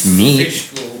mean, it's meat.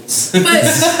 Fish ghouls.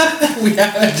 But We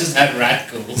haven't just had rat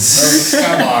ghouls. So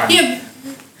come on. yeah,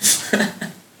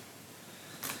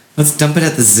 Let's dump it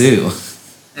at the zoo.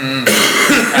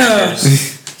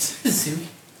 the zoo.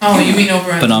 Oh, you mean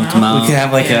over at But the on mountain? We could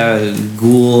have like a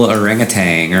ghoul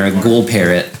orangutan or a ghoul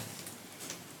parrot.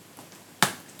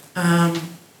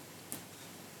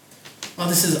 Well,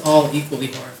 this is all equally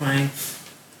horrifying.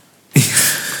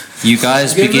 You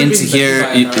guys Have you ever begin been to hear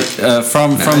bitten by a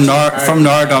from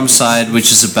Nardom's side,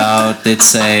 which is about, let's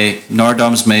say,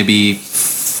 Nardom's maybe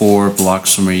 4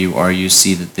 blocks from where you are. You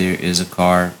see that there is a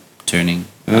car turning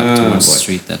up towards the boy.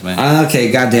 street that way.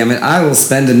 Okay, goddammit. I will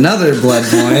spend another blood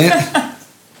point.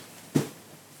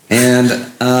 And,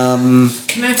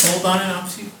 Can I hold on an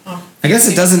I guess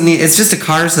it doesn't need. It's just a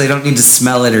car, so they don't need to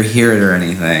smell it or hear it or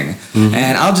anything.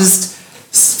 And I'll just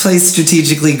place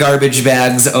strategically garbage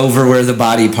bags over where the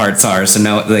body parts are, so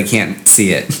no, they can't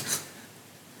see it.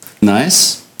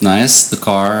 Nice. The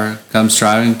car comes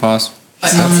driving past.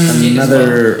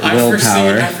 Another I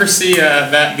willpower. foresee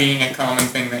that being a common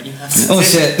thing that you have to Oh do.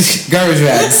 shit! Garbage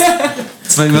bags.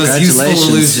 It's my most useful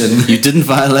illusion. You didn't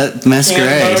violate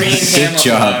masquerade. Cambodian Good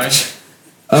job. camouflage.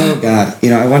 Oh god.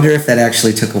 I wonder if that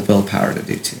actually took a willpower to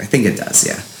do too. I think it does.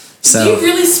 Yeah. Do So you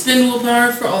really spend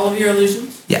willpower for all of your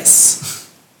illusions? yes.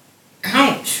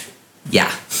 Ouch.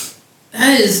 Yeah.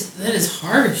 That is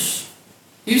harsh.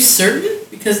 You certain?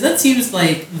 Because that seems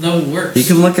like the worst. You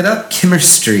can look it up.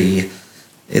 Chemistry.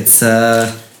 It's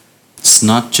It's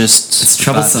not just It's about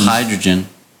troublesome. hydrogen.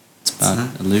 It's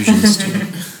about illusions too.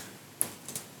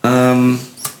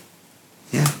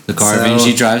 yeah. The car So-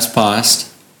 eventually drives past.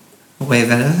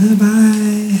 Wave at it.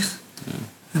 Bye.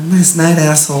 Have a nice night,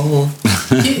 asshole.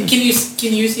 Can you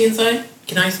see inside?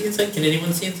 Can I see inside? Can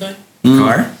anyone see inside?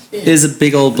 Car? Yeah. There's a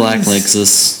big old black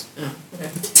Lexus. Oh, okay.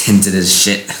 Tinted as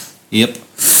shit. Yep.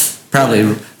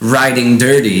 Probably riding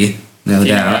dirty, no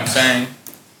You know what I'm doubt. saying?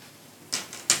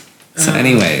 So,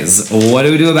 anyways, what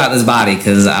do we do about this body?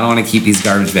 Because I don't want to keep these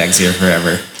garbage bags here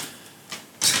forever.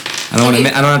 I don't want to.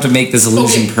 Okay. I don't have to make this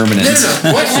illusion Okay. permanent.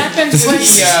 No. What happens with the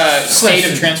state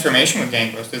Question. of transformation with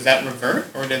Gangbos? Does that revert,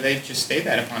 or do they just stay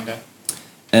that upon death?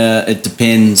 It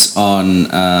depends on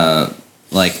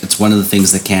it's one of the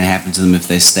things that can happen to them if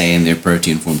they stay in their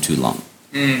protein form too long,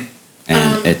 and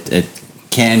it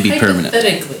can be permanent.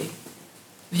 Hypothetically,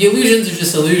 the illusions are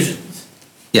just illusions.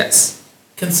 Yes.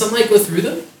 Can sunlight go through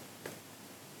them?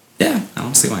 Yeah. I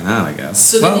don't see why not. I guess.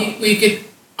 So well, then we could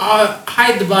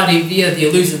hide the body via the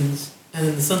illusions, and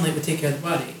then the sunlight would take care of the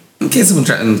body.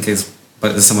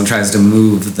 but if someone tries to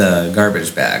move the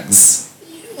garbage bags.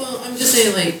 Well, I'm just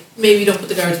saying, like, maybe don't put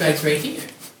the garbage bags right here.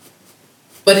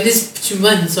 But it is 2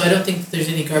 months, so I don't think that there's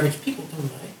any garbage people coming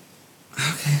by.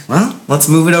 Okay. Well, let's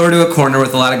move it over to a corner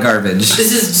with a lot of garbage.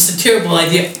 This is just a terrible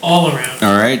idea all around.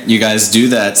 All right, you guys do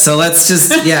that. So let's just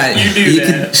You do you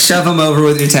that. can shove them over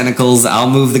with your tentacles. I'll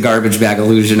move the garbage bag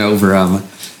illusion over them.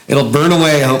 It'll burn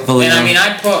away, hopefully. And I mean,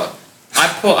 I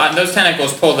pull those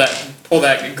tentacles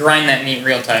grind that meat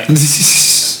real tight.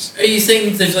 Are you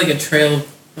saying there's like a trail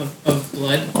of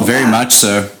blood? Very much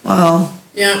so. well,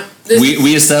 Yeah.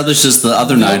 We established this the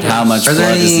other night how much Are there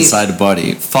blood is any- inside a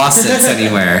body. faucets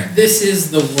anywhere. This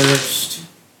is the worst.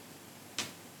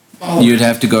 Oh, You'd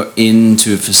have to go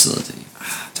into a facility.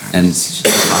 And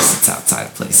faucets outside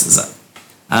of places.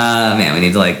 Man, we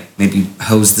need to maybe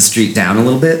hose the street down a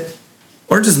little bit,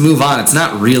 or just move on. It's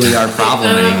not really our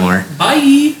problem anymore.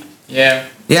 Bye. Yeah,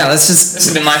 Yeah, let's just. this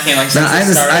has been my feeling No, since I it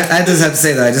just started. I just have to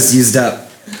say that I just used up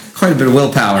quite a bit of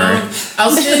willpower.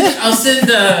 I'll send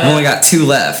I've only got 2 I'll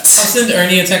left. send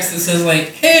Ernie a text that says like,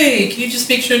 "Hey, can you just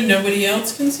make sure nobody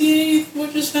else can see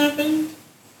what just happened?"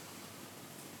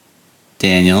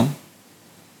 Daniel.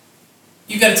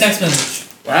 You got a text message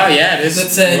Wow, yeah, it is. that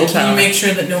said, "Can willpower. you make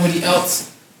sure that nobody else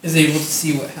is able to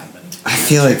see what happened?" I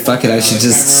feel like fuck it. I should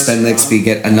just spend XP,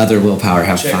 get another willpower,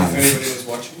 have Check if 5. anybody was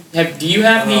watching. Do you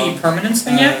have the permanence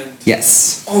thing yet?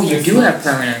 Yes. Oh, you do have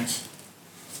permanence.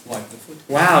 Wipe the foot.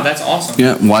 Wow, that's awesome.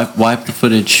 Yeah, wipe the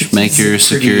footage. Make your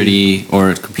security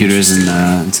or computers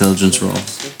and intelligence roll.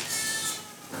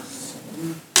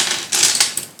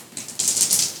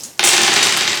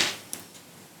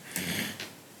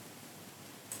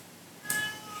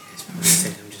 I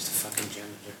think I'm just a fucking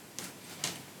janitor.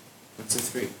 What's a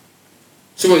 3?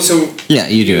 So Yeah,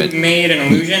 you do it. made an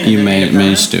illusion. and You then made a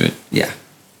managed to do it. Yeah.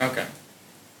 permanent?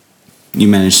 Okay. You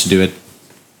managed to do it.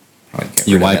 Probably get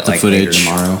You rid of wipe it, the later footage.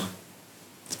 tomorrow.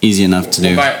 Easy enough to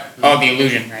do. The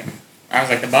illusion, right? I was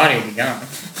like, the body will be gone.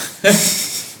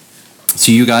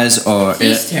 So you guys are.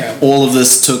 Tastes terrible. All of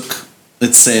this took,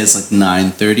 let's say, it's like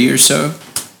 9:30 or so.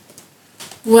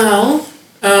 Well,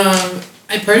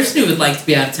 I personally would like to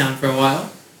be out of town for a while.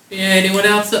 Yeah, anyone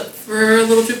else up for a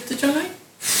little trip to Shanghai?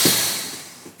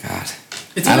 God.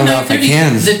 It's I don't only know if I 9:30.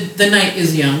 can. The night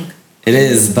is young. It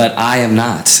is, but I am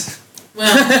not.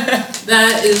 Well,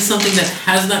 that is something that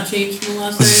has not changed in the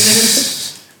last 30 minutes.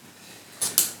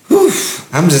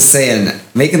 I'm just saying,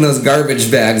 making those garbage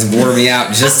bags wore me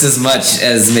out just as much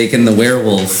as making the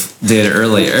werewolf did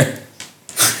earlier.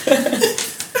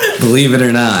 Believe it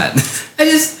or not.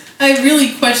 I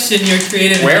really question your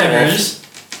creative Werewolves. endeavors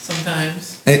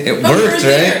sometimes. It Oh, you worked, were right?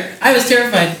 there. I was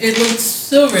terrified. It looked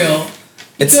so real.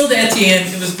 You It's- killed Etienne.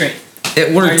 It was great. It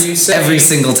Are worked you saying, every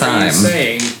single Are time. you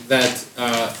saying that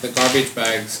the garbage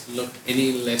bags look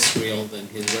any less real than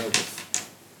his werewolf?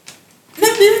 No,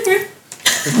 they were great.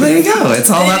 There you go. It's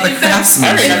all about the In fact,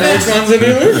 I craftsmanship. remember which one's an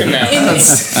illusion now.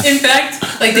 In fact,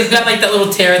 like they've got like that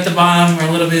little tear at the bottom where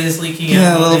a little bit is leaking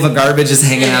Yeah, a out. little bit of garbage is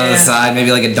hanging out of the Yeah. side.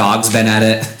 Maybe like a dog's been at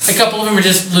it. A couple of them are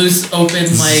just loose, open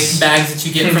like bags that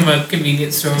you get from a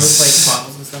convenience store with like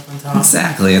bottles and stuff on top.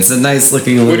 Exactly. It's a nice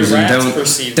looking Would illusion. rats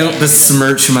perceive Don't that?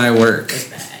 besmirch my work,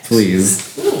 Bags.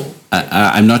 please. Cool.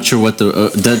 I'm not sure what the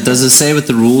does it say what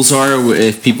the rules are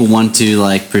if people want to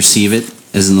like perceive it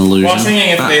as an illusion. Well, I was thinking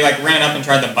if they like ran up and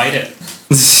tried to bite it.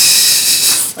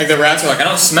 Like the rats are like, I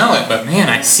don't smell it, but man,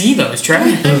 I see those. Try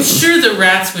it. I'm sure the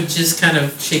rats would just kind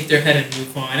of shake their head and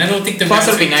move on. I don't think the Plus, rats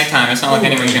it'll be would- nighttime. It's not like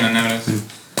anyone's gonna notice.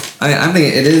 I'm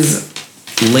thinking it is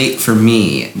late for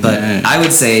me, but Right. I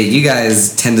would say you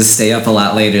guys tend to stay up a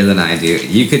lot later than I do.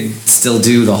 You could still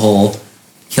do the whole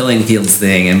Killing Fields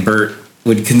thing, and Bert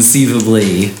would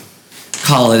conceivably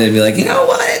call it and be like, you know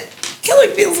what? Killing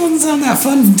Fields doesn't sound that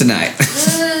fun tonight.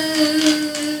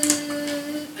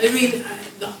 I mean,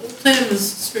 the whole plan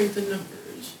was strength in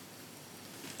numbers.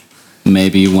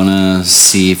 Maybe you want to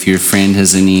see if your friend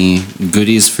has any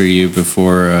goodies for you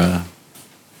before.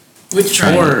 Which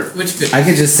Or which good? I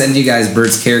could just send you guys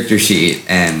Bert's character sheet,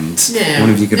 and No, one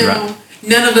of you could no. run.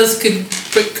 None of us could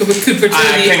portray I the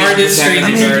couldn't artistry pretend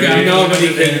that to you do got. it. Nobody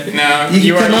could. No, You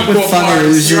you, come are up with equal fun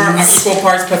parts. You are illusions. equal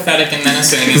parts pathetic and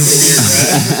menacing.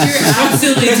 You're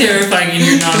absolutely terrifying and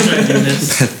you're not judging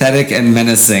this. Pathetic and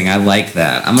menacing. I like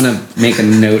that. I'm gonna make a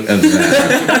note of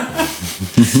that.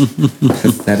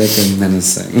 Pathetic and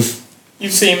menacing. You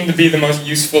seem to be the most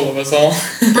useful of us all.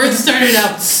 Bert started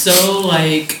out so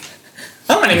like.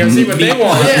 I'm gonna go see what they want.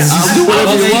 Well,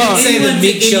 they didn't say the Anyone's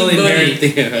Meek Shell anybody. inherent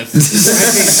thing of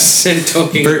us. And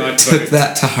talking Bert about took Bert.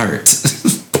 that to heart.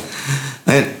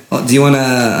 Well, do you want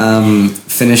to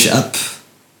finish up?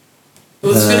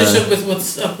 Let's finish up with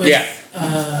what's up with Yeah.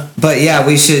 But yeah,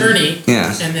 we should. Ernie.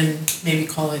 Yeah. And then maybe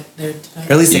call it there tonight.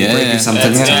 Or at least take a break Yeah, or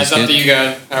something. That's, Yeah. it's up to you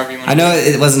guys, however you want. I know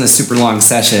it wasn't a super long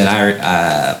session. I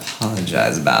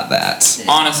apologize about that.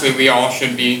 Honestly, we all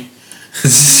should be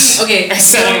Okay.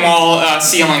 setting wall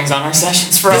ceilings on our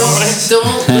sessions for a moment.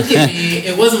 Don't look at me.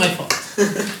 It wasn't my fault.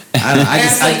 I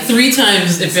asked like 3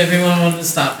 times if everyone wanted to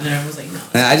stop, and everyone was like, no.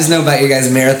 I just know about your guys'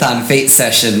 marathon fate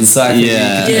sessions, so I figured Yeah.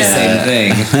 you could do Yeah. the same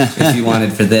thing if you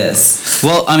wanted for this.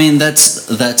 Well, I mean that's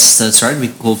right. We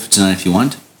can call for tonight if you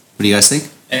want. What do you guys think?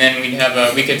 And then we'd have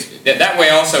we could that way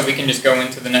also we can just go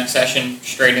into the next session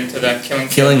straight into the killing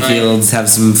Killing night. Fields, have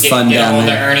some fun Get a down hold of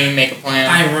there. Ernie, make a plan.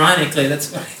 Ironically,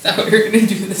 that's what I thought we were going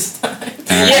to do this time.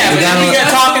 Yeah, We but then gotta- we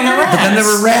got talking the rats. But then there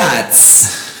were rats.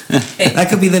 That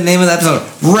could be the name of the episode.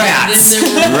 Rats.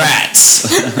 Then there were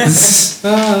Rats.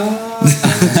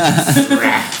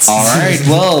 All right.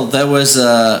 Well, that was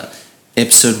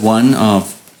episode 1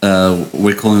 of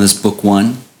we're calling this book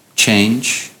 1.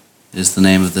 Change is the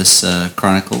name of this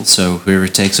chronicle. So whoever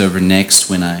takes over next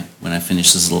when I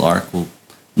finish this little arc will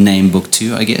name book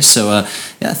 2, I guess. So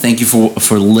yeah, thank you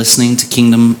for listening to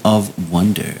Kingdom of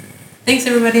Wonder. Thanks,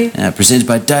 everybody. Presented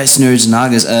by Dice Nerds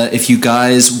Nagas. If you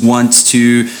guys want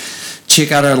to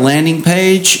check out our landing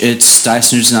page, it's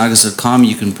dicenerdsnagas.com.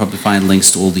 You can probably find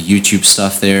links to all the YouTube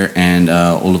stuff there and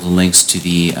all of the links to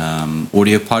the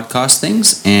audio podcast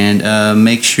things. And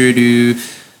make sure to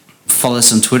follow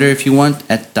us on Twitter if you want,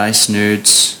 at Dice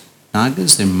Nerds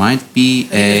Nagas. There might be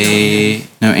at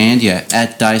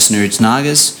Dice Nerds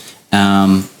Nagas.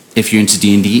 If you're into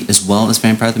D&D as well as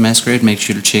Vampire the Masquerade, make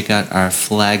sure to check out our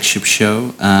flagship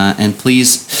show. And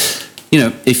please,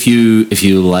 if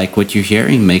you like what you're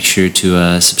hearing, make sure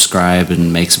to subscribe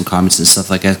and make some comments and stuff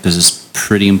like that, because it's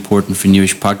pretty important for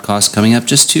newish podcasts coming up,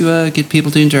 just to get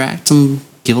people to interact and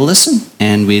give a listen.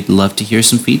 And we'd love to hear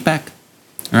some feedback.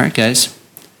 All right, guys.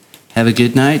 Have a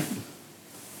good night.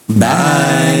 Bye.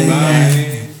 Bye.